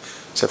organization, like,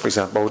 say, for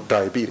example,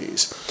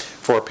 diabetes.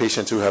 For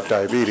patients who have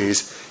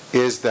diabetes,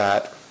 is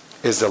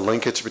the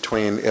linkage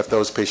between, if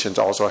those patients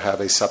also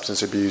have a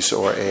substance abuse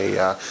or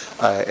a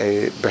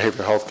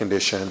behavioral health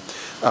condition,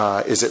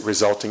 is it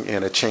resulting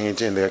in a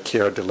change in their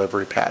care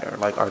delivery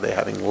pattern? Like, are they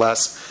having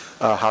less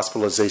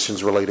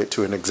hospitalizations related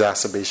to an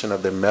exacerbation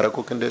of their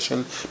medical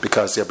condition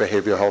because their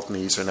behavioral health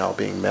needs are now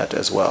being met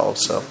as well?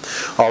 So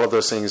all of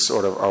those things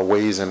sort of are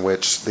ways in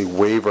which the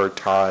waiver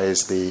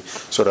ties the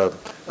sort of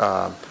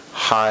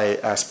high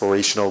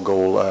aspirational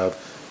goal of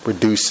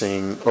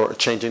reducing or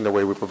changing the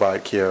way we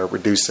provide care,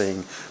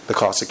 reducing the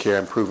cost of care,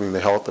 improving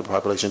the health of the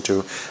population,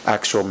 to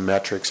actual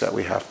metrics that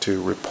we have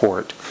to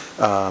report,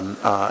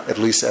 at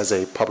least as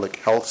a public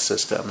health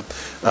system,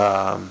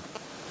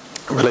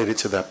 related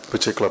to that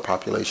particular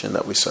population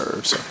that we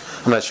serve. So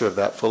I'm not sure if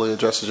that fully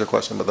addresses your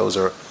question, but those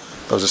are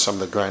some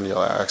of the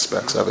granular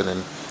aspects of it,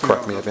 and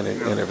correct me if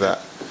any of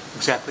that.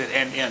 Exactly,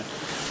 and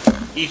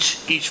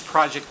each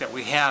project that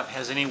we have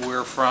has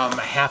anywhere from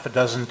half a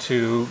dozen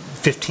to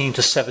 15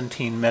 to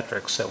 17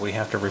 metrics that we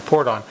have to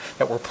report on,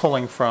 that we're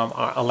pulling from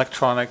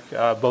electronic,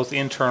 both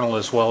internal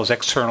as well as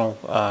external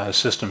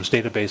systems,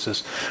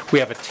 databases. We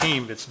have a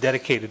team that's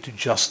dedicated to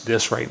just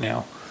this right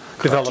now,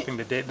 developing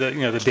the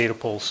data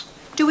pulls.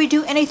 Do we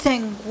do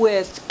anything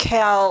with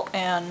Cal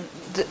and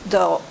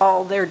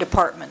all their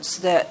departments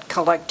that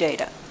collect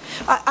data?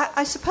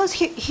 I suppose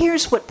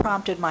here's what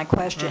prompted my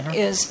question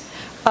is,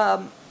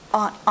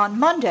 on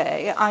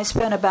Monday, I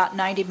spent about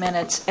 90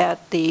 minutes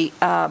at the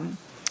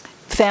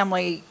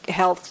Family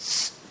Health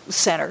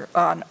Center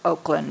on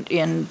Oakland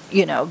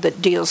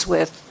that deals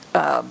with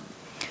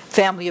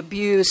family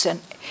abuse, and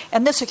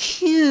this is a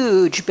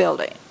huge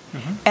building,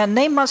 and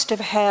they must have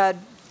had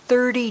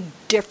 30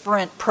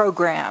 different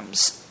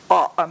programs.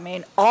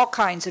 All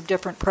kinds of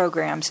different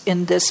programs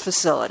in this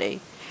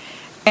facility.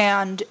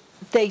 And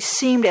they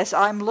seemed, as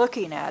I'm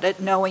looking at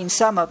it, knowing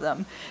some of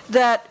them,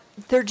 that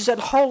there's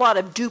a whole lot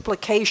of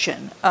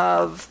duplication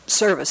of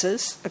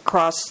services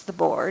across the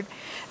board.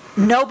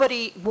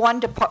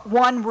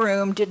 One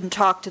room didn't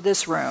talk to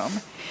this room.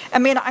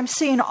 I'm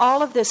seeing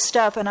all of this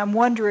stuff, and I'm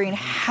wondering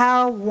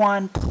how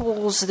one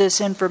pulls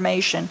this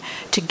information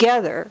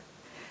together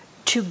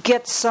to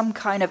get some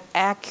kind of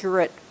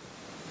accurate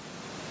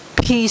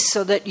piece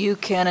so that you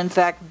can, in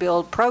fact,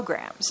 build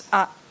programs.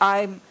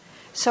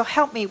 So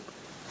help me.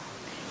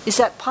 Is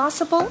that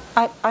possible?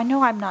 I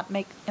know I'm not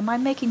am I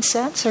making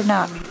sense or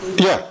not?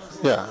 Yeah.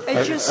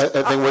 I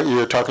think what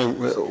you're talking,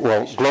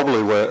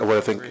 globally, what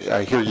I think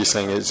I hear you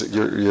saying is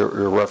you're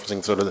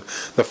referencing sort of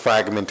the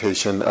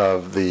fragmentation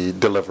of the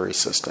delivery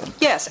system.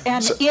 Yes,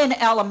 and in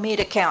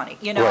Alameda County,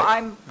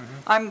 right.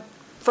 I'm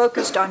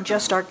focused on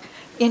just our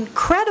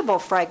incredible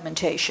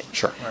fragmentation.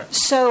 Sure. Right.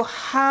 So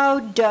how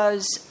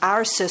does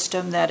our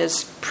system that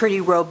is pretty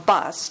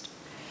robust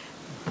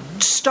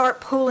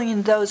start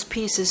pulling those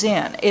pieces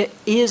in?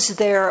 Is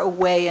there a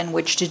way in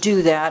which to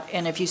do that?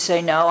 And if you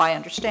say no, I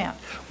understand.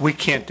 We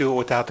can't do it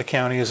without the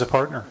county as a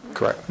partner.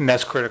 Correct. And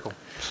that's critical.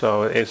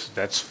 So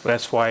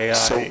that's why.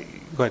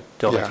 Go ahead,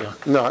 Dylan. Yeah.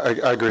 No,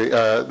 I agree.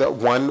 That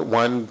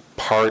one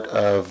part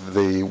of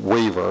the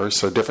waiver,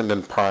 so different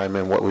than Prime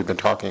and what we've been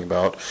talking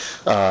about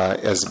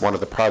as one of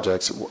the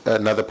projects.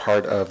 Another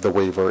part of the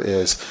waiver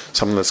is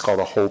something that's called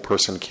a whole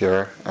person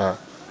care.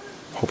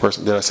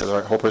 Did I say that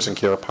right? Whole person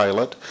care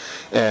pilot,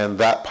 and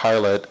that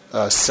pilot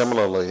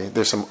similarly,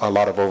 there's a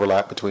lot of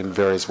overlap between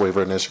various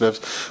waiver initiatives,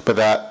 but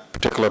that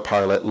particular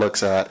pilot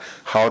looks at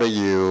how do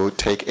you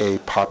take a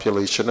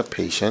population of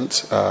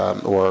patients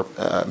or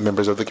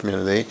members of the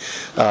community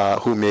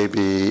who may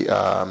be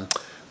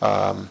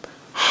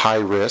high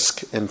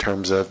risk in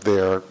terms of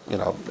their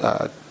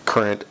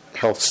current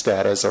health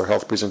status or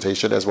health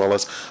presentation, as well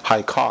as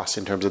high costs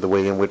in terms of the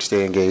way in which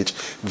they engage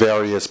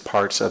various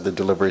parts of the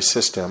delivery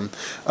system,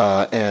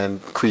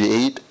 and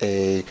create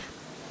a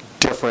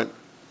different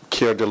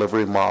care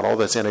delivery model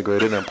that's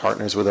integrated and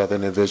partners with other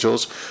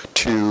individuals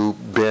to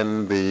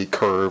bend the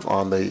curve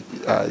on the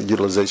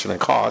utilization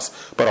and cost,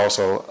 but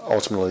also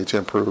ultimately to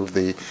improve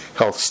the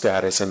health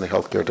status and the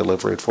healthcare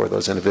delivery for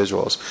those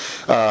individuals.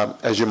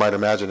 As you might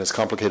imagine, as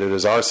complicated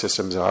as our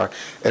systems are,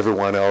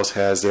 everyone else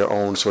has their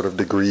own sort of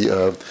degree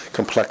of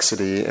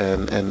complexity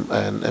and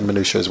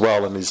minutia as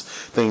well. And these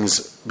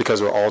things,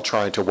 because we're all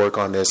trying to work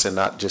on this and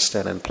not just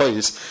stand in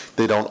place,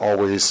 they don't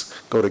always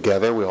go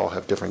together. We all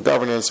have different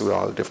governance, we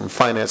all have different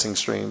financing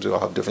streams, we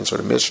all have different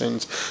sort of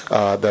missions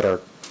that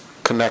are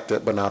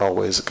connected but not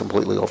always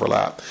completely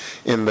overlap.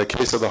 In the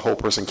case of the Whole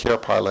Person Care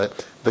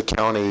pilot, the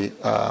county,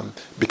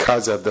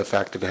 because of the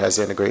fact that it has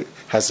to integrate,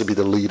 has to be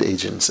the lead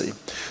agency.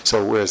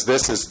 So whereas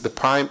this is, the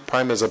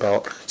Prime is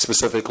about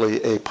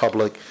specifically a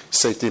public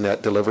safety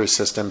net delivery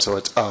system, so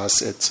it's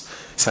us, it's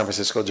San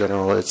Francisco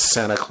General, it's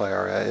Santa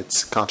Clara,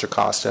 it's Contra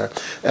Costa,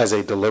 as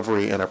a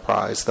delivery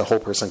enterprise. The Whole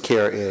Person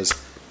Care is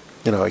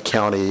a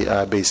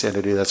county-based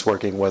entity that's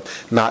working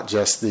with not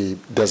just the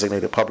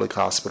designated public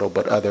hospital,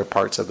 but other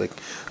parts of the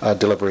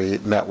delivery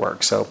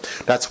network. So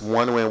that's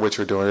one way in which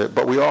we're doing it.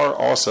 But we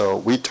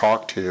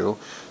talk to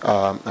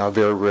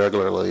very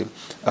regularly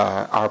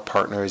our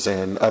partners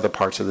in other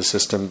parts of the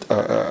system,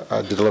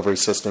 the delivery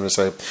system, and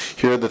say,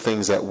 here are the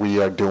things that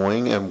we are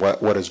doing and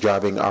what is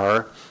driving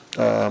our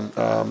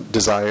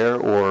desire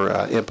or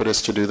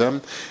impetus to do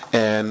them,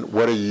 and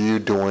what are you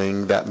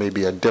doing that may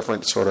be a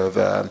different sort of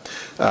a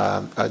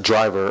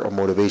driver or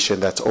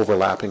motivation that's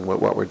overlapping with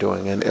what we're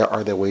doing, and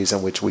are there ways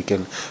in which we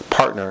can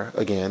partner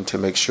again to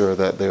make sure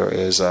that there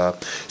is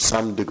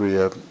some degree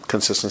of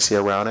consistency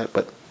around it,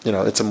 but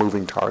it's a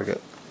moving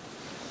target.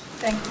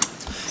 Thank you.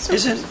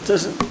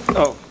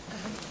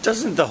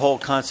 Doesn't the whole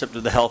concept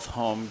of the health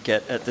home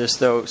get at this,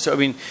 though? So, I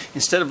mean,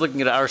 instead of looking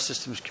at our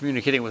systems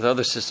communicating with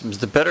other systems,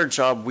 the better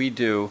job we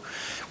do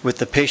with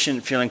the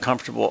patient feeling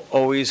comfortable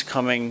always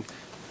coming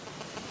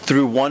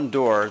through one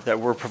door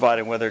that we're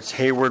providing, whether it's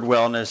Hayward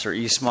Wellness or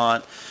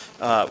Eastmont,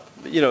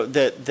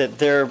 that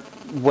their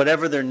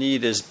whatever their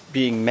need is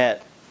being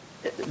met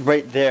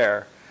right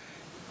there,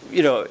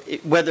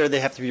 whether they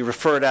have to be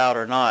referred out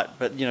or not.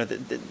 But,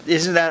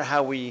 isn't that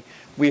how we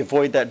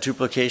avoid that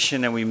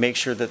duplication and we make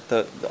sure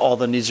that all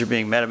the needs are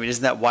being met? I mean,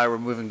 isn't that why we're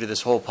moving to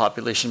this whole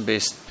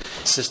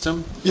population-based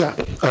system? Yeah,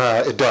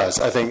 it does.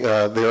 I think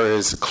there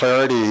is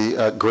clarity,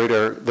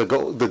 the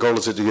goal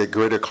is to get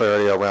greater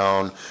clarity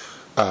around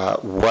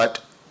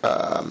what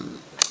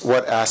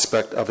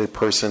aspect of a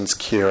person's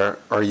care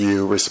are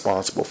you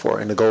responsible for.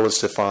 And the goal is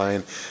to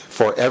find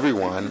for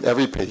everyone,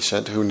 every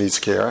patient who needs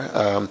care,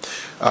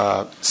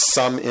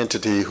 some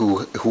entity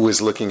who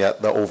is looking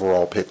at the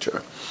overall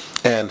picture.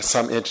 And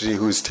some entity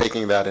who's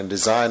taking that and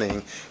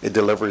designing a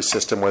delivery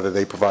system, whether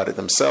they provide it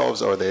themselves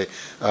or they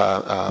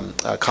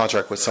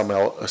contract with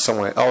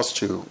someone else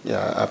to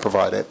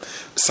provide it,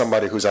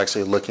 somebody who's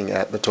actually looking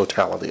at the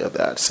totality of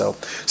that. So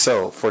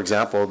for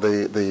example,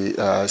 the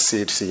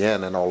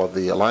CHCN and all of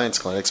the Alliance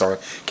clinics are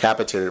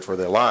capitated for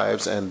their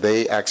lives, and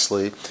they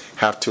actually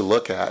have to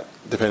look at,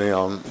 depending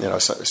on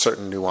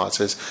certain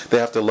nuances, they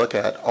have to look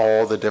at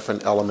all the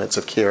different elements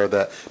of care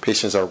that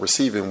patients are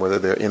receiving, whether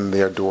they're in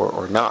their door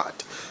or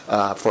not.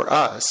 For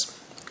us,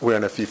 we're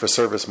in a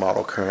fee-for-service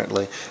model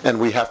currently, and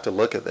we have to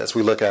look at this.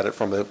 We look at it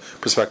from the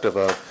perspective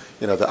of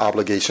the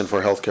obligation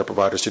for healthcare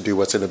providers to do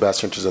what's in the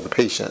best interest of the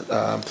patient.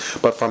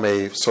 But from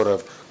a sort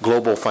of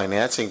global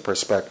financing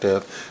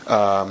perspective,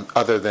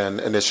 other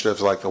than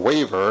initiatives like the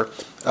waiver,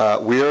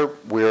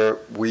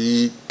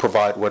 we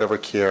provide whatever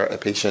care a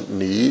patient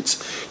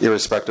needs,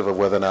 irrespective of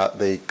whether or not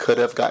they could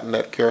have gotten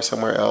that care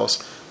somewhere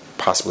else,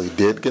 possibly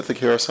did get the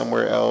care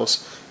somewhere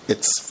else.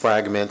 It's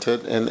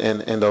fragmented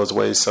in those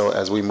ways. So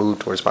as we move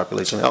towards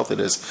population health, it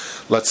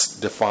is, let's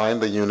define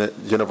the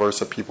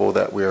universe of people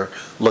that we're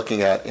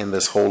looking at in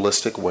this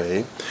holistic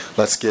way.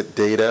 Let's get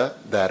data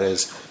that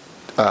is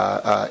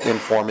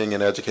informing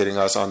and educating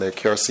us on their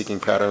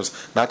care-seeking patterns,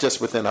 not just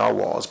within our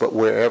walls, but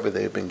wherever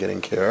they've been getting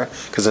care,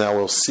 because now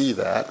we'll see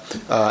that.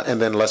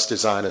 And then let's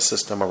design a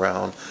system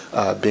around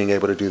being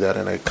able to do that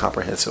in a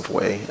comprehensive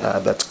way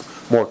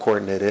that's more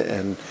coordinated,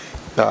 and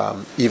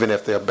even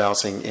if they're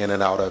bouncing in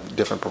and out of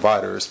different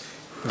providers,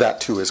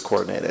 that too is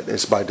coordinated.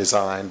 It's by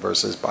design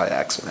versus by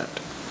accident,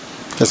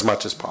 as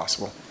much as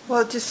possible.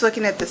 Well, just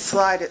looking at the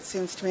slide, it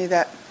seems to me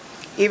that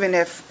even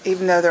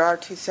though there are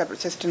two separate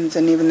systems,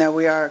 and even though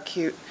we are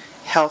acute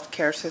health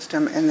care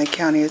system, and the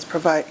county is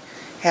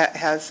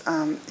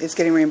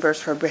getting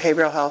reimbursed for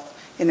behavioral health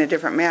in a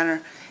different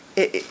manner,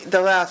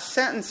 the last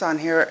sentence on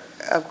here,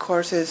 of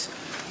course, is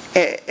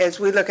as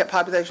we look at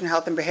population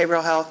health and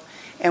behavioral health,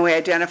 and we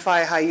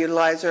identify high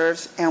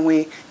utilizers, and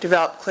we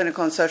develop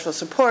clinical and social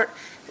support.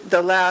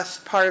 The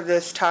last part of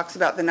this talks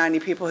about the 90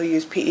 people who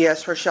use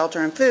PES for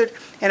shelter and food,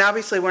 and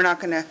obviously we're not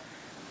going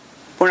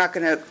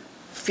to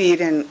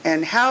feed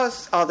and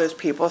house all those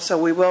people, so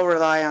we will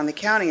rely on the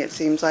county, it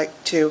seems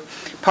like, to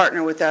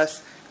partner with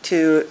us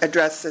to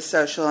address the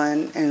social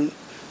and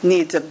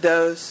needs of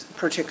those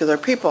particular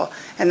people.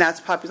 And that's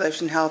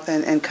population health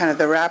and kind of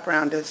the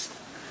wraparound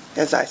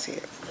as I see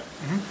it.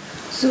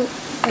 So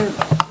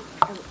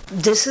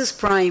this is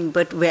prime,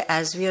 but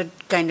as we are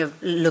kind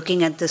of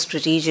looking at the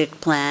strategic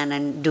plan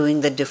and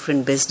doing the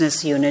different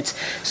business units,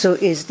 so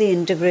is the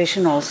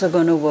integration also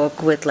going to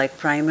work with like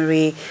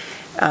primary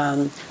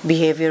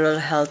behavioral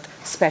health,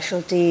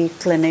 specialty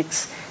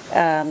clinics?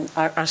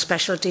 Our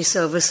specialty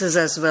services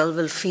as well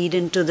will feed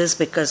into this,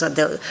 because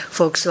the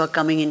folks who are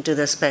coming into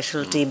the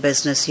specialty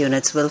business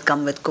units will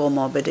come with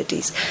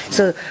comorbidities.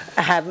 So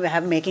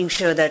have making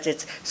sure that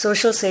it's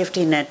social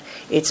safety net,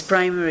 it's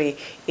primary,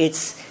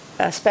 it's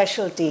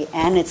specialty,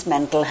 and it's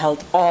mental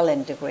health all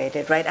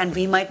integrated, right? And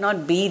we might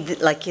not be,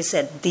 like you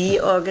said,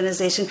 the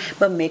organization,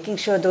 but making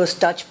sure those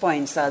touch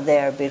points are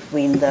there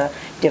between the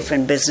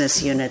different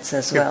business units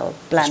as well,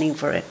 planning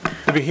for it.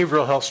 The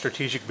Behavioral Health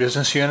Strategic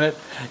Business Unit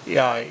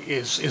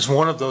is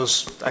one of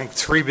those, I think,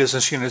 3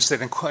 business units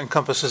that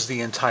encompasses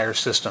the entire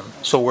system.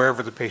 So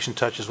wherever the patient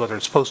touches, whether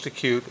it's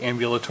post-acute,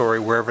 ambulatory,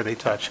 wherever they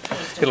touch,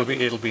 it'll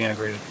be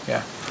integrated.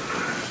 Yeah.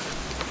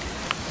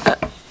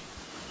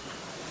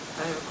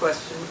 I have a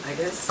question, I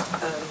guess.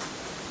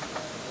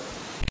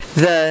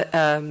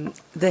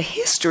 The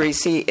history,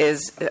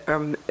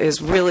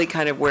 is really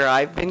kind of where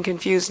I've been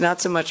confused.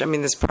 Not so much. I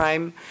mean, this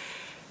Prime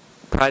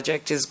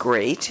project is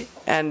great,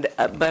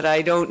 but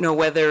I don't know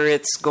whether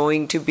it's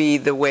going to be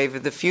the wave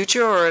of the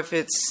future or if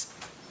it's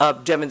a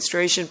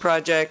demonstration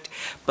project.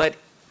 But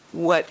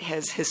what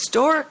has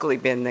historically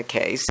been the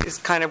case is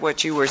kind of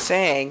what you were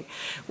saying,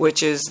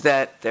 which is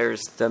that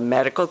there's the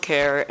medical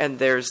care and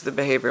there's the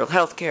behavioral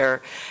health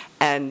care.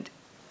 And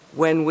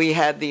when we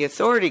had the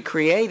authority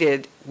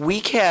created,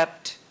 we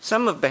kept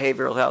some of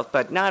behavioral health,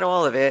 but not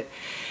all of it.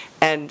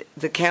 And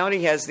the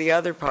county has the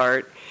other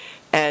part.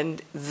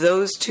 And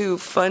those two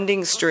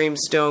funding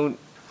streams don't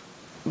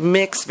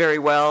mix very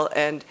well.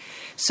 And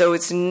so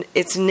it's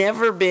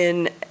never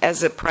been,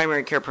 as a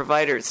primary care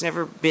provider,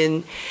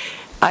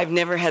 I've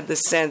never had the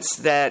sense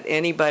that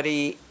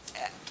anybody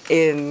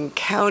in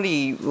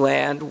county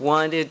land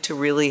wanted to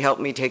really help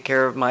me take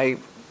care of my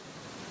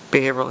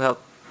behavioral health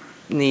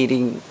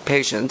needing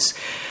patients.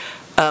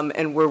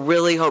 And we're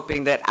really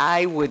hoping that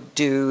I would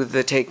do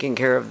the taking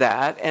care of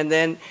that. And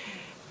then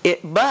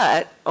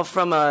but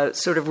from a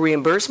sort of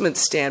reimbursement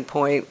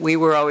standpoint, we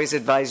were always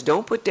advised,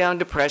 don't put down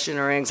depression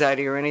or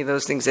anxiety or any of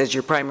those things as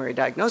your primary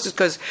diagnosis,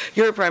 because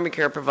you're a primary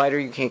care provider,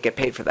 you can't get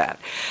paid for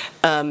that.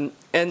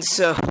 And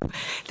so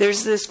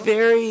there's this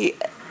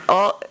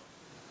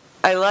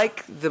I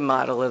like the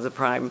model of the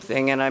Prime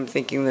thing, and I'm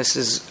thinking this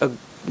is,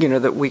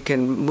 that we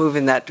can move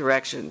in that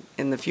direction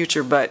in the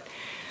future. But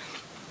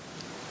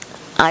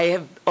I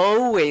have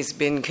always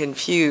been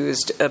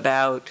confused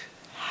about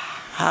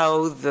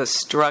how it's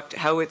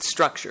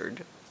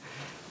structured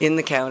in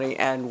the county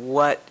and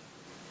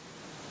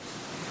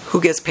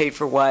who gets paid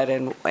for what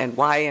and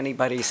why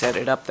anybody set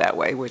it up that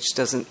way, which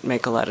doesn't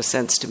make a lot of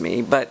sense to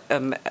me. But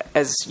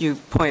as you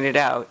pointed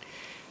out,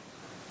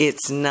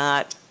 it's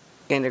not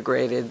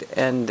integrated,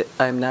 and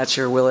I'm not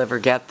sure we'll ever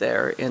get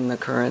there in the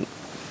current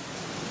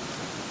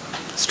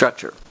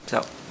structure.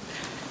 So,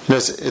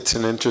 it's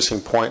an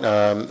interesting point.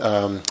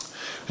 I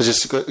was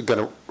just going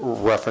to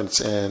reference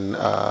in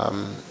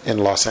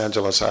Los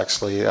Angeles,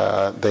 actually.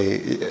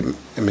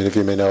 If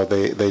you may know,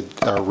 they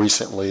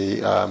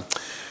recently,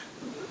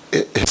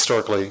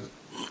 historically,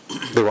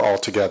 they were all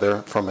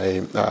together from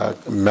a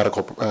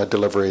medical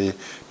delivery,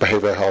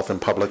 behavioral health, and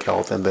public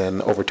health, and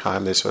then over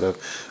time they sort of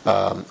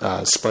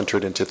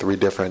splintered into 3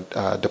 different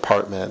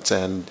departments,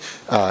 and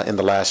in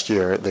the last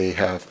year they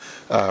have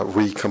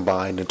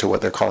recombined into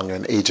what they're calling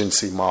an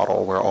agency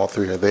model, where all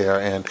 3 are there,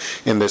 and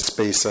in this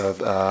space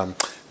of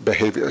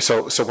behavior.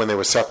 So when they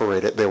were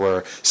separated, they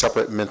were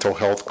separate mental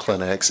health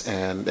clinics,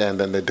 and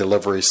then the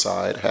delivery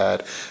side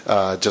had,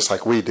 just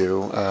like we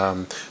do,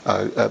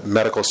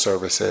 medical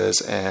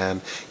services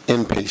and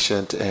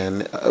inpatient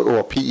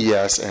or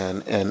PES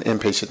and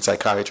inpatient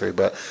psychiatry,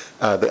 but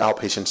the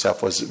outpatient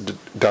stuff was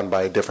done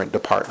by a different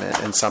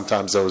department. And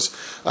sometimes those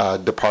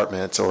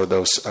departments or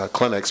those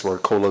clinics were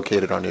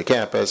co-located on your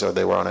campus, or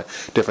they were on a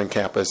different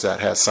campus that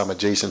has some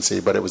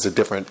adjacency, but it was a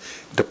different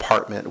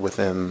department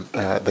within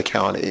the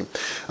county.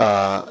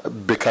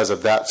 Because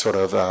of that sort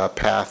of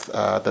path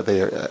that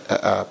they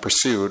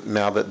pursued,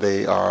 now that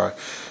they are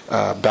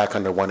back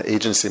under one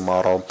agency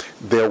model,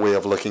 their way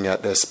of looking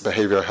at this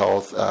behavioral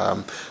health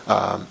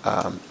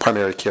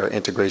primary care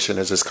integration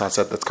is this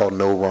concept that's called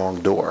no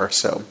wrong door.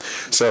 So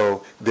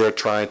they're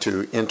trying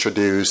to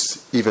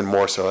introduce even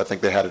more so. I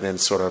think they had it in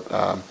sort of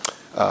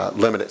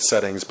limited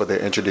settings, but they're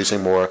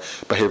introducing more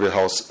behavioral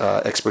health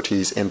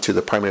expertise into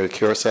the primary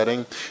care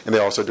setting, and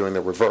they're also doing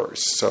the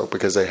reverse. So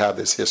because they have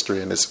this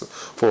history and this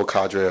full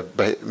cadre of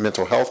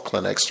mental health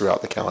clinics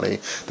throughout the county,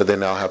 that they're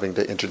now having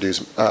to introduce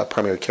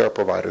primary care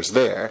providers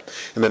there.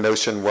 And the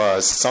notion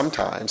was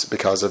sometimes,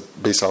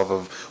 based off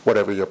of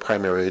whatever your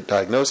primary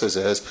diagnosis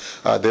is,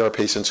 there are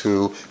patients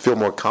who feel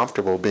more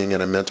comfortable being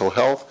in a mental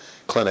health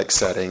clinic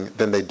setting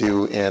than they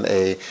do in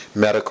a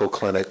medical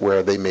clinic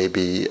where they may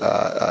be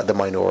the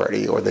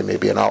minority or they may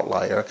be an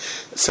outlier.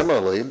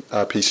 Similarly,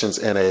 patients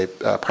in a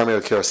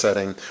primary care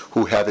setting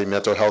who have a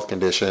mental health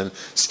condition,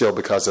 still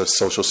because of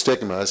social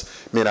stigmas,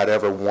 may not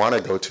ever want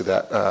to go to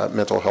that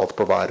mental health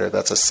provider.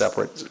 That's a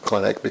separate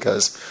clinic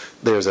because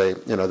there's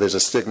a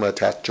stigma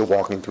attached to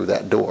walking through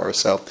that door.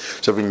 So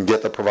if we can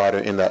get the provider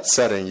in that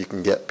setting, you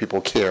can get people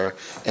care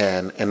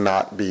and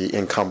not be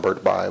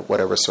encumbered by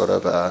whatever sort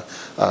of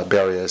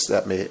barriers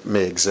that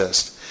may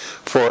exist.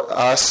 For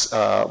us,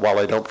 while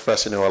I don't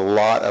profess to know a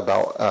lot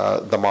about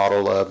the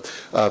model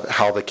of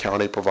how the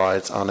county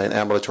provides on an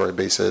ambulatory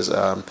basis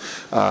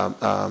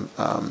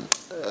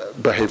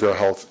behavioral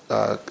health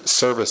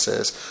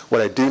services,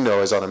 what I do know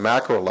is on a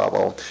macro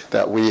level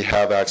that we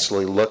have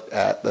actually looked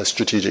at the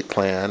strategic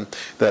plan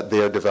that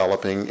they're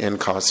developing in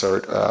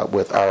concert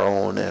with our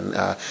own and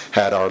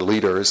had our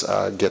leaders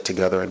get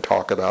together and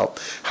talk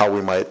about how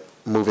we might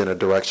move in a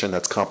direction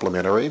that's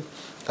complementary.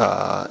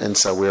 And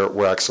so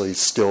we're actually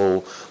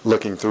still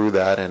looking through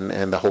that,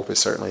 and the hope is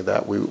certainly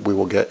that we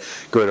will get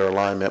greater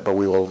alignment, but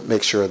we will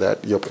make sure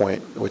that your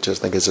point, which I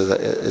think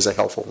is a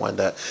helpful one,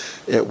 that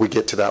we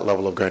get to that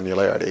level of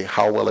granularity.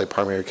 How will a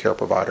primary care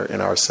provider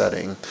in our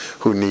setting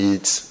who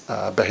needs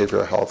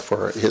behavioral health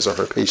for his or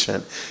her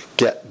patient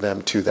get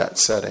them to that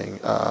setting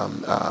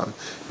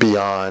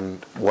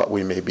beyond what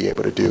we may be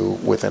able to do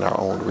within our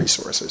own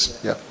resources?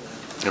 Yeah.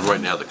 And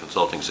right now the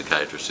consulting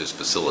psychiatrist is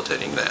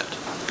facilitating that.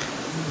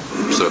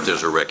 So if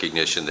there's a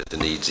recognition that the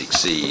needs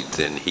exceed,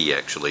 then he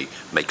actually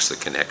makes the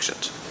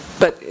connections.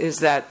 But is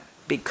that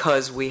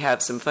because we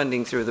have some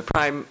funding through the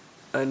Prime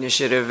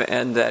Initiative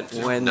and that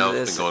when No,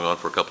 this... it's been going on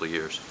for a couple of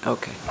years.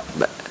 Okay.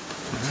 But...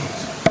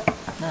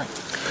 All right.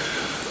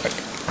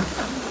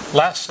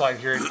 Last slide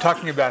here,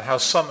 talking about how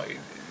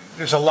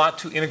there's a lot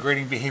to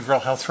integrating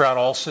behavioral health throughout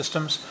all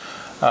systems.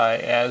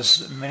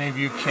 As many of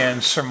you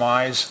can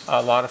surmise,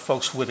 a lot of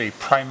folks with a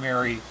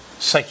primary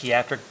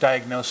psychiatric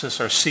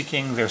diagnosis are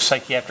seeking their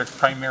psychiatric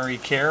primary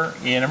care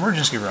in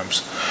emergency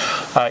rooms.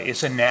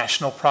 It's a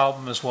national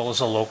problem as well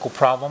as a local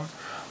problem.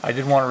 I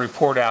did want to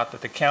report out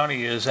that the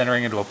county is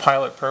entering into a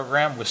pilot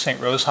program with St.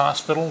 Rose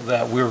Hospital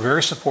that we're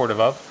very supportive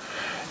of.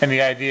 And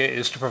the idea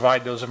is to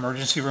provide those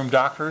emergency room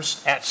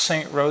doctors at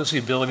St. Rose the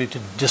ability to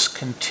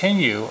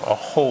discontinue a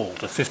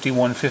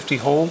 5150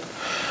 hold.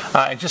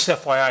 And just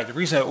FYI, the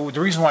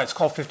reason why it's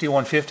called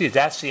 5150,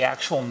 that's the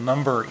actual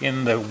number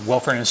in the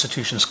Welfare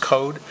Institutions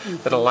Code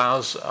that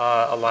allows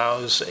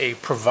a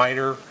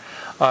provider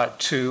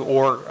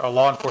or a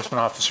law enforcement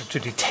officer to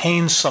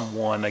detain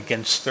someone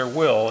against their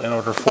will in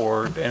order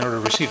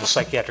to receive a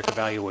psychiatric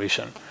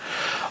evaluation.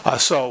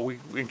 So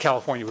in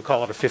California we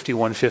call it a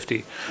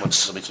 5150.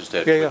 Let me just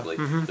add quickly.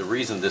 Mm-hmm. The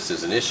reason this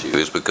is an issue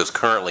is because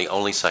currently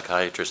only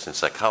psychiatrists and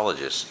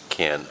psychologists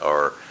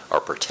are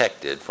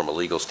protected from a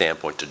legal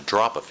standpoint to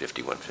drop a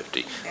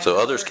 5150. So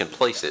others can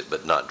place it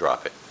but not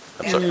drop it.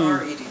 And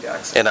our ED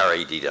docs. And our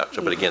ED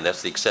doctor. But again,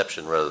 that's the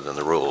exception rather than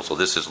the rule. So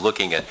this is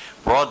looking at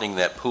broadening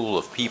that pool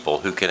of people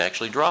who can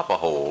actually drop a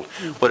hold.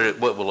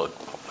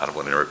 I don't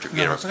want to interrupt you.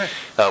 No, that's okay.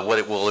 What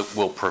it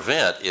will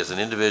prevent is an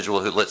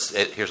individual who,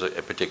 here's a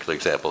particular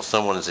example.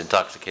 Someone is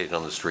intoxicated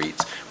on the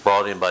streets,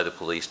 brought in by the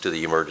police to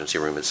the emergency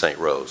room at St.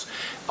 Rose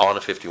on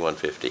a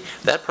 5150.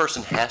 That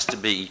person has to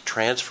be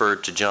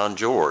transferred to John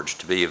George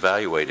to be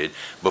evaluated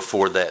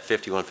before that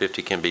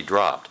 5150 can be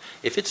dropped.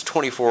 If it's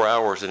 24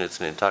 hours and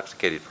it's an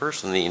intoxicated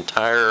person, the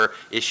entire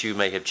issue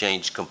may have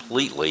changed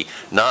completely,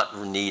 not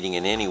needing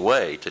in any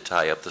way to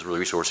tie up the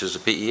resources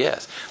of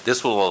PES.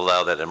 This will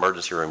allow that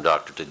emergency room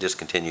doctor to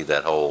discontinue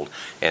that hold,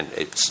 and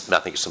I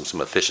think it's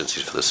some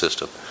efficiencies for the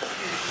system.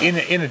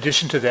 In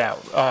addition to that,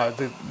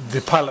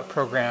 the pilot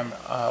program,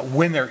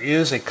 when there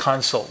is a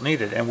consult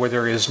needed and where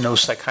there is no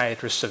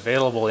psychiatrist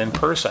available in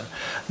person,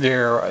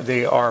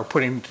 they are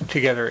putting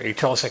together a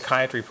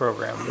telepsychiatry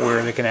program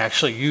where they can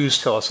actually use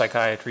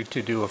telepsychiatry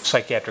to do a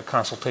psychiatric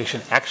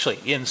consultation actually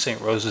in St.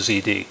 Rose's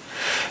ED.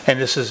 And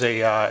this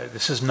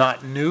is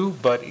not new,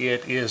 but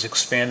it is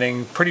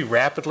expanding pretty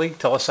rapidly,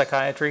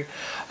 telepsychiatry.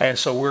 And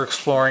so we're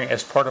exploring,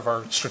 as part of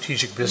our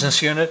strategic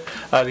business unit,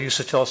 the use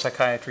of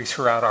telepsychiatry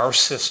throughout our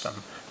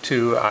system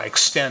to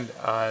extend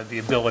the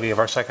ability of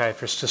our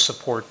psychiatrists to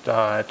support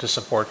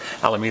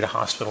Alameda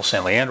Hospital,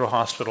 San Leandro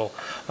Hospital,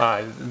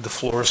 the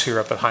floors here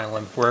up at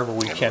Highland, wherever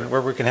we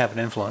can have an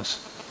influence.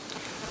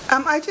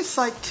 I'd just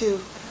like to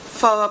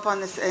follow up on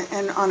this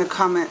and on a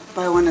comment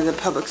by one of the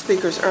public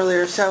speakers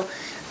earlier. So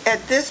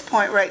at this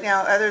point right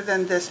now, other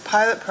than this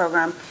pilot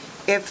program,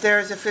 if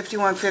there's a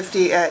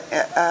 5150 at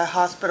a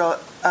hospital,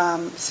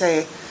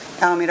 say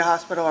Alameda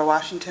Hospital or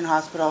Washington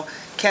Hospital,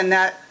 can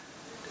that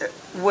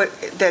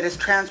is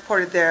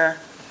transported there,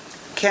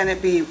 can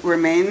it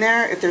remain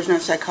there if there's no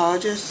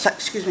psychiatrist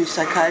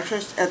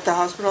at the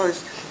hospital?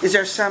 Is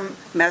there some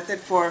method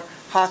for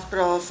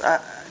hospitals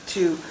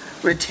to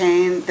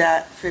retain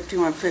that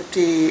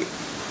 5150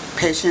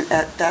 patient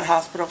at that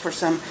hospital for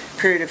some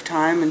period of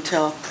time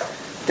until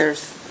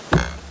there's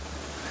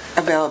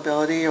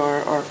availability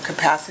or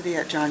capacity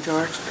at John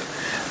George?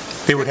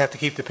 They would have to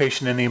keep the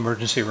patient in the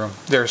emergency room.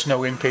 There's no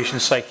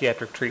inpatient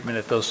psychiatric treatment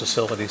at those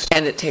facilities.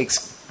 And it takes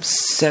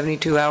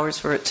 72 hours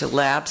for it to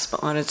lapse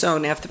on its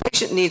own. Now, if the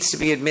patient needs to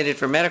be admitted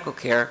for medical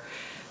care,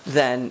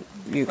 then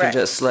you can Right.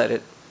 just let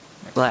it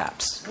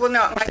lapse. Well,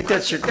 no, I think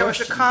that's your there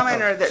was a question.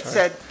 commenter that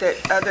said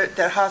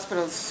that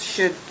hospitals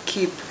should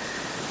keep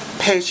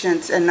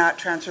patients and not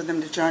transfer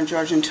them to John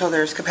George until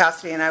there's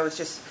capacity, and I was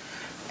just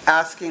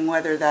asking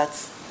whether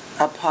that's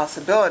a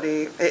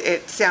possibility.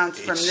 It sounds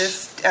from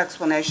this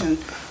explanation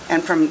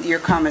and from your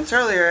comments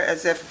earlier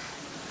as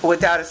if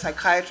without a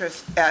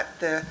psychiatrist at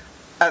the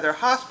other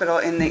hospital,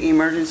 in the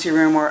emergency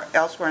room or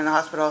elsewhere in the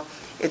hospital,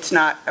 it's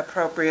not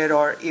appropriate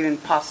or even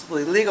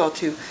possibly legal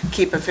to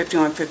keep a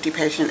 5150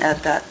 patient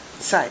at that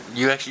site.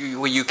 You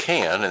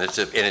can, and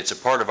it's a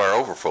part of our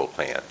overflow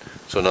plan.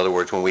 So in other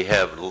words, when we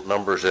have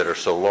numbers that are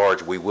so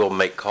large, we will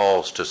make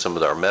calls to some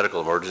of our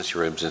medical emergency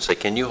rooms and say,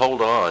 can you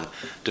hold on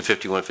to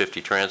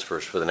 5150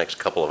 transfers for the next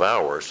couple of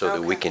hours so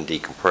that we can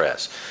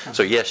decompress?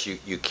 So yes,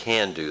 you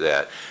can do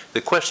that.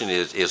 The question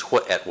is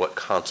at what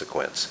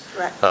consequence?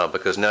 Right.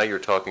 Because now you're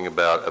talking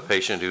about a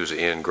patient who's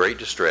in great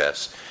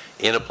distress,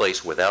 in a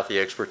place without the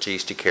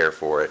expertise to care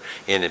for it,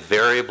 and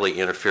invariably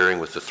interfering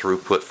with the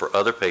throughput for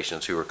other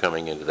patients who are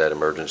coming into that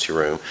emergency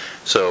room.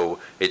 So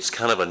it's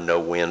kind of a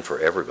no-win for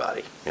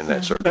everybody in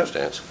that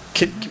circumstance.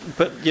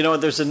 But,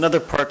 there's another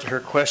part to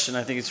her question.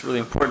 I think it's really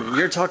important.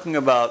 You're talking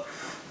about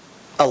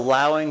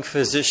allowing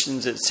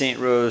physicians at St.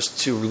 Rose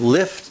to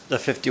lift the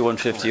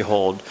 5150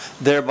 hold,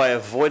 thereby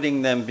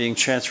avoiding them being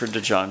transferred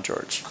to John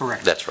George.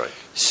 Correct. That's right.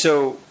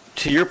 So,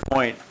 to your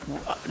point,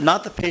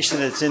 not the patient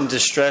that's in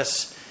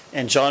distress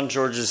and John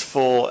George is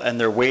full and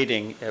they're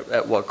waiting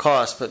at what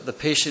cost, but the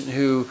patient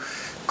who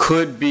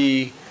could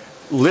be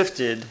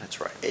lifted.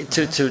 That's right.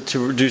 To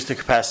reduce the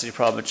capacity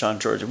problem at John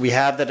George. We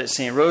have that at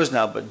St. Rose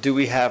now, but do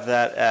we have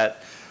that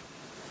at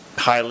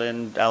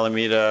Highland,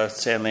 Alameda,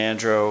 San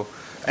Leandro?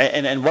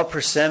 And what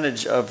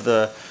percentage of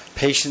the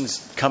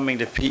patients coming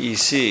to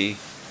PEC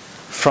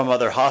from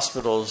other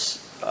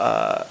hospitals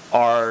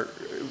are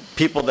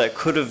people that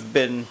could have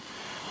been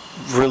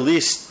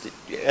released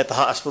at the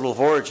hospital of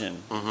origin?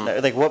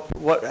 Like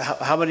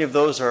how many of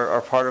those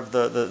are part of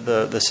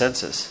the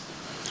census?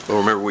 Well,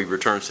 remember, we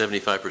return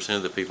 75%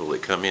 of the people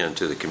that come in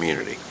to the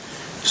community.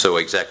 So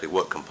exactly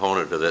what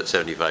component of that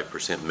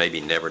 75%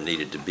 maybe never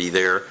needed to be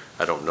there,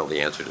 I don't know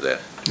the answer to that.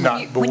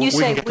 When you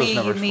say we,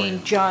 you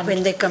mean John?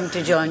 When they come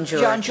to John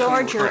George. John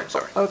George? Correct,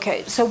 sorry.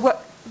 Okay, so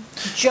what,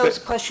 Joe's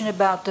question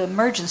about the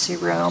emergency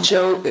room.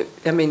 Joe,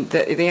 I mean,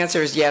 the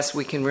answer is yes,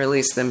 we can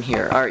release them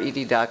here. Our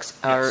ED docs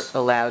are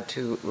allowed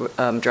to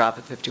drop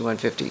at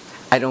 5150.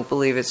 I don't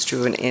believe it's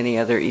true in any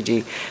other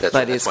ED,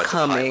 but it's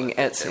coming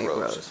at St.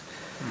 Rose.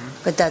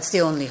 But that's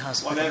the only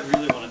hospital. I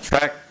really want to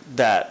track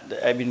that.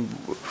 I mean,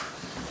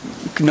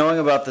 knowing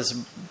about this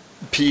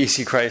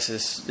PEC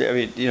crisis, I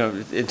mean,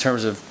 in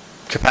terms of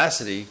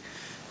capacity,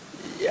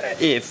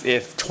 if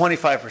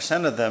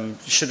 25% of them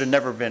should have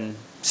never been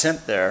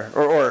sent there,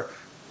 or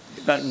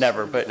not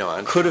never, but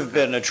could have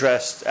been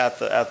addressed at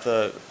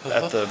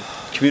the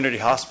community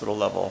hospital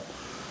level,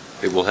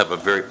 it will have a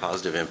very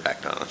positive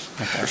impact on us,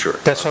 for sure.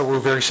 That's why we're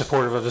very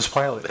supportive of this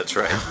pilot. That's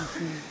right.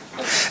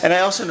 And I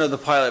also know the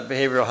pilot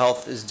behavioral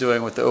health is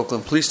doing with the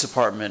Oakland Police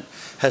Department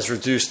has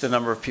reduced the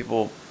number of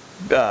people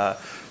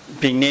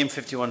being named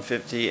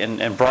 5150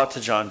 and brought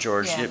to John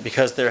George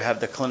because they have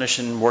the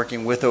clinician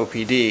working with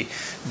OPD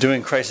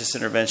doing crisis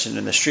intervention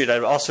in the street.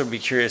 I'd also be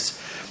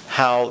curious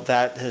how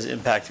that has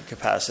impacted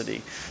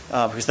capacity,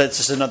 because that's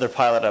just another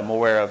pilot I'm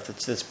aware of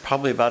that's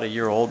probably about a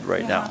year old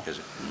right now.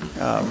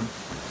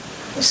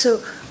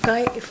 So,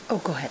 Guy,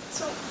 go ahead.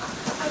 So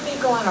I may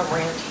go on a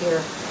rant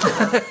here.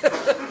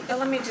 But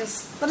let me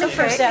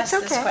first ask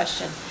this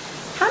question.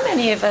 How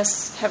many of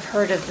us have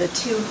heard of the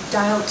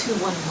dial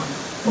 211?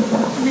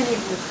 How many of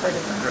you have heard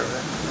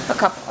of it? A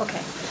couple,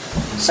 okay.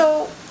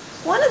 So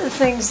one of the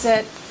things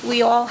that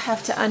we all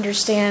have to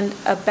understand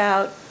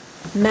about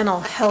mental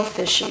health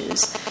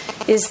issues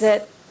is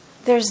that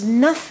there's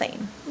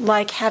nothing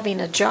like having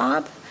a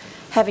job,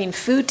 having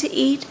food to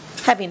eat,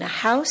 having a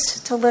house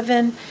to live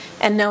in,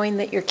 and knowing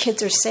that your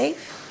kids are safe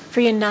for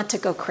you not to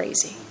go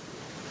crazy.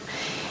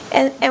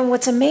 And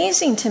what's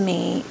amazing to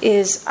me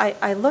is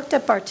I looked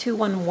up our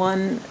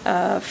 211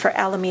 for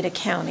Alameda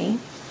County,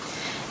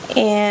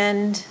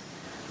 and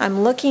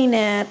I'm looking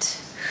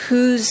at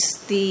who's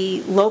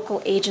the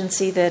local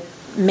agency that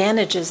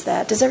manages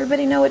that. Does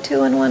everybody know what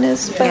 211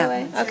 is, by the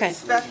way? Okay.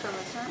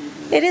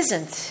 It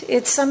isn't.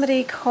 It's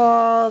somebody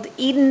called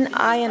Eden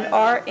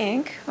I&R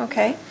Inc.,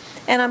 okay?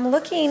 And I'm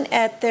looking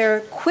at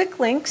their quick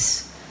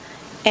links,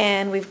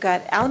 and we've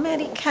got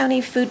Alameda County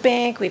Food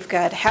Bank, we've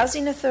got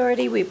Housing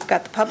Authority, we've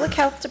got the Public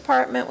Health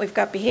Department, we've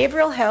got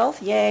Behavioral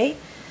Health, yay,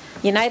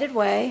 United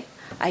Way.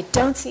 I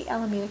don't see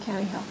Alameda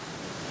County Health.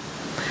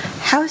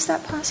 How is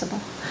that possible?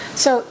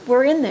 So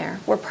we're in there.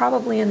 We're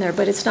probably in there,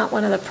 but it's not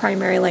one of the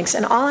primary links.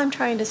 And all I'm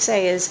trying to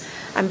say is,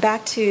 I'm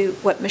back to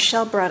what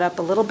Michelle brought up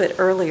a little bit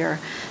earlier.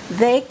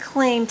 They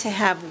claim to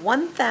have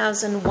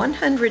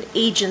 1,100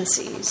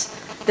 agencies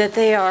that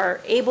they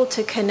are able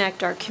to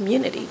connect our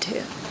community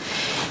to.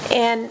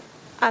 And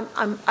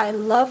I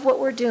love what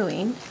we're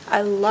doing.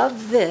 I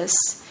love this.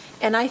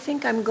 And I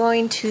think I'm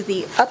going to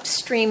the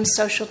upstream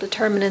social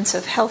determinants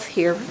of health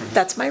here.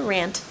 That's my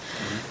rant.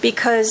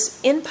 Because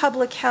in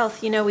public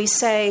health, we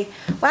say,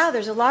 wow,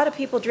 there's a lot of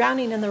people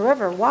drowning in the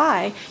river.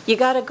 Why? You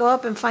got to go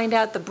up and find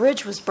out the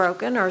bridge was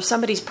broken or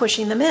somebody's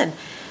pushing them in.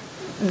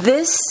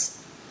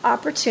 This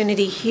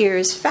opportunity here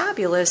is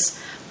fabulous,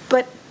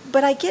 but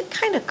I get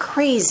kind of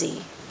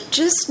crazy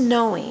just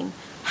knowing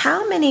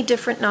how many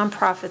different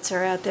nonprofits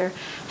are out there,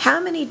 how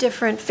many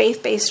different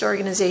faith-based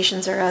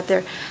organizations are out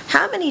there,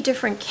 how many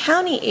different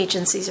county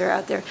agencies are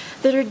out there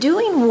that are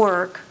doing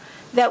work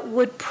that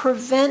would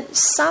prevent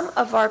some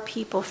of our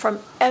people from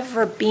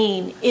ever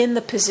being in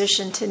the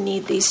position to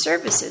need these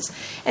services.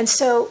 And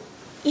so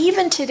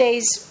even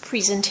today's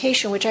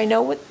presentation, which I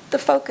know what the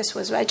focus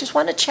was, I just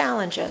want to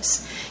challenge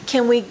us.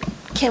 Can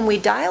we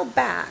dial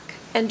back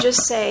and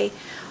just say,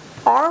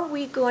 are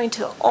we going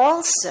to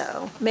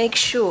also make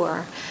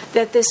sure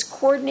that this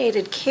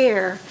coordinated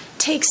care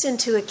takes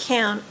into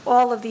account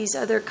all of these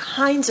other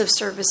kinds of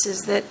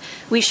services that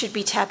we should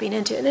be tapping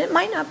into? And it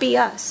might not be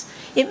us.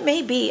 It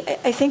may be.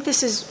 I think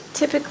this is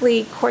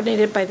typically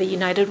coordinated by the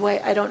United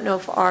Way. I don't know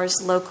if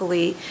ours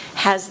locally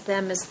has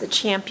them as the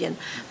champion.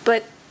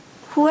 But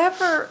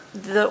whoever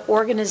the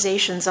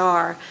organizations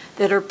are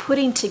that are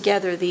putting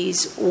together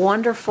these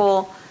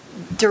wonderful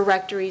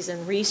directories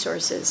and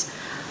resources,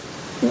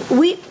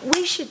 we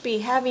should be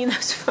having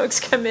those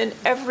folks come in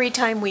every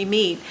time we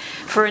meet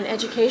for an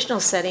educational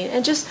setting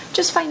and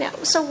just find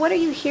out, so what are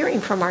you hearing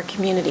from our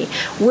community?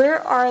 Where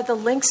are the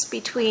links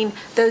between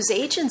those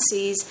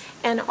agencies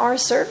and our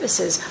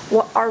services?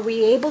 Are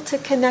we able to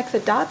connect the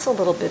dots a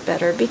little bit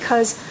better?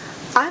 Because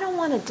I don't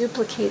want to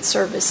duplicate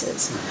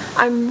services.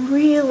 I'm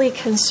really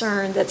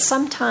concerned that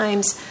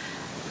sometimes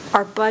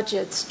our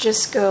budgets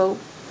just go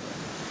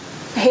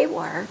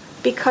haywire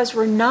because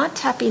we're not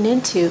tapping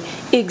into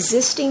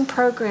existing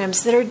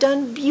programs that are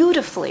done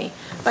beautifully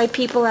by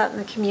people out in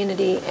the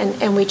community,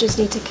 and we just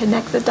need to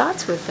connect the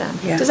dots with them.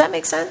 Yeah. Does that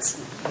make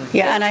sense?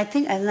 Yeah, and I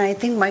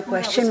think my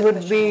question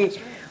would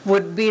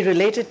be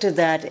related to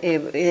that.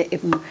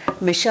 If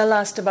Michelle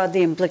asked about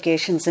the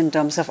implications in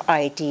terms of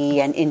IT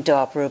and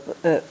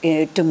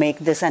interoperable to make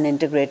this an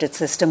integrated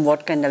system,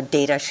 what kind of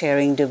data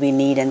sharing do we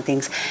need and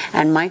things.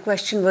 And my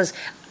question was,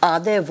 are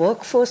there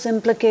workforce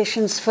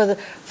implications for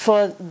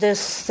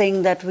this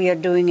thing that we are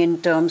doing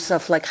in terms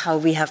of like how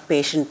we have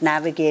patient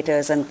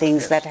navigators and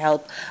things that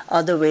help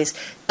other ways?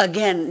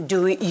 Again,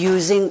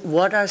 using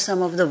what are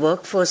some of the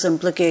workforce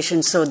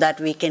implications so that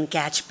we can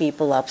catch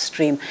people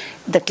upstream?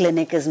 The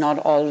clinic is not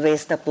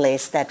always the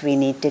place that we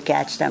need to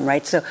catch them,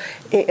 right? So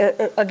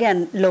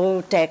again,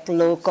 low tech,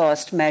 low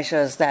cost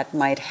measures that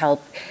might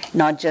help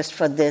not just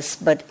for this,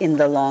 but in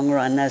the long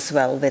run as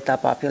well with our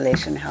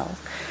population health.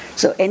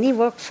 So any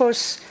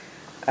workforce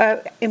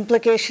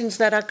implications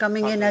that are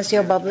coming in as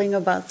you're bubbling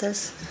about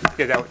this?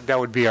 Yeah, that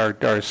would be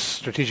our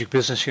strategic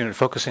business unit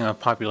focusing on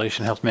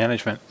population health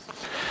management.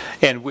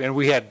 And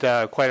we had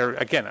quite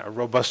a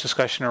robust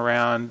discussion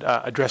around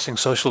addressing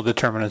social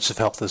determinants of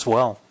health as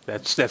well.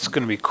 That's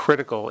going to be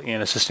critical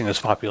in assisting this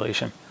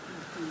population.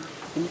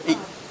 Ladies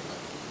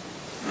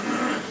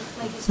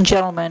and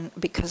gentlemen,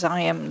 because I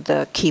am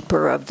the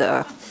keeper of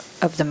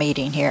the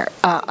meeting here,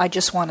 I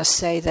just want to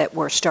say that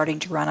we're starting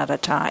to run out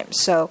of time.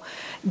 So,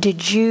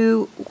 did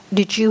you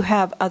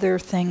have other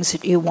things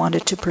that you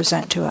wanted to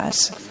present to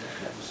us?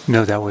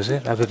 No, that was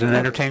it. Other than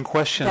entertain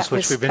questions,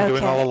 which we've been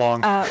doing all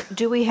along.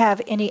 Do we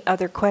have any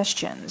other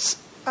questions?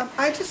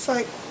 I just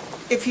like,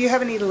 if you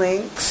have any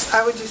links,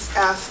 I would just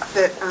ask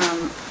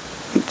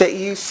that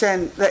you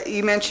send, that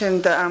you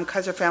mentioned the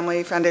Kaiser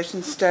Family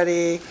Foundation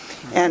study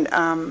and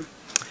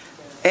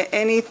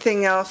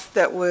anything else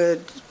that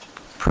would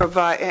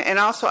provide, and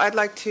also I'd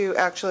like to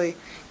actually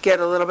get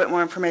a little bit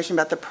more information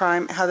about the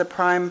Prime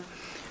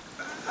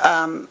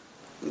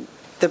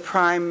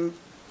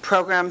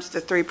programs,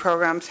 the 3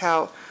 programs,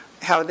 how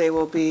they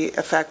will be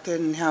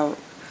affected and how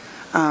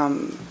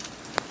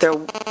they're,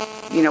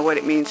 what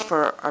it means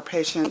for our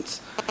patients.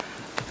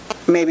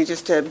 Maybe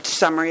just a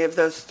summary of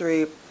those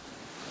the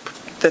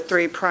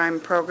 3 Prime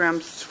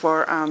programs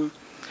for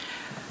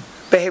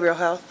behavioral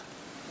health.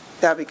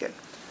 That would be good.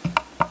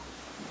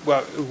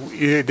 Well,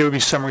 there would be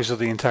summaries of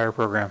the entire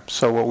program.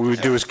 So what we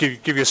would do is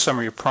give you a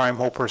summary of Prime,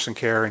 whole person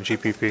care, and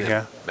GPP.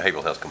 Yeah.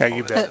 Behavioral health component. Yeah,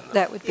 you bet.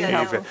 That would be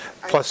helpful.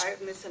 Plus, I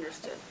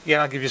misunderstood.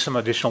 Yeah, I'll give you some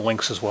additional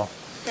links as well.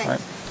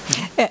 Thanks.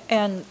 Right.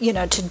 And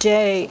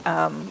today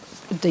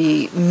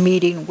the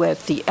meeting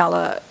with the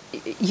Ella,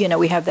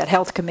 we have that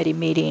health committee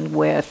meeting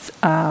with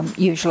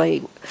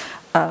usually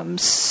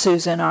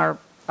Susan, our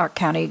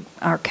county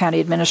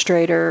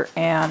administrator,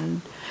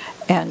 and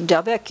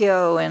Del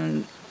Vecchio,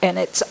 and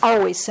it's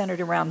always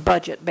centered around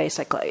budget,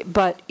 basically.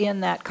 But in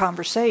that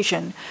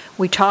conversation,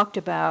 we talked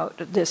about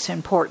this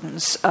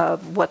importance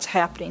of what's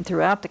happening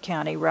throughout the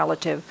county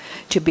relative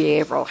to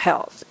behavioral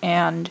health.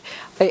 And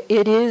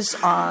it is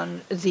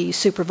on the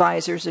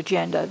supervisor's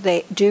agenda.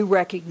 They do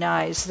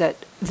recognize that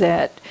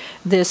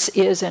this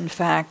is, in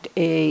fact,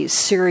 a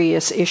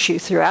serious issue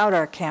throughout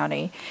our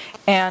county.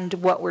 And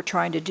what we're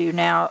trying to do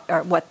now,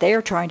 or what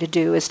they're trying to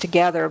do, is to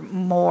gather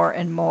more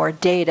and more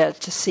data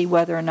to see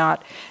whether or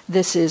not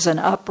this is an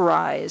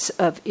uprise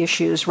of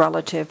issues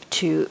relative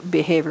to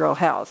behavioral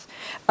health,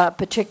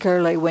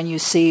 particularly when you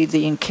see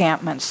the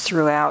encampments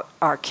throughout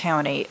our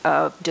county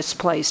of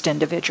displaced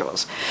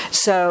individuals.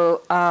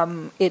 So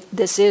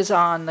this is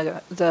on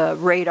the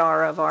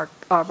radar of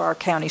our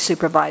county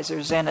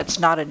supervisors, and it's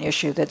not an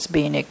issue that's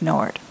being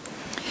ignored.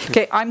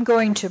 Okay, I'm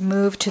going to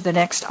move to the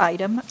next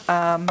item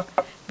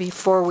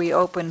before we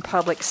open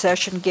public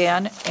session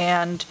again,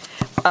 and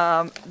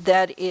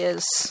that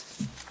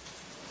is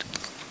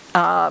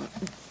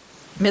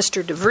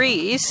Mr.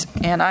 DeVries,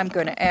 and I'm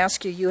going to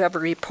ask you have a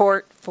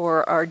report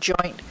for our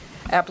joint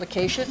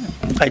application.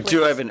 I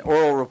do have an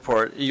oral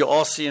report. You'll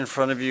all see in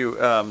front of you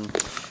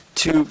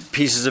two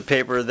pieces of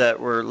paper that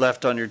were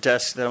left on your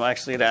desk that I'm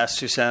actually going to ask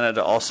Susanna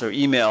to also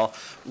email.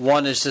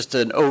 One is just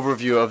an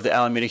overview of the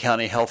Alameda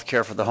County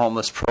Healthcare for the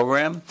Homeless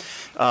program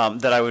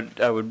that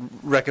I would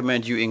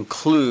recommend you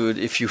include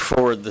if you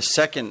forward the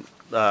second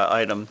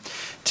item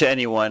to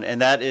anyone,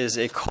 and that is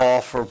a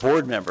call for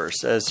board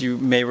members. As you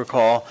may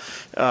recall,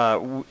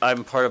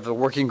 I'm part of a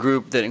working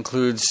group that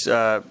includes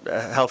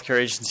healthcare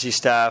agency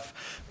staff,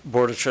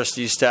 Board of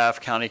Trustees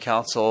staff, County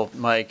Council,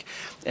 Mike,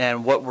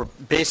 and what we're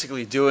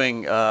basically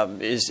doing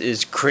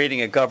is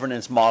creating a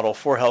governance model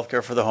for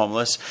healthcare for the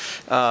homeless.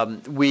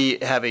 We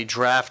have a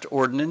draft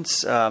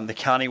ordinance. The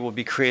county will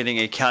be creating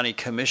a county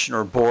commission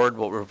or board,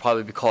 what will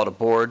probably be called a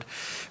board.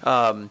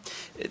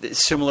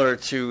 Similar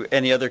to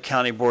any other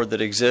county board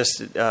that exists,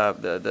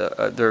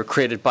 they're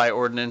created by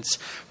ordinance,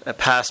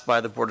 passed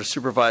by the Board of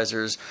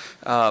Supervisors.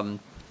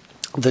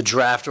 The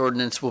draft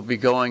ordinance will be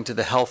going to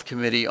the Health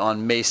Committee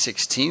on May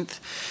 16th.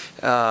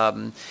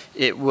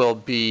 It will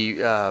be,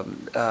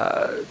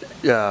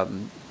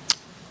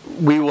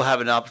 we will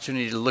have an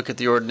opportunity to look at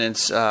the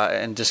ordinance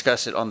and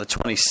discuss it on the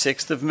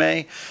 26th of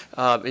May.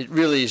 It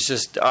really is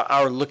just,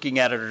 our looking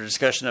at it or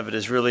discussion of it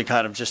is really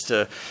kind of just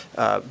to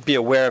be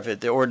aware of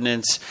it. The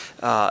ordinance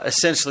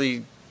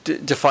essentially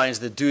defines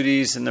the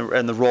duties and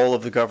the role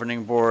of the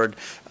governing board,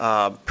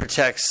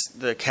 protects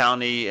the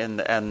county and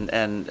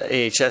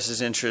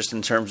AHS's interest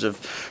in terms of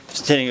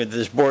stating that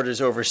this board is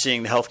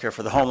overseeing the healthcare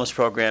for the homeless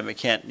program. It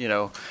can't,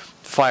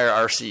 fire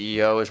our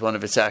CEO as one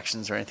of its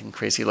actions or anything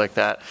crazy like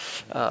that.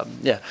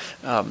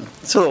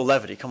 It's a little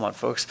levity. Come on,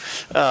 folks.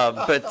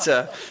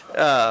 So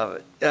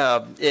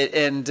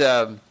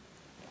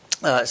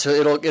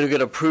it'll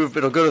get approved.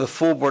 It'll go to the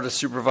full Board of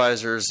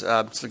Supervisors.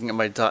 Just looking at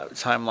my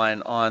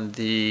timeline, on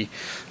the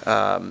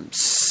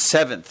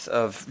 7th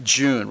of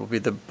June will be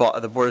the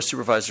Board of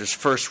Supervisors'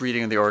 first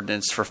reading of the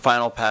ordinance for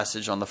final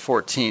passage on the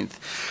 14th.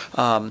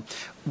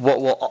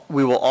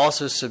 We will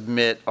also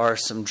submit are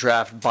some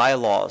draft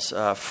bylaws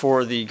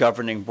for the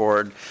governing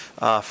board,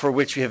 for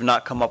which we have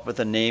not come up with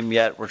a name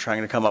yet. We're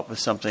trying to come up with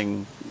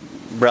something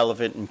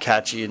relevant and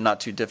catchy and not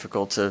too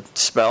difficult to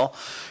spell.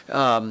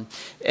 Those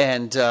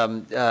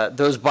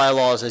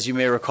bylaws, as you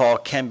may recall,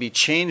 can be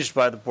changed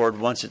by the board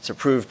once it's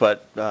approved,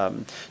 but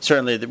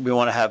certainly we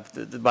want to have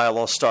the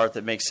bylaws start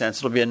that makes sense.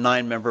 It'll be a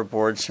 9-member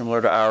board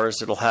similar to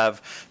ours. It'll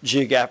have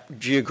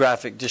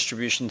geographic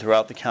distribution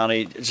throughout the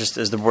county, just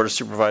as the Board of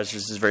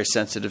Supervisors is very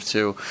sensitive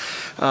to.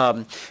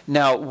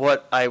 Now,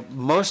 what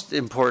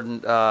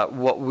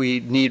we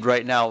need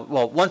right now,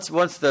 well,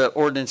 once the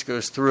ordinance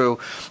goes through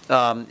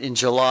in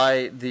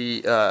July,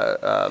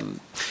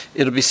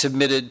 it'll be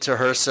submitted to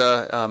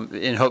HRSA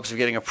in hopes of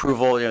getting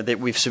approval.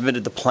 We've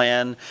submitted the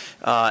plan,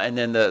 and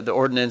then the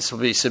ordinance will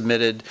be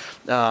submitted,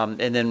 and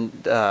then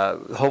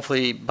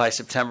hopefully by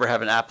September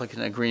have an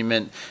applicant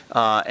agreement,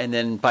 and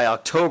then by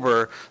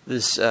October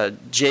this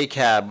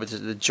JCAB, which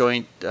is the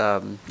joint, I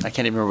can't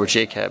even remember what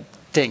JCAB.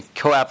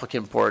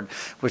 Co-applicant board,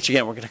 which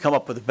again we're going to come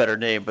up with a better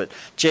name, but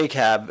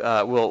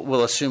JCAB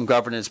will assume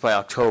governance by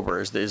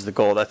October is the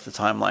goal. That's the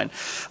timeline.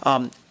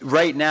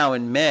 Right now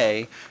in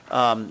May,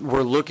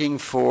 we're looking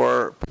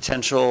for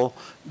potential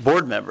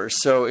board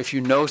members. So if you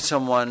know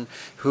someone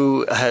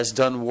who has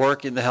done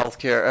work in the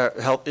healthcare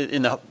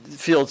in the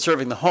field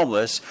serving the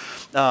homeless,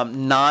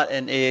 not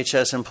an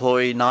AHS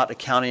employee, not a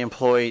county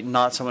employee,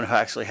 not someone who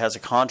actually has a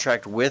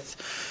contract with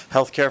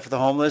healthcare for the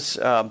homeless,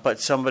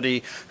 but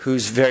somebody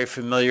who's very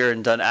familiar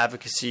and done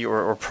advocacy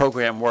or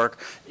program work,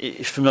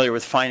 familiar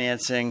with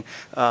financing.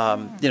 We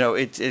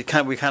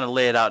kind of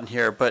lay it out in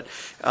here, but.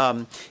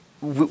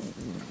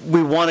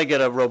 We want to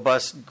get a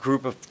robust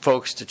group of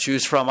folks to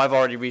choose from. I've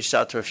already reached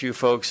out to a few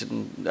folks,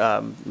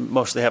 and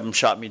mostly have them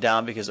shot me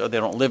down because they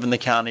don't live in the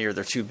county or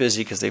they're too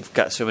busy because they've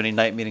got so many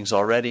night meetings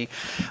already.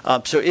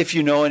 So if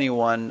you know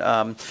anyone,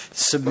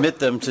 submit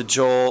them to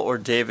Joel or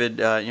David.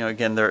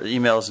 Again, their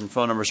emails and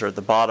phone numbers are at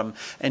the bottom,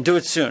 and do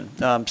it soon.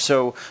 I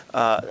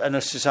know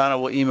Susanna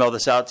will email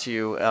this out to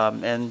you,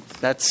 and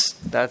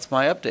that's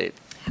my update.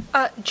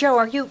 Joe,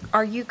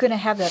 are you going to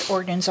have that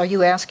ordinance? Are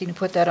you asking to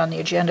put that on the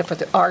agenda for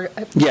our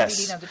Yes.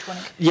 meeting of the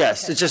 20th?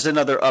 Yes, Okay. it's just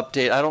another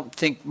update. I don't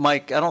think,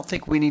 Mike,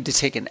 we need to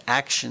take an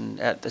action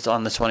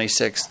on the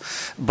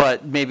 26th,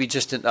 but maybe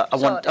just I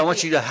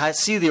want you to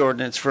see the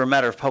ordinance for a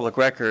matter of public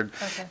record,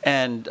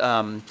 and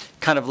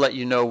kind of let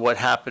you know what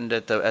happened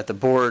at the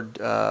board,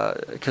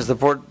 because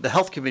the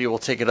health committee will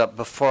take it up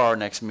before our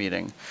next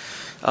meeting,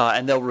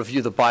 and they'll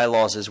review the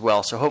bylaws as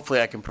well. So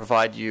hopefully I can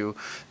provide you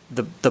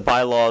the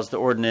bylaws, the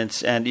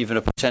ordinance, and even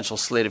a potential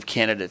slate of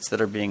candidates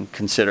that are being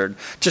considered.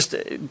 Just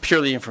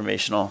purely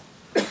informational.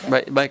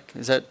 Right, Mike?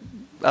 I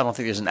don't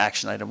think there's an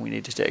action item we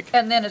need to take.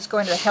 And then it's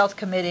going to the health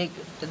committee,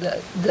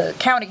 the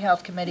county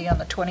health committee on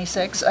the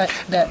 26th.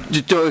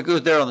 It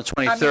goes there on the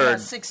 23rd. I mean, on the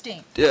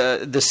 16th.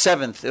 The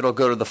 7th, it'll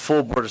go to the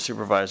full Board of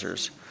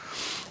Supervisors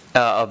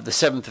of the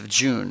 7th of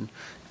June.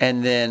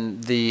 And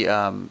then You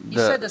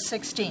said the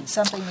 16th.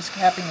 Something was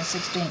happening the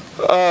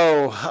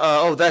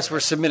 16th. We're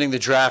submitting the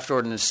draft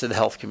ordinance to the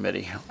health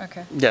committee.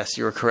 Okay. Yes,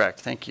 you were correct.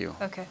 Thank you.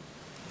 Okay.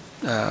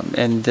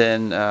 And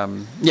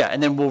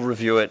then we'll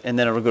review it, and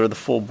then it'll go to the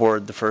full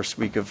board the first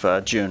week of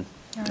June.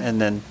 All right.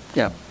 And then,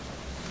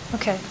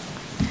 Okay.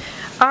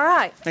 All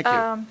right. Thank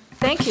you.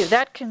 Thank you.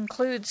 That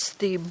concludes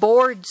the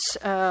board's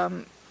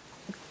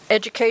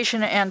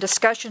education and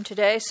discussion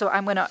today. So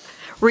I'm going to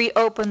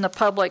reopen the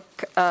public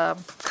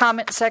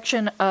comment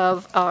section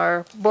of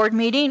our board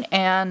meeting,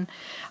 and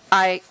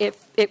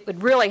it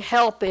would really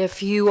help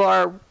if you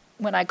are,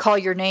 when I call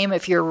your name,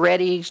 if you're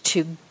ready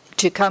to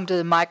come to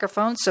the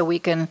microphone so we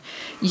can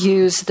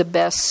use the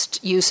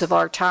best use of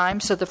our time.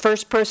 So the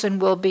first person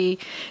will be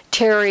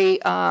Terry,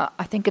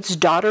 I think it's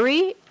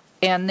Daughtery,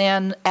 and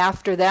then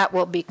after that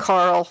will be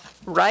Carl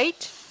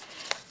Wright,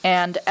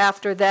 and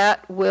after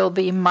that will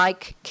be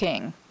Mike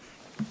King.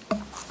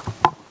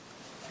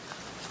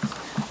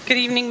 Good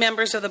evening,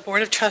 members of the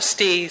Board of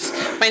Trustees.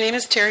 My name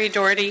is Terry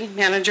Doherty,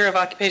 Manager of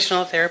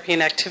Occupational Therapy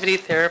and Activity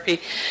Therapy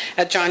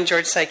at John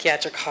George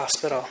Psychiatric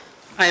Hospital.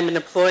 I am an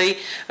employee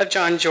of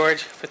John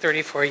George for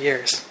 34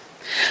 years.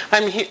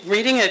 I'm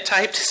reading a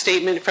typed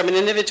statement from an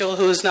individual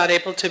who is not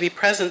able to be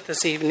present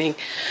this evening.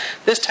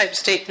 This typed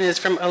statement is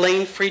from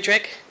Elaine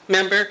Friedrich,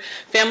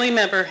 family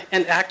member,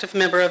 and active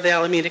member of the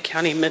Alameda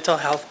County Mental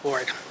Health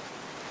Board.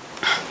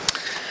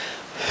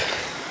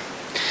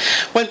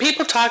 When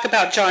people talk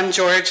about John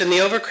George and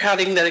the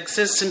overcrowding that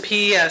exists in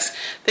PES,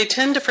 they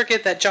tend to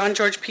forget that John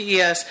George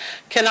PES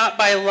cannot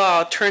by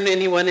law turn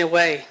anyone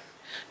away,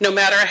 no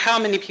matter how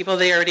many people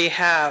they already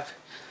have.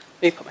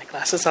 Let me put my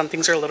glasses on,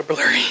 things are a little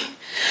blurry.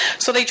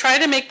 So they try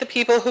to make the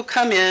people who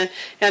come in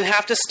and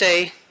have to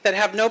stay, that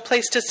have no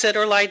place to sit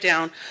or lie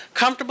down,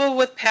 comfortable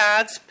with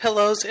pads,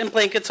 pillows, and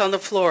blankets on the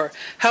floor.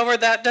 However,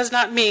 that does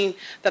not mean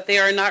that they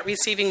are not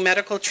receiving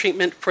medical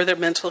treatment for their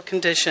mental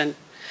condition.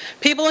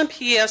 People in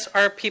PES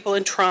are people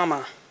in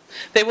trauma.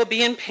 They will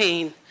be in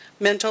pain,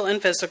 mental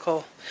and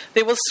physical.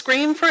 They will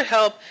scream for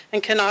help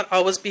and cannot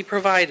always be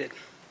provided.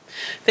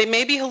 They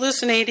may be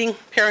hallucinating,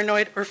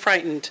 paranoid, or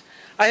frightened.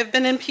 I have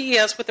been in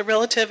PES with a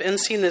relative and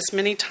seen this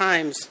many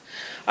times.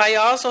 I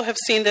also have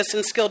seen this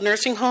in skilled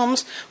nursing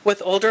homes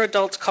with older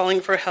adults calling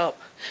for help.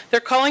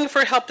 Their calling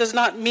for help does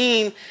not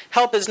mean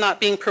help is not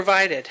being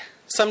provided.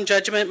 Some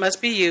judgment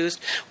must be used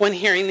when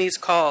hearing these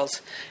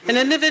calls. An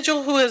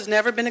individual who has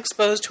never been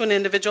exposed to an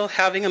individual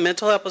having a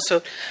mental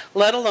episode,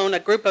 let alone a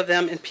group of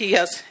them in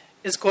PES,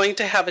 is going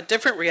to have a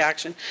different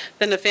reaction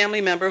than a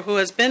family member who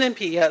has been in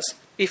PES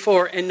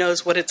before and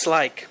knows what it's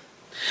like.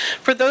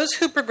 For those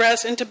who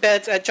progress into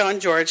beds at John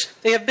George,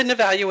 they have been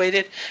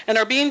evaluated and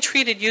are being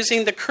treated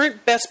using the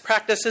current best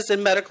practices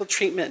in medical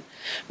treatment.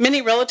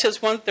 Many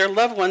relatives want their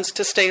loved ones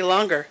to stay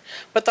longer,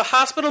 but the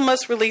hospital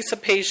must release a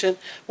patient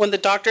when the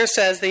doctor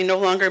says they no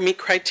longer meet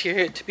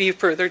criteria to be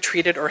further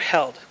treated or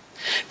held.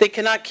 They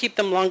cannot keep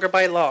them longer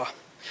by law.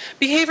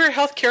 Behavioral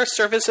health care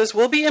services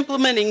will be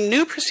implementing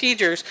new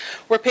procedures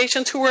where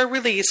patients who are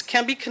released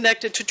can be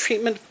connected to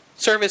treatment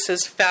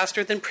services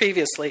faster than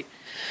previously.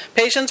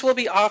 Patients will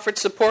be offered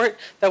support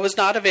that was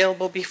not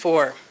available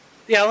before.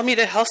 The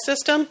Alameda Health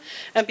System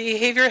and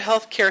behavioral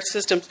health care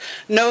systems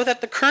know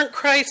that the current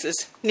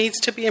crisis needs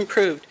to be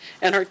improved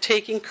and are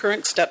taking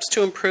current steps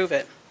to improve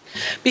it.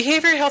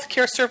 Behavioral health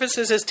care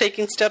services is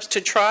taking steps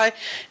to try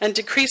and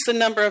decrease the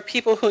number of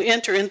people who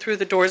enter in through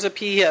the doors of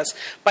PES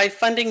by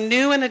funding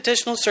new and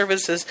additional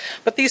services,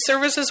 but these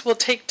services will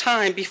take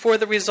time before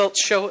the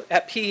results show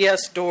at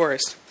PES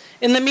doors.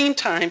 In the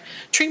meantime,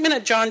 treatment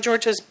at John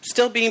George is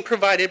still being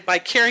provided by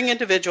caring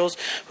individuals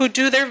who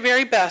do their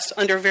very best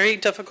under very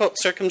difficult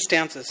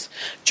circumstances.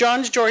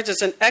 John George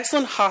is an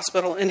excellent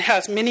hospital and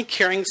has many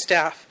caring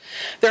staff.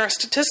 There are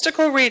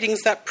statistical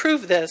ratings that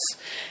prove this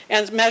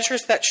and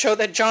measures that show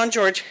that John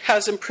George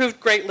has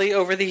improved greatly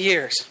over the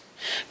years.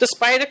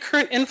 Despite a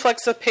current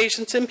influx of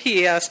patients in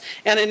PES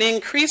and an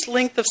increased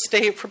length of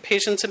stay for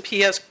patients in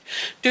PES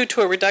due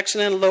to a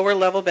reduction in lower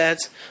level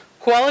beds,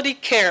 quality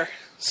care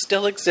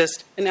still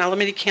exists in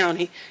Alameda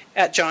County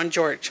at John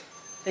George.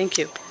 Thank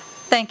you.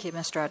 Thank you,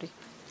 Ms. Strati.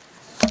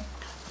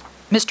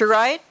 Mr.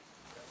 Wright?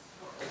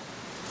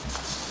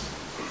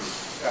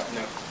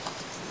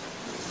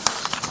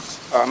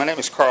 My name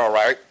is Carl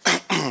Wright.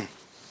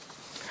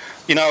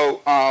 When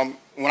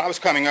I was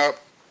coming up,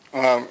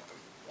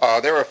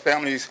 there were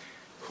families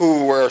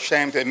who were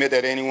ashamed to admit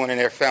that anyone in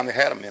their family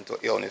had a mental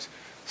illness.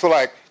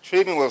 So,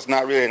 treatment was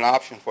not really an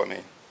option for me.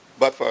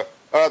 But for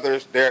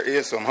others, there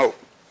is some hope.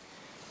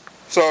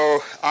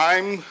 So,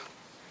 I'm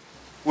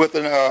with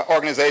an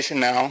organization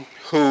now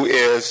who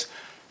is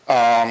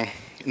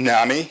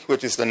NAMI,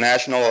 which is the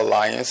National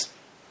Alliance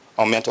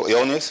on Mental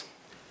Illness.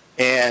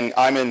 And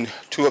I'm in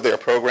two of their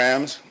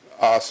programs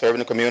serving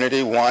the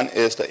community. One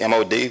is the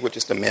MOD, which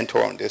is the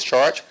Mentor on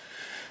Discharge.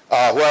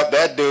 What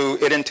that do,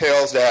 it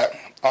entails that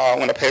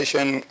when a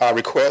patient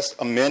requests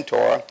a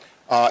mentor,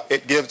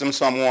 it gives them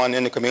someone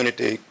in the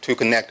community to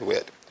connect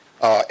with.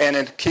 And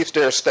it keeps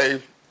their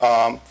stay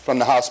from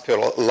the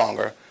hospital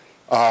longer,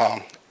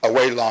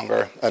 away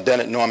longer than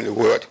it normally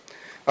would.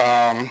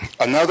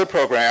 Another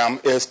program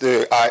is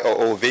the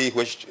IOOV,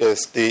 which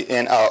is the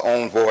In Our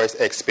Own Voice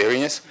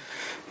experience.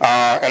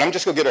 And I'm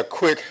just going to get a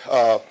quick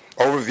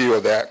overview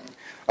of that.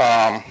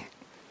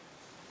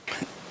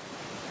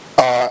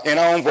 In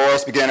Our Own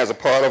Voice began as a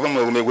part of a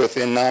movement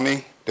within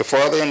NAMI to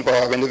further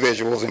involve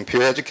individuals in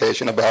peer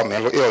education about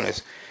mental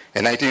illness.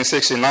 In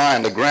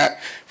 1969, the grant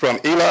from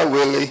Eli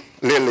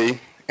Lilly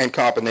and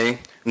Company,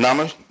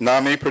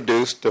 NAMI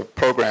produced the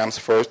program's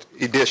first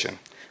edition,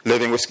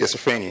 Living with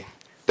Schizophrenia.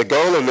 The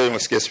goal of Living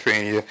with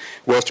Schizophrenia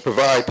was to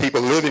provide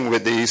people living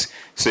with these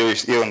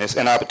serious illness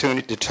an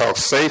opportunity to talk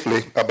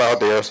safely about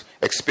their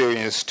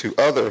experience to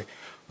others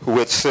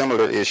with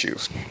similar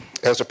issues.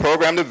 As the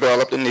program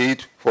developed, the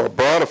need for a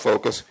broader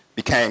focus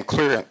became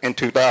clear in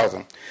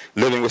 2000.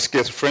 Living with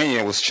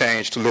Schizophrenia was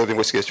changed to Living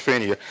with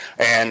Schizophrenia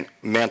and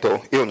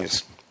Mental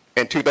Illness.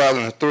 In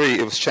 2003,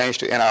 it was changed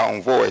to In Our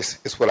Own Voice.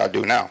 It's what I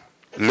do now.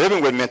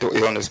 Living with Mental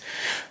Illness,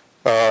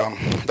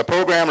 the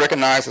program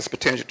recognizes its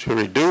potential to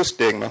reduce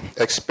stigma,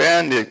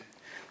 expand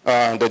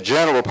the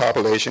general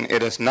population.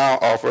 It is now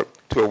offered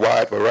to a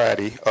wide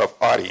variety of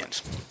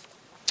audience.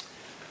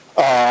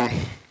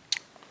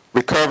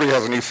 Recovery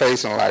has a new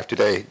face in life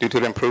today due to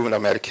the improvement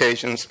of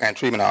medications and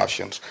treatment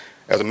options.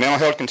 As a mental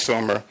health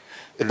consumer,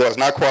 it does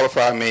not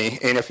qualify me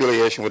any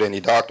affiliation with any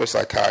doctor,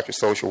 psychiatrist,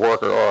 social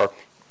worker, or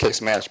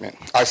case management.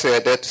 I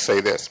said that to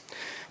say this.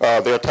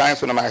 There are times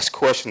when I'm asked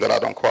questions that I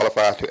don't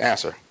qualify to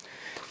answer.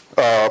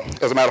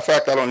 As a matter of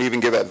fact, I don't even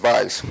give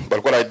advice.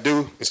 But what I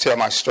do is tell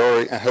my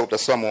story and hope that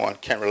someone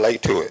can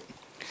relate to it.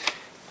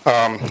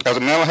 As a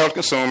mental health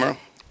consumer,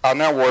 I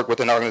now work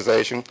with an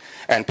organization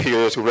and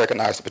peers who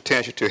recognize the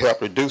potential to help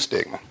reduce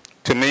stigma.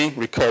 To me,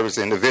 recovery is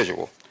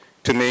individual.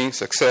 To me,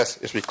 success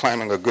is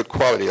reclaiming a good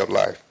quality of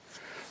life.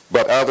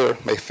 But others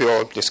may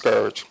feel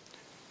discouraged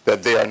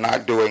that they are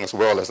not doing as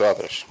well as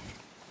others.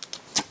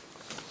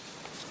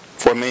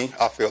 For me,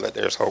 I feel that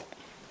there's hope.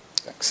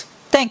 Thanks.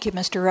 Thank you,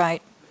 Mr.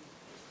 Wright.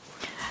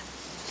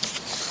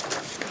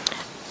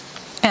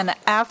 And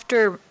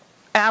after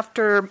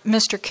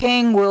Mr.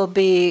 King will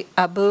be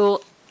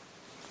Abul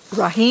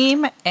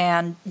Rahim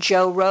and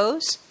Joe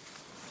Rose.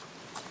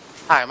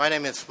 Hi, my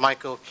name is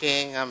Michael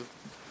King. I'm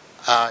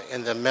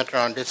in the Mentor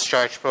on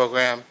Discharge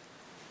program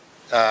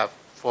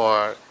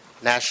for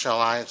National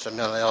Alliance of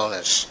Mental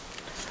Illness.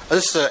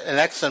 This is an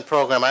excellent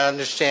program. I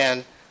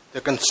understand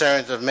the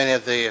concerns of many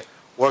of the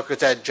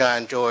workers at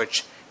John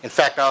George. In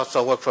fact, I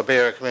also work for Bay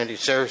Area Community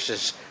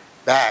Services,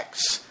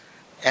 BACS.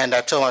 And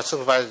I told my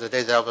supervisor the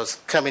day that I was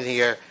coming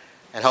here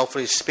and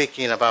hopefully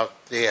speaking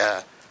about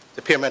the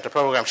peer mentor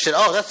program. She said,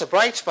 "Oh, that's a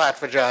bright spot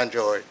for John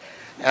George."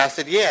 And I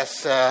said,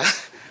 "Yes,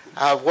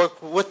 I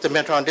work with the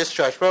Mentor on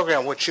Discharge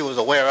program, which she was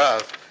aware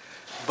of.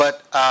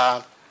 But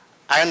I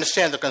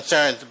understand the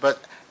concerns,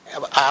 but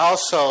I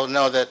also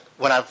know that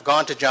when I've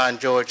gone to John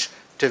George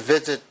to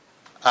visit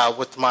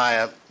with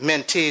my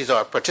mentees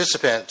or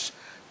participants,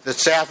 the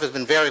staff has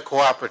been very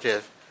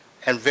cooperative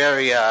and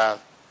very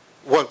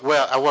worked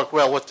well. I work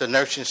well with the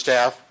nursing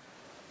staff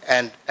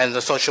and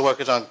the social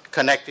workers on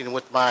connecting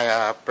with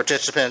my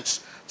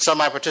participants. Some of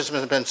my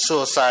participants have been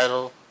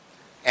suicidal,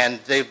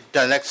 and they've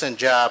done an excellent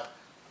job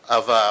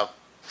of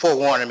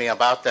forewarning me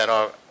about that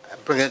or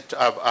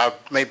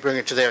may bring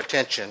it to their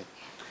attention.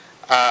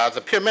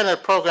 The Peer Mentor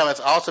program has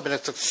also been a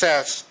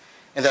success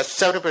in that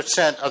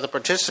 70% of the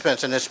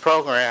participants in this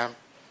program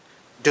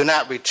do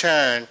not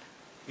return,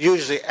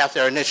 usually after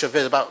their initial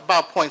visit, about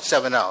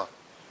 0.70.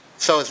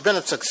 So it's been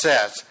a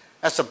success.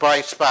 That's a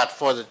bright spot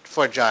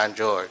for John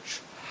George.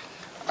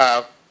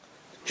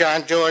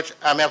 John George,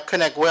 I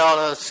connect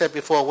well, as I said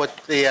before, with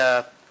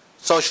the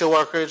social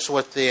workers,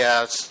 with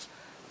the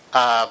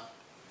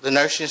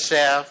nursing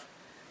staff,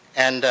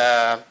 and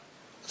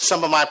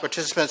some of my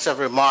participants have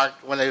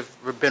remarked when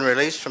they've been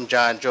released from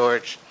John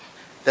George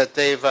that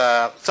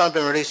some have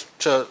been released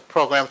to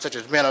programs such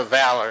as Men of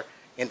Valor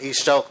in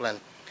East Oakland.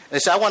 And they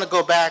said, "I want to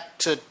go back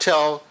to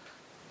tell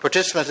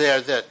participants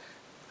there that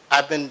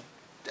I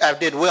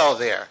did well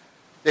there.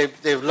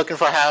 They're looking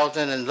for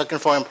housing and looking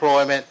for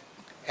employment,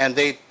 and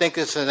they think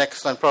it's an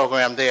excellent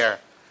program there.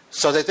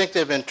 So they think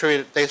they've been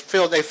treated. They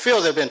feel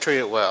they've been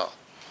treated well,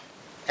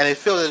 and they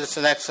feel that it's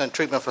an excellent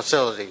treatment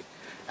facility.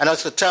 I know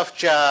it's a tough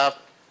job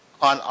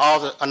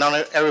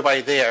on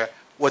everybody there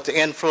with the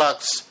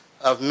influx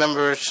of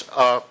members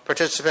or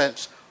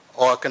participants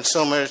or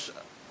consumers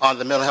on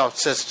the mental health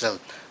system.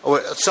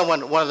 One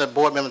of the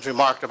board members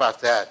remarked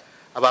about that,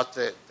 about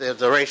the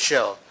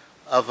ratio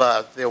of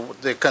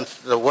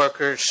the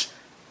workers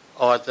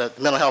or the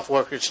mental health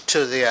workers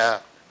to the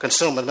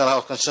mental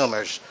health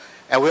consumers.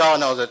 And we all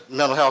know that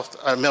mental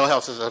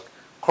health is a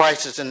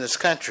crisis in this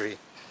country.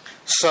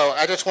 So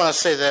I just want to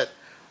say that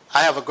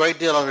I have a great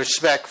deal of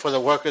respect for the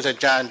workers at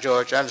John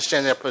George. I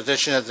understand their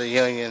position as a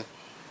union,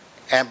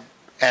 but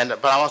I'm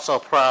also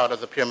proud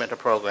of the Peer Mentor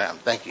program.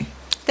 Thank you.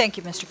 Thank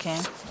you, Mr.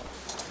 King.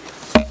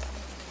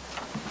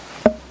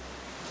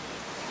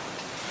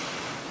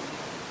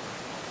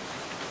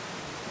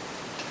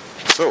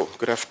 So,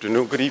 good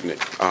afternoon, good evening.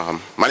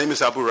 My name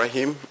is Abu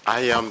Rahim.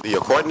 I am the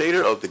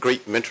coordinator of the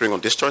Great Mentoring on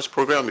Discharge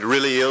program. It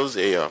really is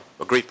a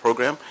great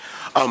program.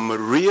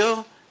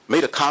 Maria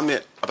made a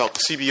comment about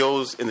the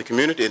CBOs in the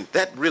community, and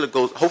that really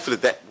hopefully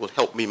that will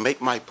help me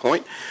make my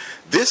point.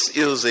 This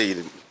is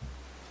an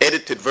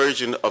edited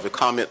version of a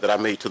comment that I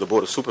made to the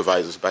Board of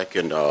Supervisors back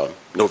in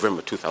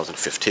November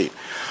 2015.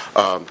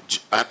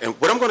 And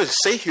what I'm going to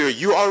say here,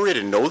 you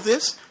already know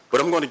this, but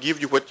I'm going to give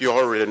you what you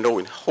already know,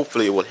 and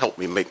hopefully it will help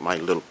me make my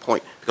little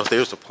point, because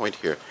there's a point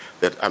here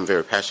that I'm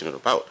very passionate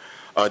about.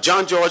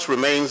 John George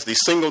remains the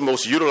single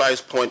most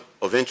utilized point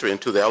of entry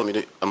into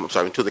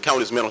the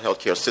county's mental health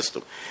care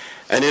system,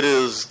 and it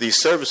is the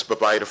service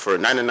provider for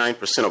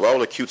 99% of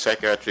all acute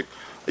psychiatric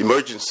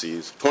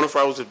emergencies,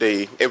 24 hours a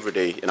day, every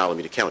day in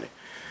Alameda County.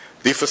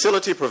 The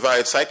facility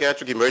provides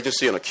psychiatric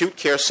emergency and acute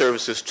care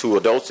services to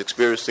adults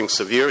experiencing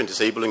severe and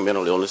disabling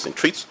mental illness and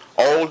treats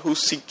all who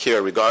seek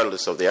care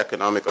regardless of their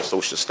economic or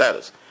social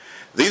status.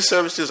 These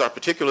services are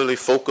particularly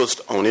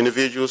focused on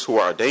individuals who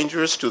are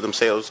dangerous to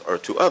themselves or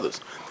to others.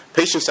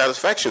 Patient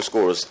satisfaction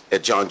scores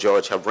at John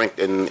George have ranked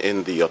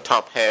in the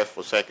top half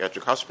for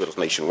psychiatric hospitals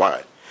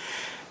nationwide.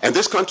 And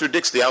this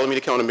contradicts the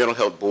Alameda County Mental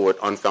Health Board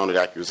unfounded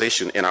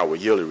accusation in our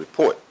yearly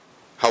report.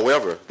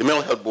 However, the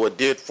Mental Health Board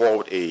did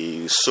forward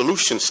a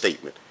solution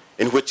statement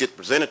in which it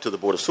presented to the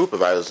Board of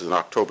Supervisors in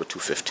October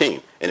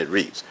 2015, and it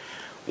reads,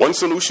 one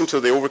solution to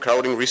the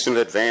overcrowding recently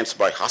advanced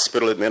by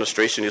hospital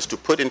administration is to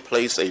put in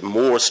place a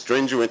more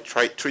stringent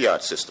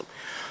triage system.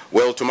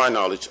 Well, to my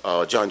knowledge,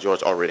 John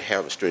George already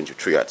have a stringent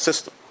triage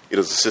system. It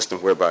is a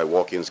system whereby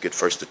walk-ins get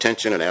first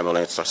attention and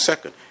ambulances are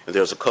second, and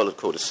there's a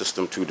color-coded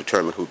system to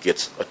determine who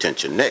gets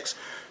attention next.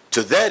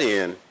 To that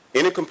end,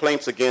 any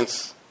complaints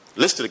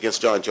listed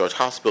against John George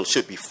Hospital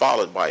should be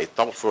followed by a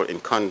thoughtful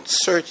and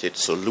concerted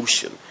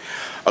solution,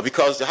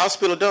 because the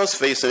hospital does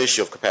face an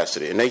issue of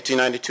capacity. In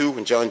 1892,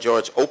 when John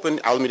George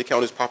opened, Alameda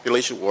County's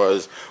population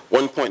was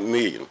 1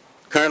 million.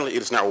 Currently,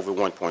 it is now over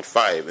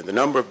 1.5, and the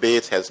number of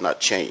beds has not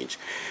changed.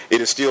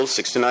 It is still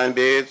 69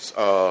 beds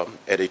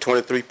at a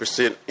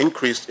 23%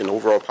 increase in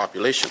overall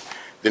population.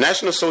 The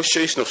National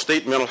Association of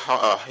State Mental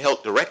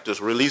Health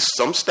Directors released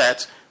some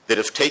stats that,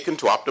 if taken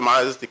to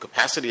optimize the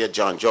capacity at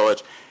John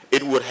George,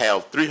 it would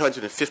have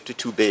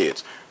 352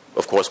 beds.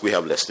 Of course, we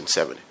have less than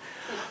 70.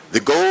 The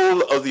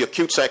goal of the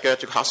acute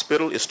psychiatric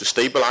hospital is to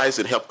stabilize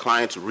and help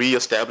clients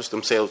reestablish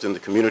themselves in the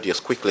community as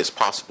quickly as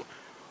possible.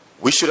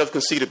 We should have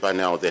conceded by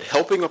now that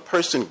helping a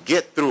person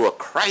get through a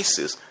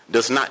crisis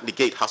does not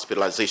negate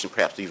hospitalization,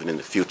 perhaps even in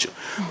the future.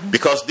 Mm-hmm.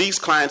 Because these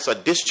clients are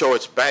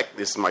discharged back,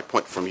 this is my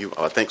point from you,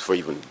 thanks for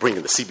even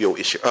bringing the CBO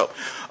issue up,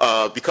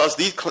 because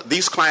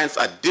these clients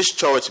are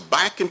discharged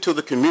back into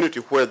the community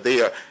where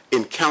they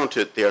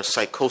encountered their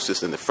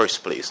psychosis in the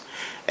first place.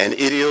 And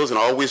it is and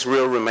always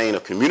will remain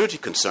a community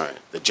concern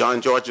that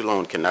John George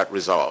alone cannot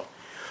resolve.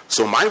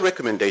 So my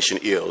recommendation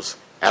is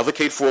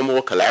advocate for a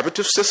more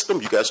collaborative system.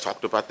 You guys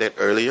talked about that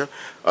earlier.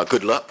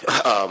 Good luck.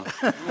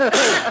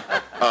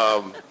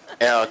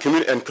 And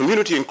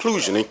community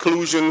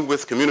inclusion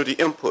with community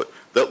input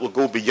that will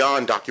go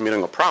beyond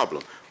documenting a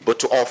problem, but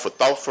to offer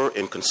thoughtful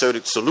and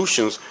concerted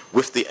solutions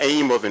with the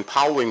aim of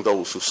empowering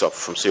those who suffer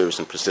from serious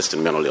and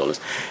persistent mental illness.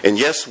 And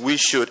yes, we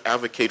should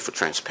advocate for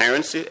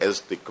transparency,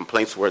 as the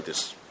complaints were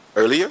this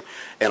earlier,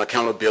 and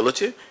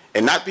accountability,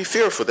 and not be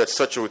fearful that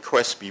such a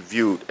request be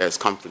viewed as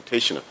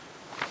confrontational.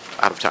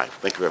 Out of time.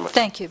 Thank you very much.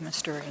 Thank you,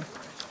 Mr. Reed.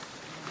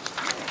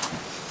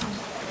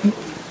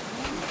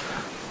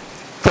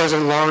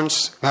 President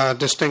Lawrence,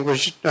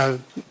 distinguished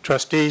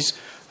trustees,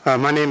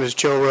 my name is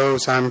Joe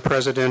Rose. I'm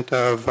president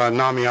of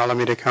NAMI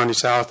Alameda County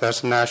South.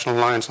 That's the National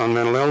Alliance on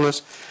Mental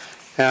Illness.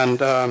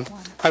 And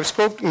I've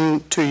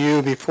spoken to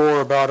you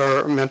before about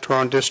our Mentor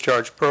on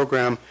Discharge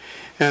program.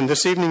 And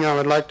this evening I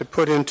would like to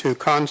put into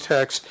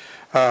context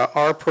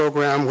our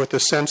program with the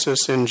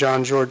census in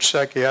John George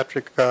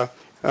Psychiatric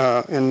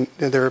in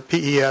their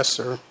PES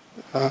or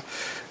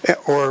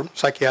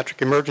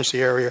psychiatric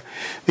emergency area.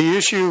 The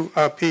issue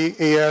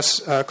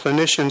PES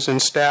clinicians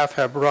and staff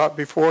have brought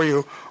before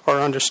you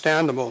are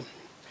understandable.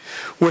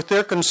 With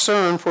their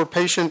concern for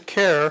patient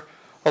care,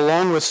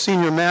 along with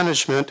senior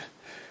management,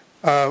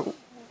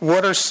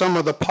 what are some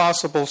of the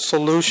possible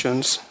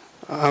solutions?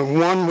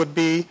 One would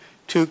be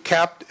to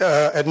cap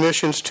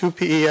admissions to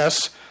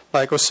PES,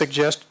 like was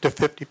suggested, to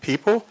 50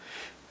 people.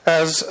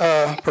 as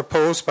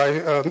proposed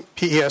by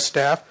PES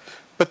staff.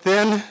 But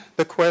then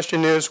the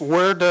question is,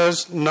 where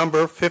does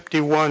number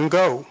 51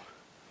 go?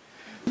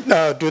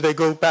 Do they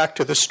go back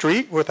to the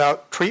street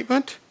without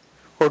treatment,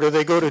 or do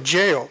they go to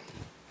jail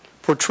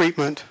for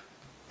treatment,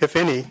 if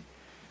any,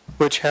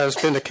 which has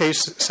been the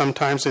case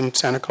sometimes in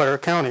Santa Clara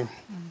County?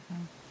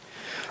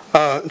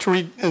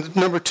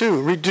 Number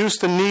 2, reduce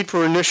the need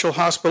for initial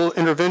hospital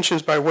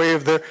interventions by way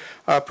of their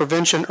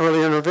prevention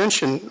early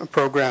intervention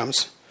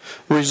programs.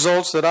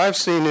 Results that I've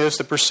seen is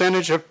the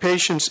percentage of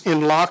patients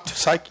in locked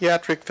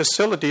psychiatric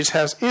facilities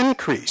has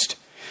increased.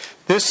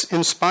 This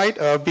in spite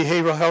of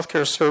Behavioral Health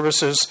Care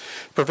Services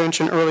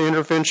prevention early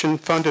intervention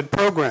funded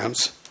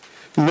programs.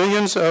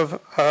 Millions of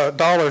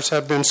dollars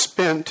have been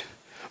spent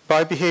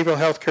by Behavioral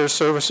Health Care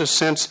Services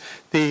since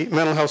the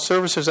Mental Health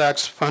Services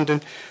Act's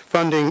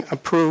funding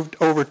approved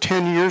over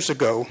 10 years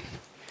ago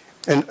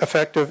and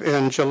effective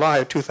in July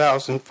of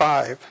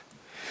 2005.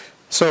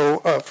 So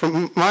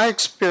from my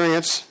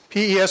experience,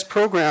 PES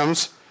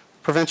programs,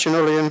 prevention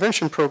early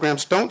intervention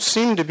programs, don't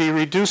seem to be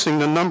reducing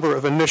the number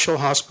of initial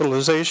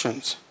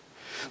hospitalizations.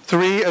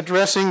 3,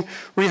 addressing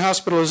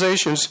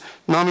rehospitalizations.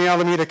 NAMI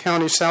Alameda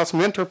County South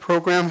Mentor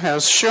Program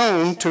has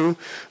shown to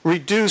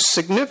reduce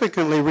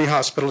significantly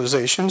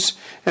rehospitalizations,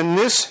 and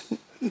this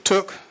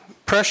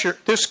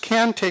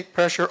can take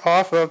pressure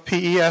off of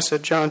PES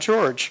at John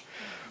George.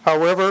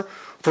 However,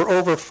 for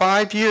over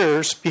 5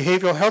 years,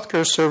 Behavioral Health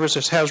Care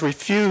Services has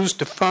refused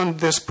to fund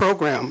this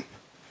program.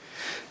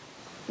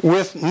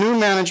 With new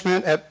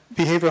management at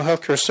Behavioral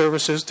Health Care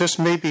Services, this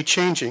may be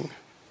changing,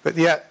 but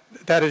yet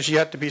that is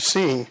yet to be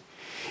seen.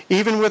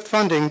 Even with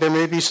funding, there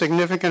may be a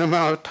significant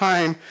amount of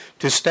time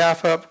to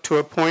staff up to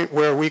a point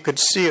where we could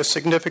see a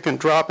significant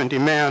drop in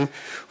demand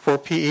for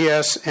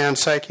PES and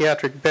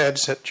psychiatric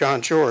beds at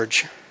John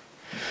George.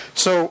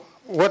 So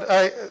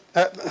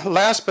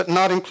last but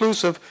not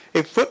inclusive,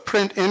 a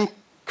footprint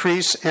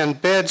increase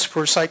and beds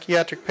for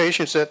psychiatric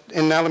patients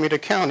in Alameda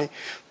County.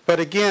 But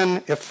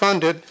again, if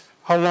funded,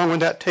 how long would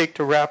that take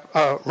to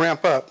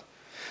ramp up?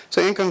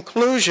 So in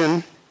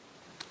conclusion,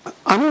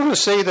 I'm going to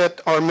say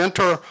that our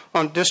Mentor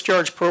on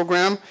Discharge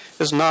program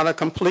is not a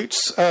complete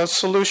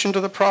solution to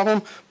the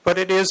problem, but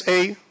it is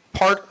a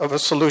part of a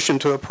solution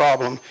to a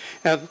problem.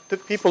 And the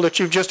people that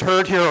you've just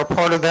heard here are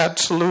part of that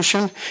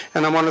solution,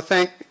 and I want to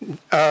thank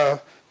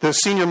the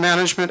senior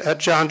management at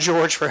John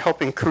George for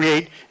helping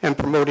create and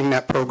promoting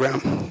that program.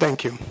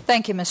 Thank you.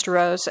 Thank you, Mr.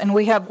 Rose. And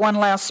we have one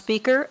last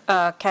speaker,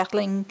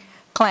 Kathleen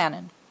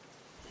Clannon.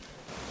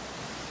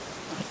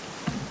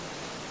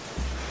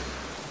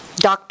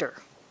 Doctor.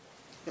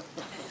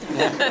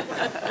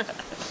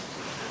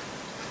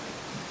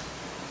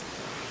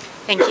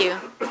 Thank you.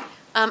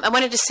 I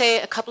wanted to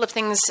say a couple of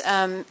things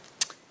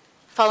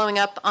following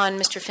up on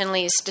Mr.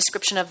 Finley's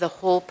description of the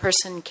whole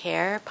person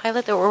care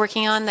pilot that we're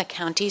working on, the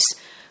county's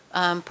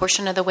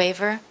portion of the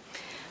waiver.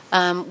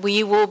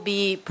 We will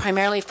be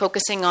primarily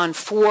focusing on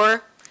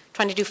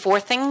trying to do 4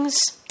 things: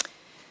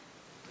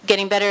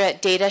 getting better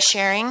at data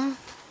sharing,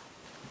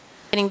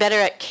 getting better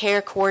at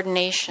care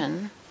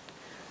coordination,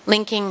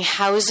 linking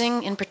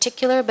housing in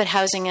particular, but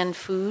housing and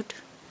food,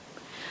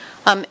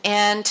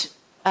 and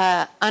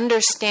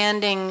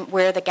understanding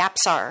where the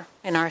gaps are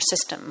in our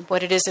system,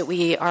 what it is that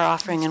we are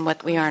offering and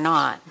what we are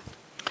not.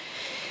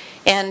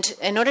 And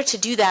in order to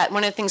do that,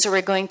 one of the things that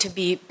we're going to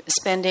be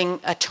spending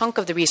a chunk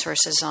of the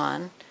resources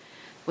on,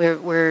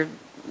 we're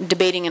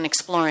debating and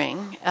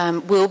exploring,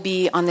 will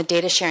be on the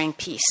data sharing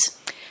piece.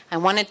 I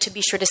wanted to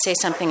be sure to say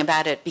something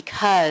about it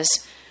because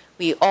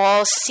we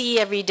all see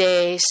every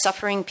day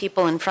suffering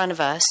people in front of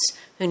us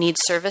who need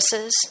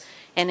services,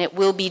 and it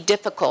will be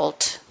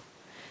difficult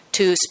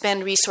to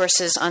spend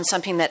resources on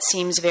something that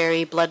seems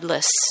very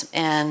bloodless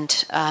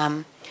and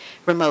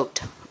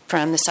remote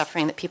from the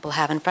suffering that people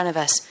have in front of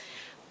us.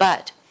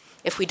 But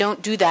if we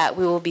don't do that,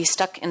 we will be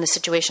stuck in the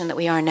situation that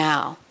we are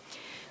now.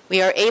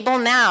 We are able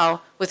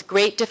now, with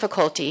great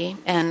difficulty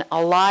and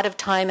a lot of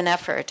time and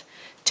effort,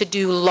 to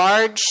do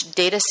large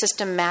data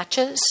system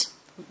matches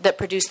that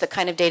produce the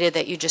kind of data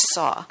that you just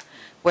saw,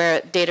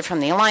 where data from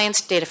the Alliance,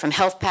 data from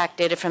HealthPAC,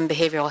 data from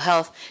behavioral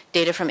health,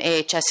 data from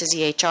AHS's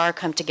EHR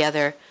come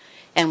together,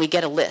 and we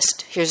get a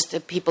list. Here's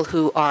the people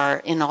who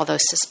are in all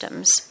those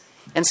systems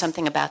and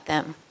something about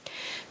them.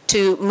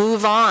 To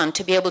move on,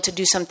 to be able to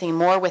do something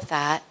more with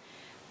that,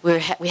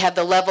 we have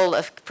the level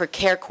for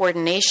care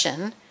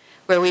coordination,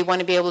 where we want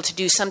to be able to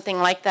do something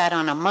like that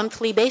on a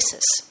monthly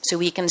basis, so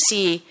we can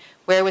see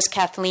where was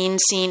Kathleen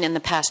seen in the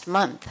past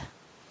month.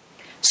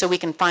 So we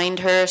can find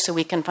her, so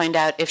we can find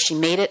out if she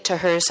made it to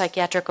her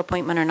psychiatric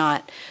appointment or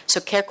not.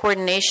 So care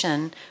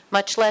coordination,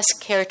 much less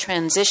care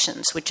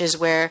transitions, which is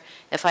where,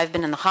 if I've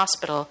been in the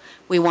hospital,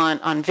 we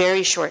want on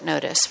very short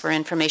notice for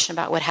information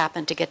about what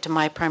happened to get to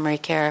my primary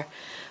care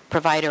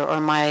provider or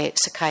my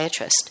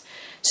psychiatrist.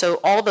 So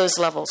all those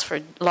levels,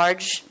 for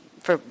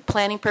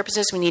planning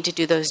purposes, we need to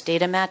do those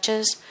data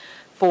matches.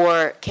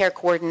 For care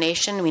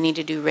coordination, we need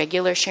to do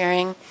regular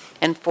sharing.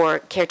 And for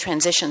care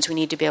transitions, we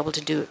need to be able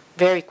to do it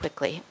very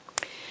quickly.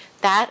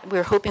 That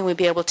we're hoping we'll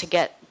be able to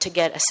get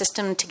a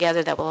system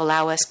together that will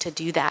allow us to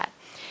do that.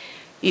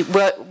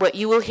 What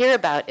you will hear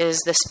about is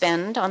the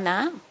spend on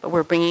that, but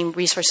we're bringing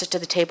resources to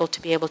the table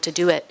to be able to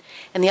do it.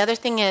 And the other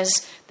thing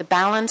is the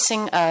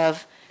balancing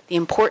of the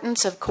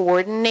importance of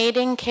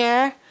coordinating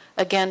care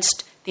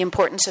against the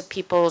importance of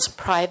people's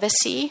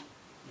privacy,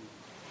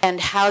 and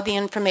how the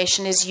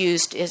information is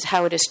used is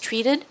how it is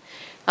treated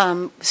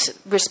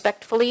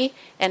respectfully,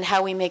 and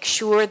how we make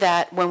sure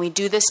that when we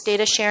do this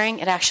data sharing,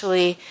 it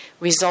actually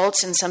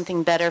results in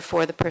something better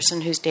for the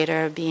person whose data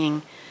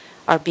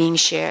are being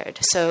shared.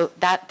 So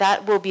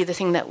that will be the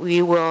thing that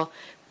we will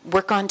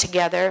work on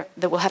together,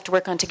 that we'll have to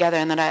work on together,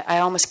 and that I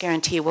almost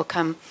guarantee will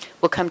come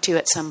to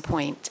at some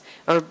point,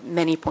 or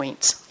many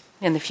points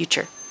in the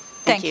future.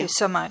 Thank you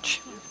so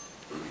much.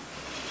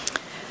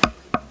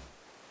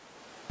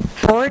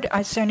 Board,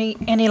 is there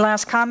any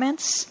last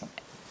comments?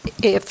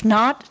 If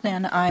not,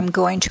 then I'm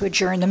going to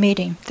adjourn the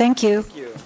meeting. Thank you.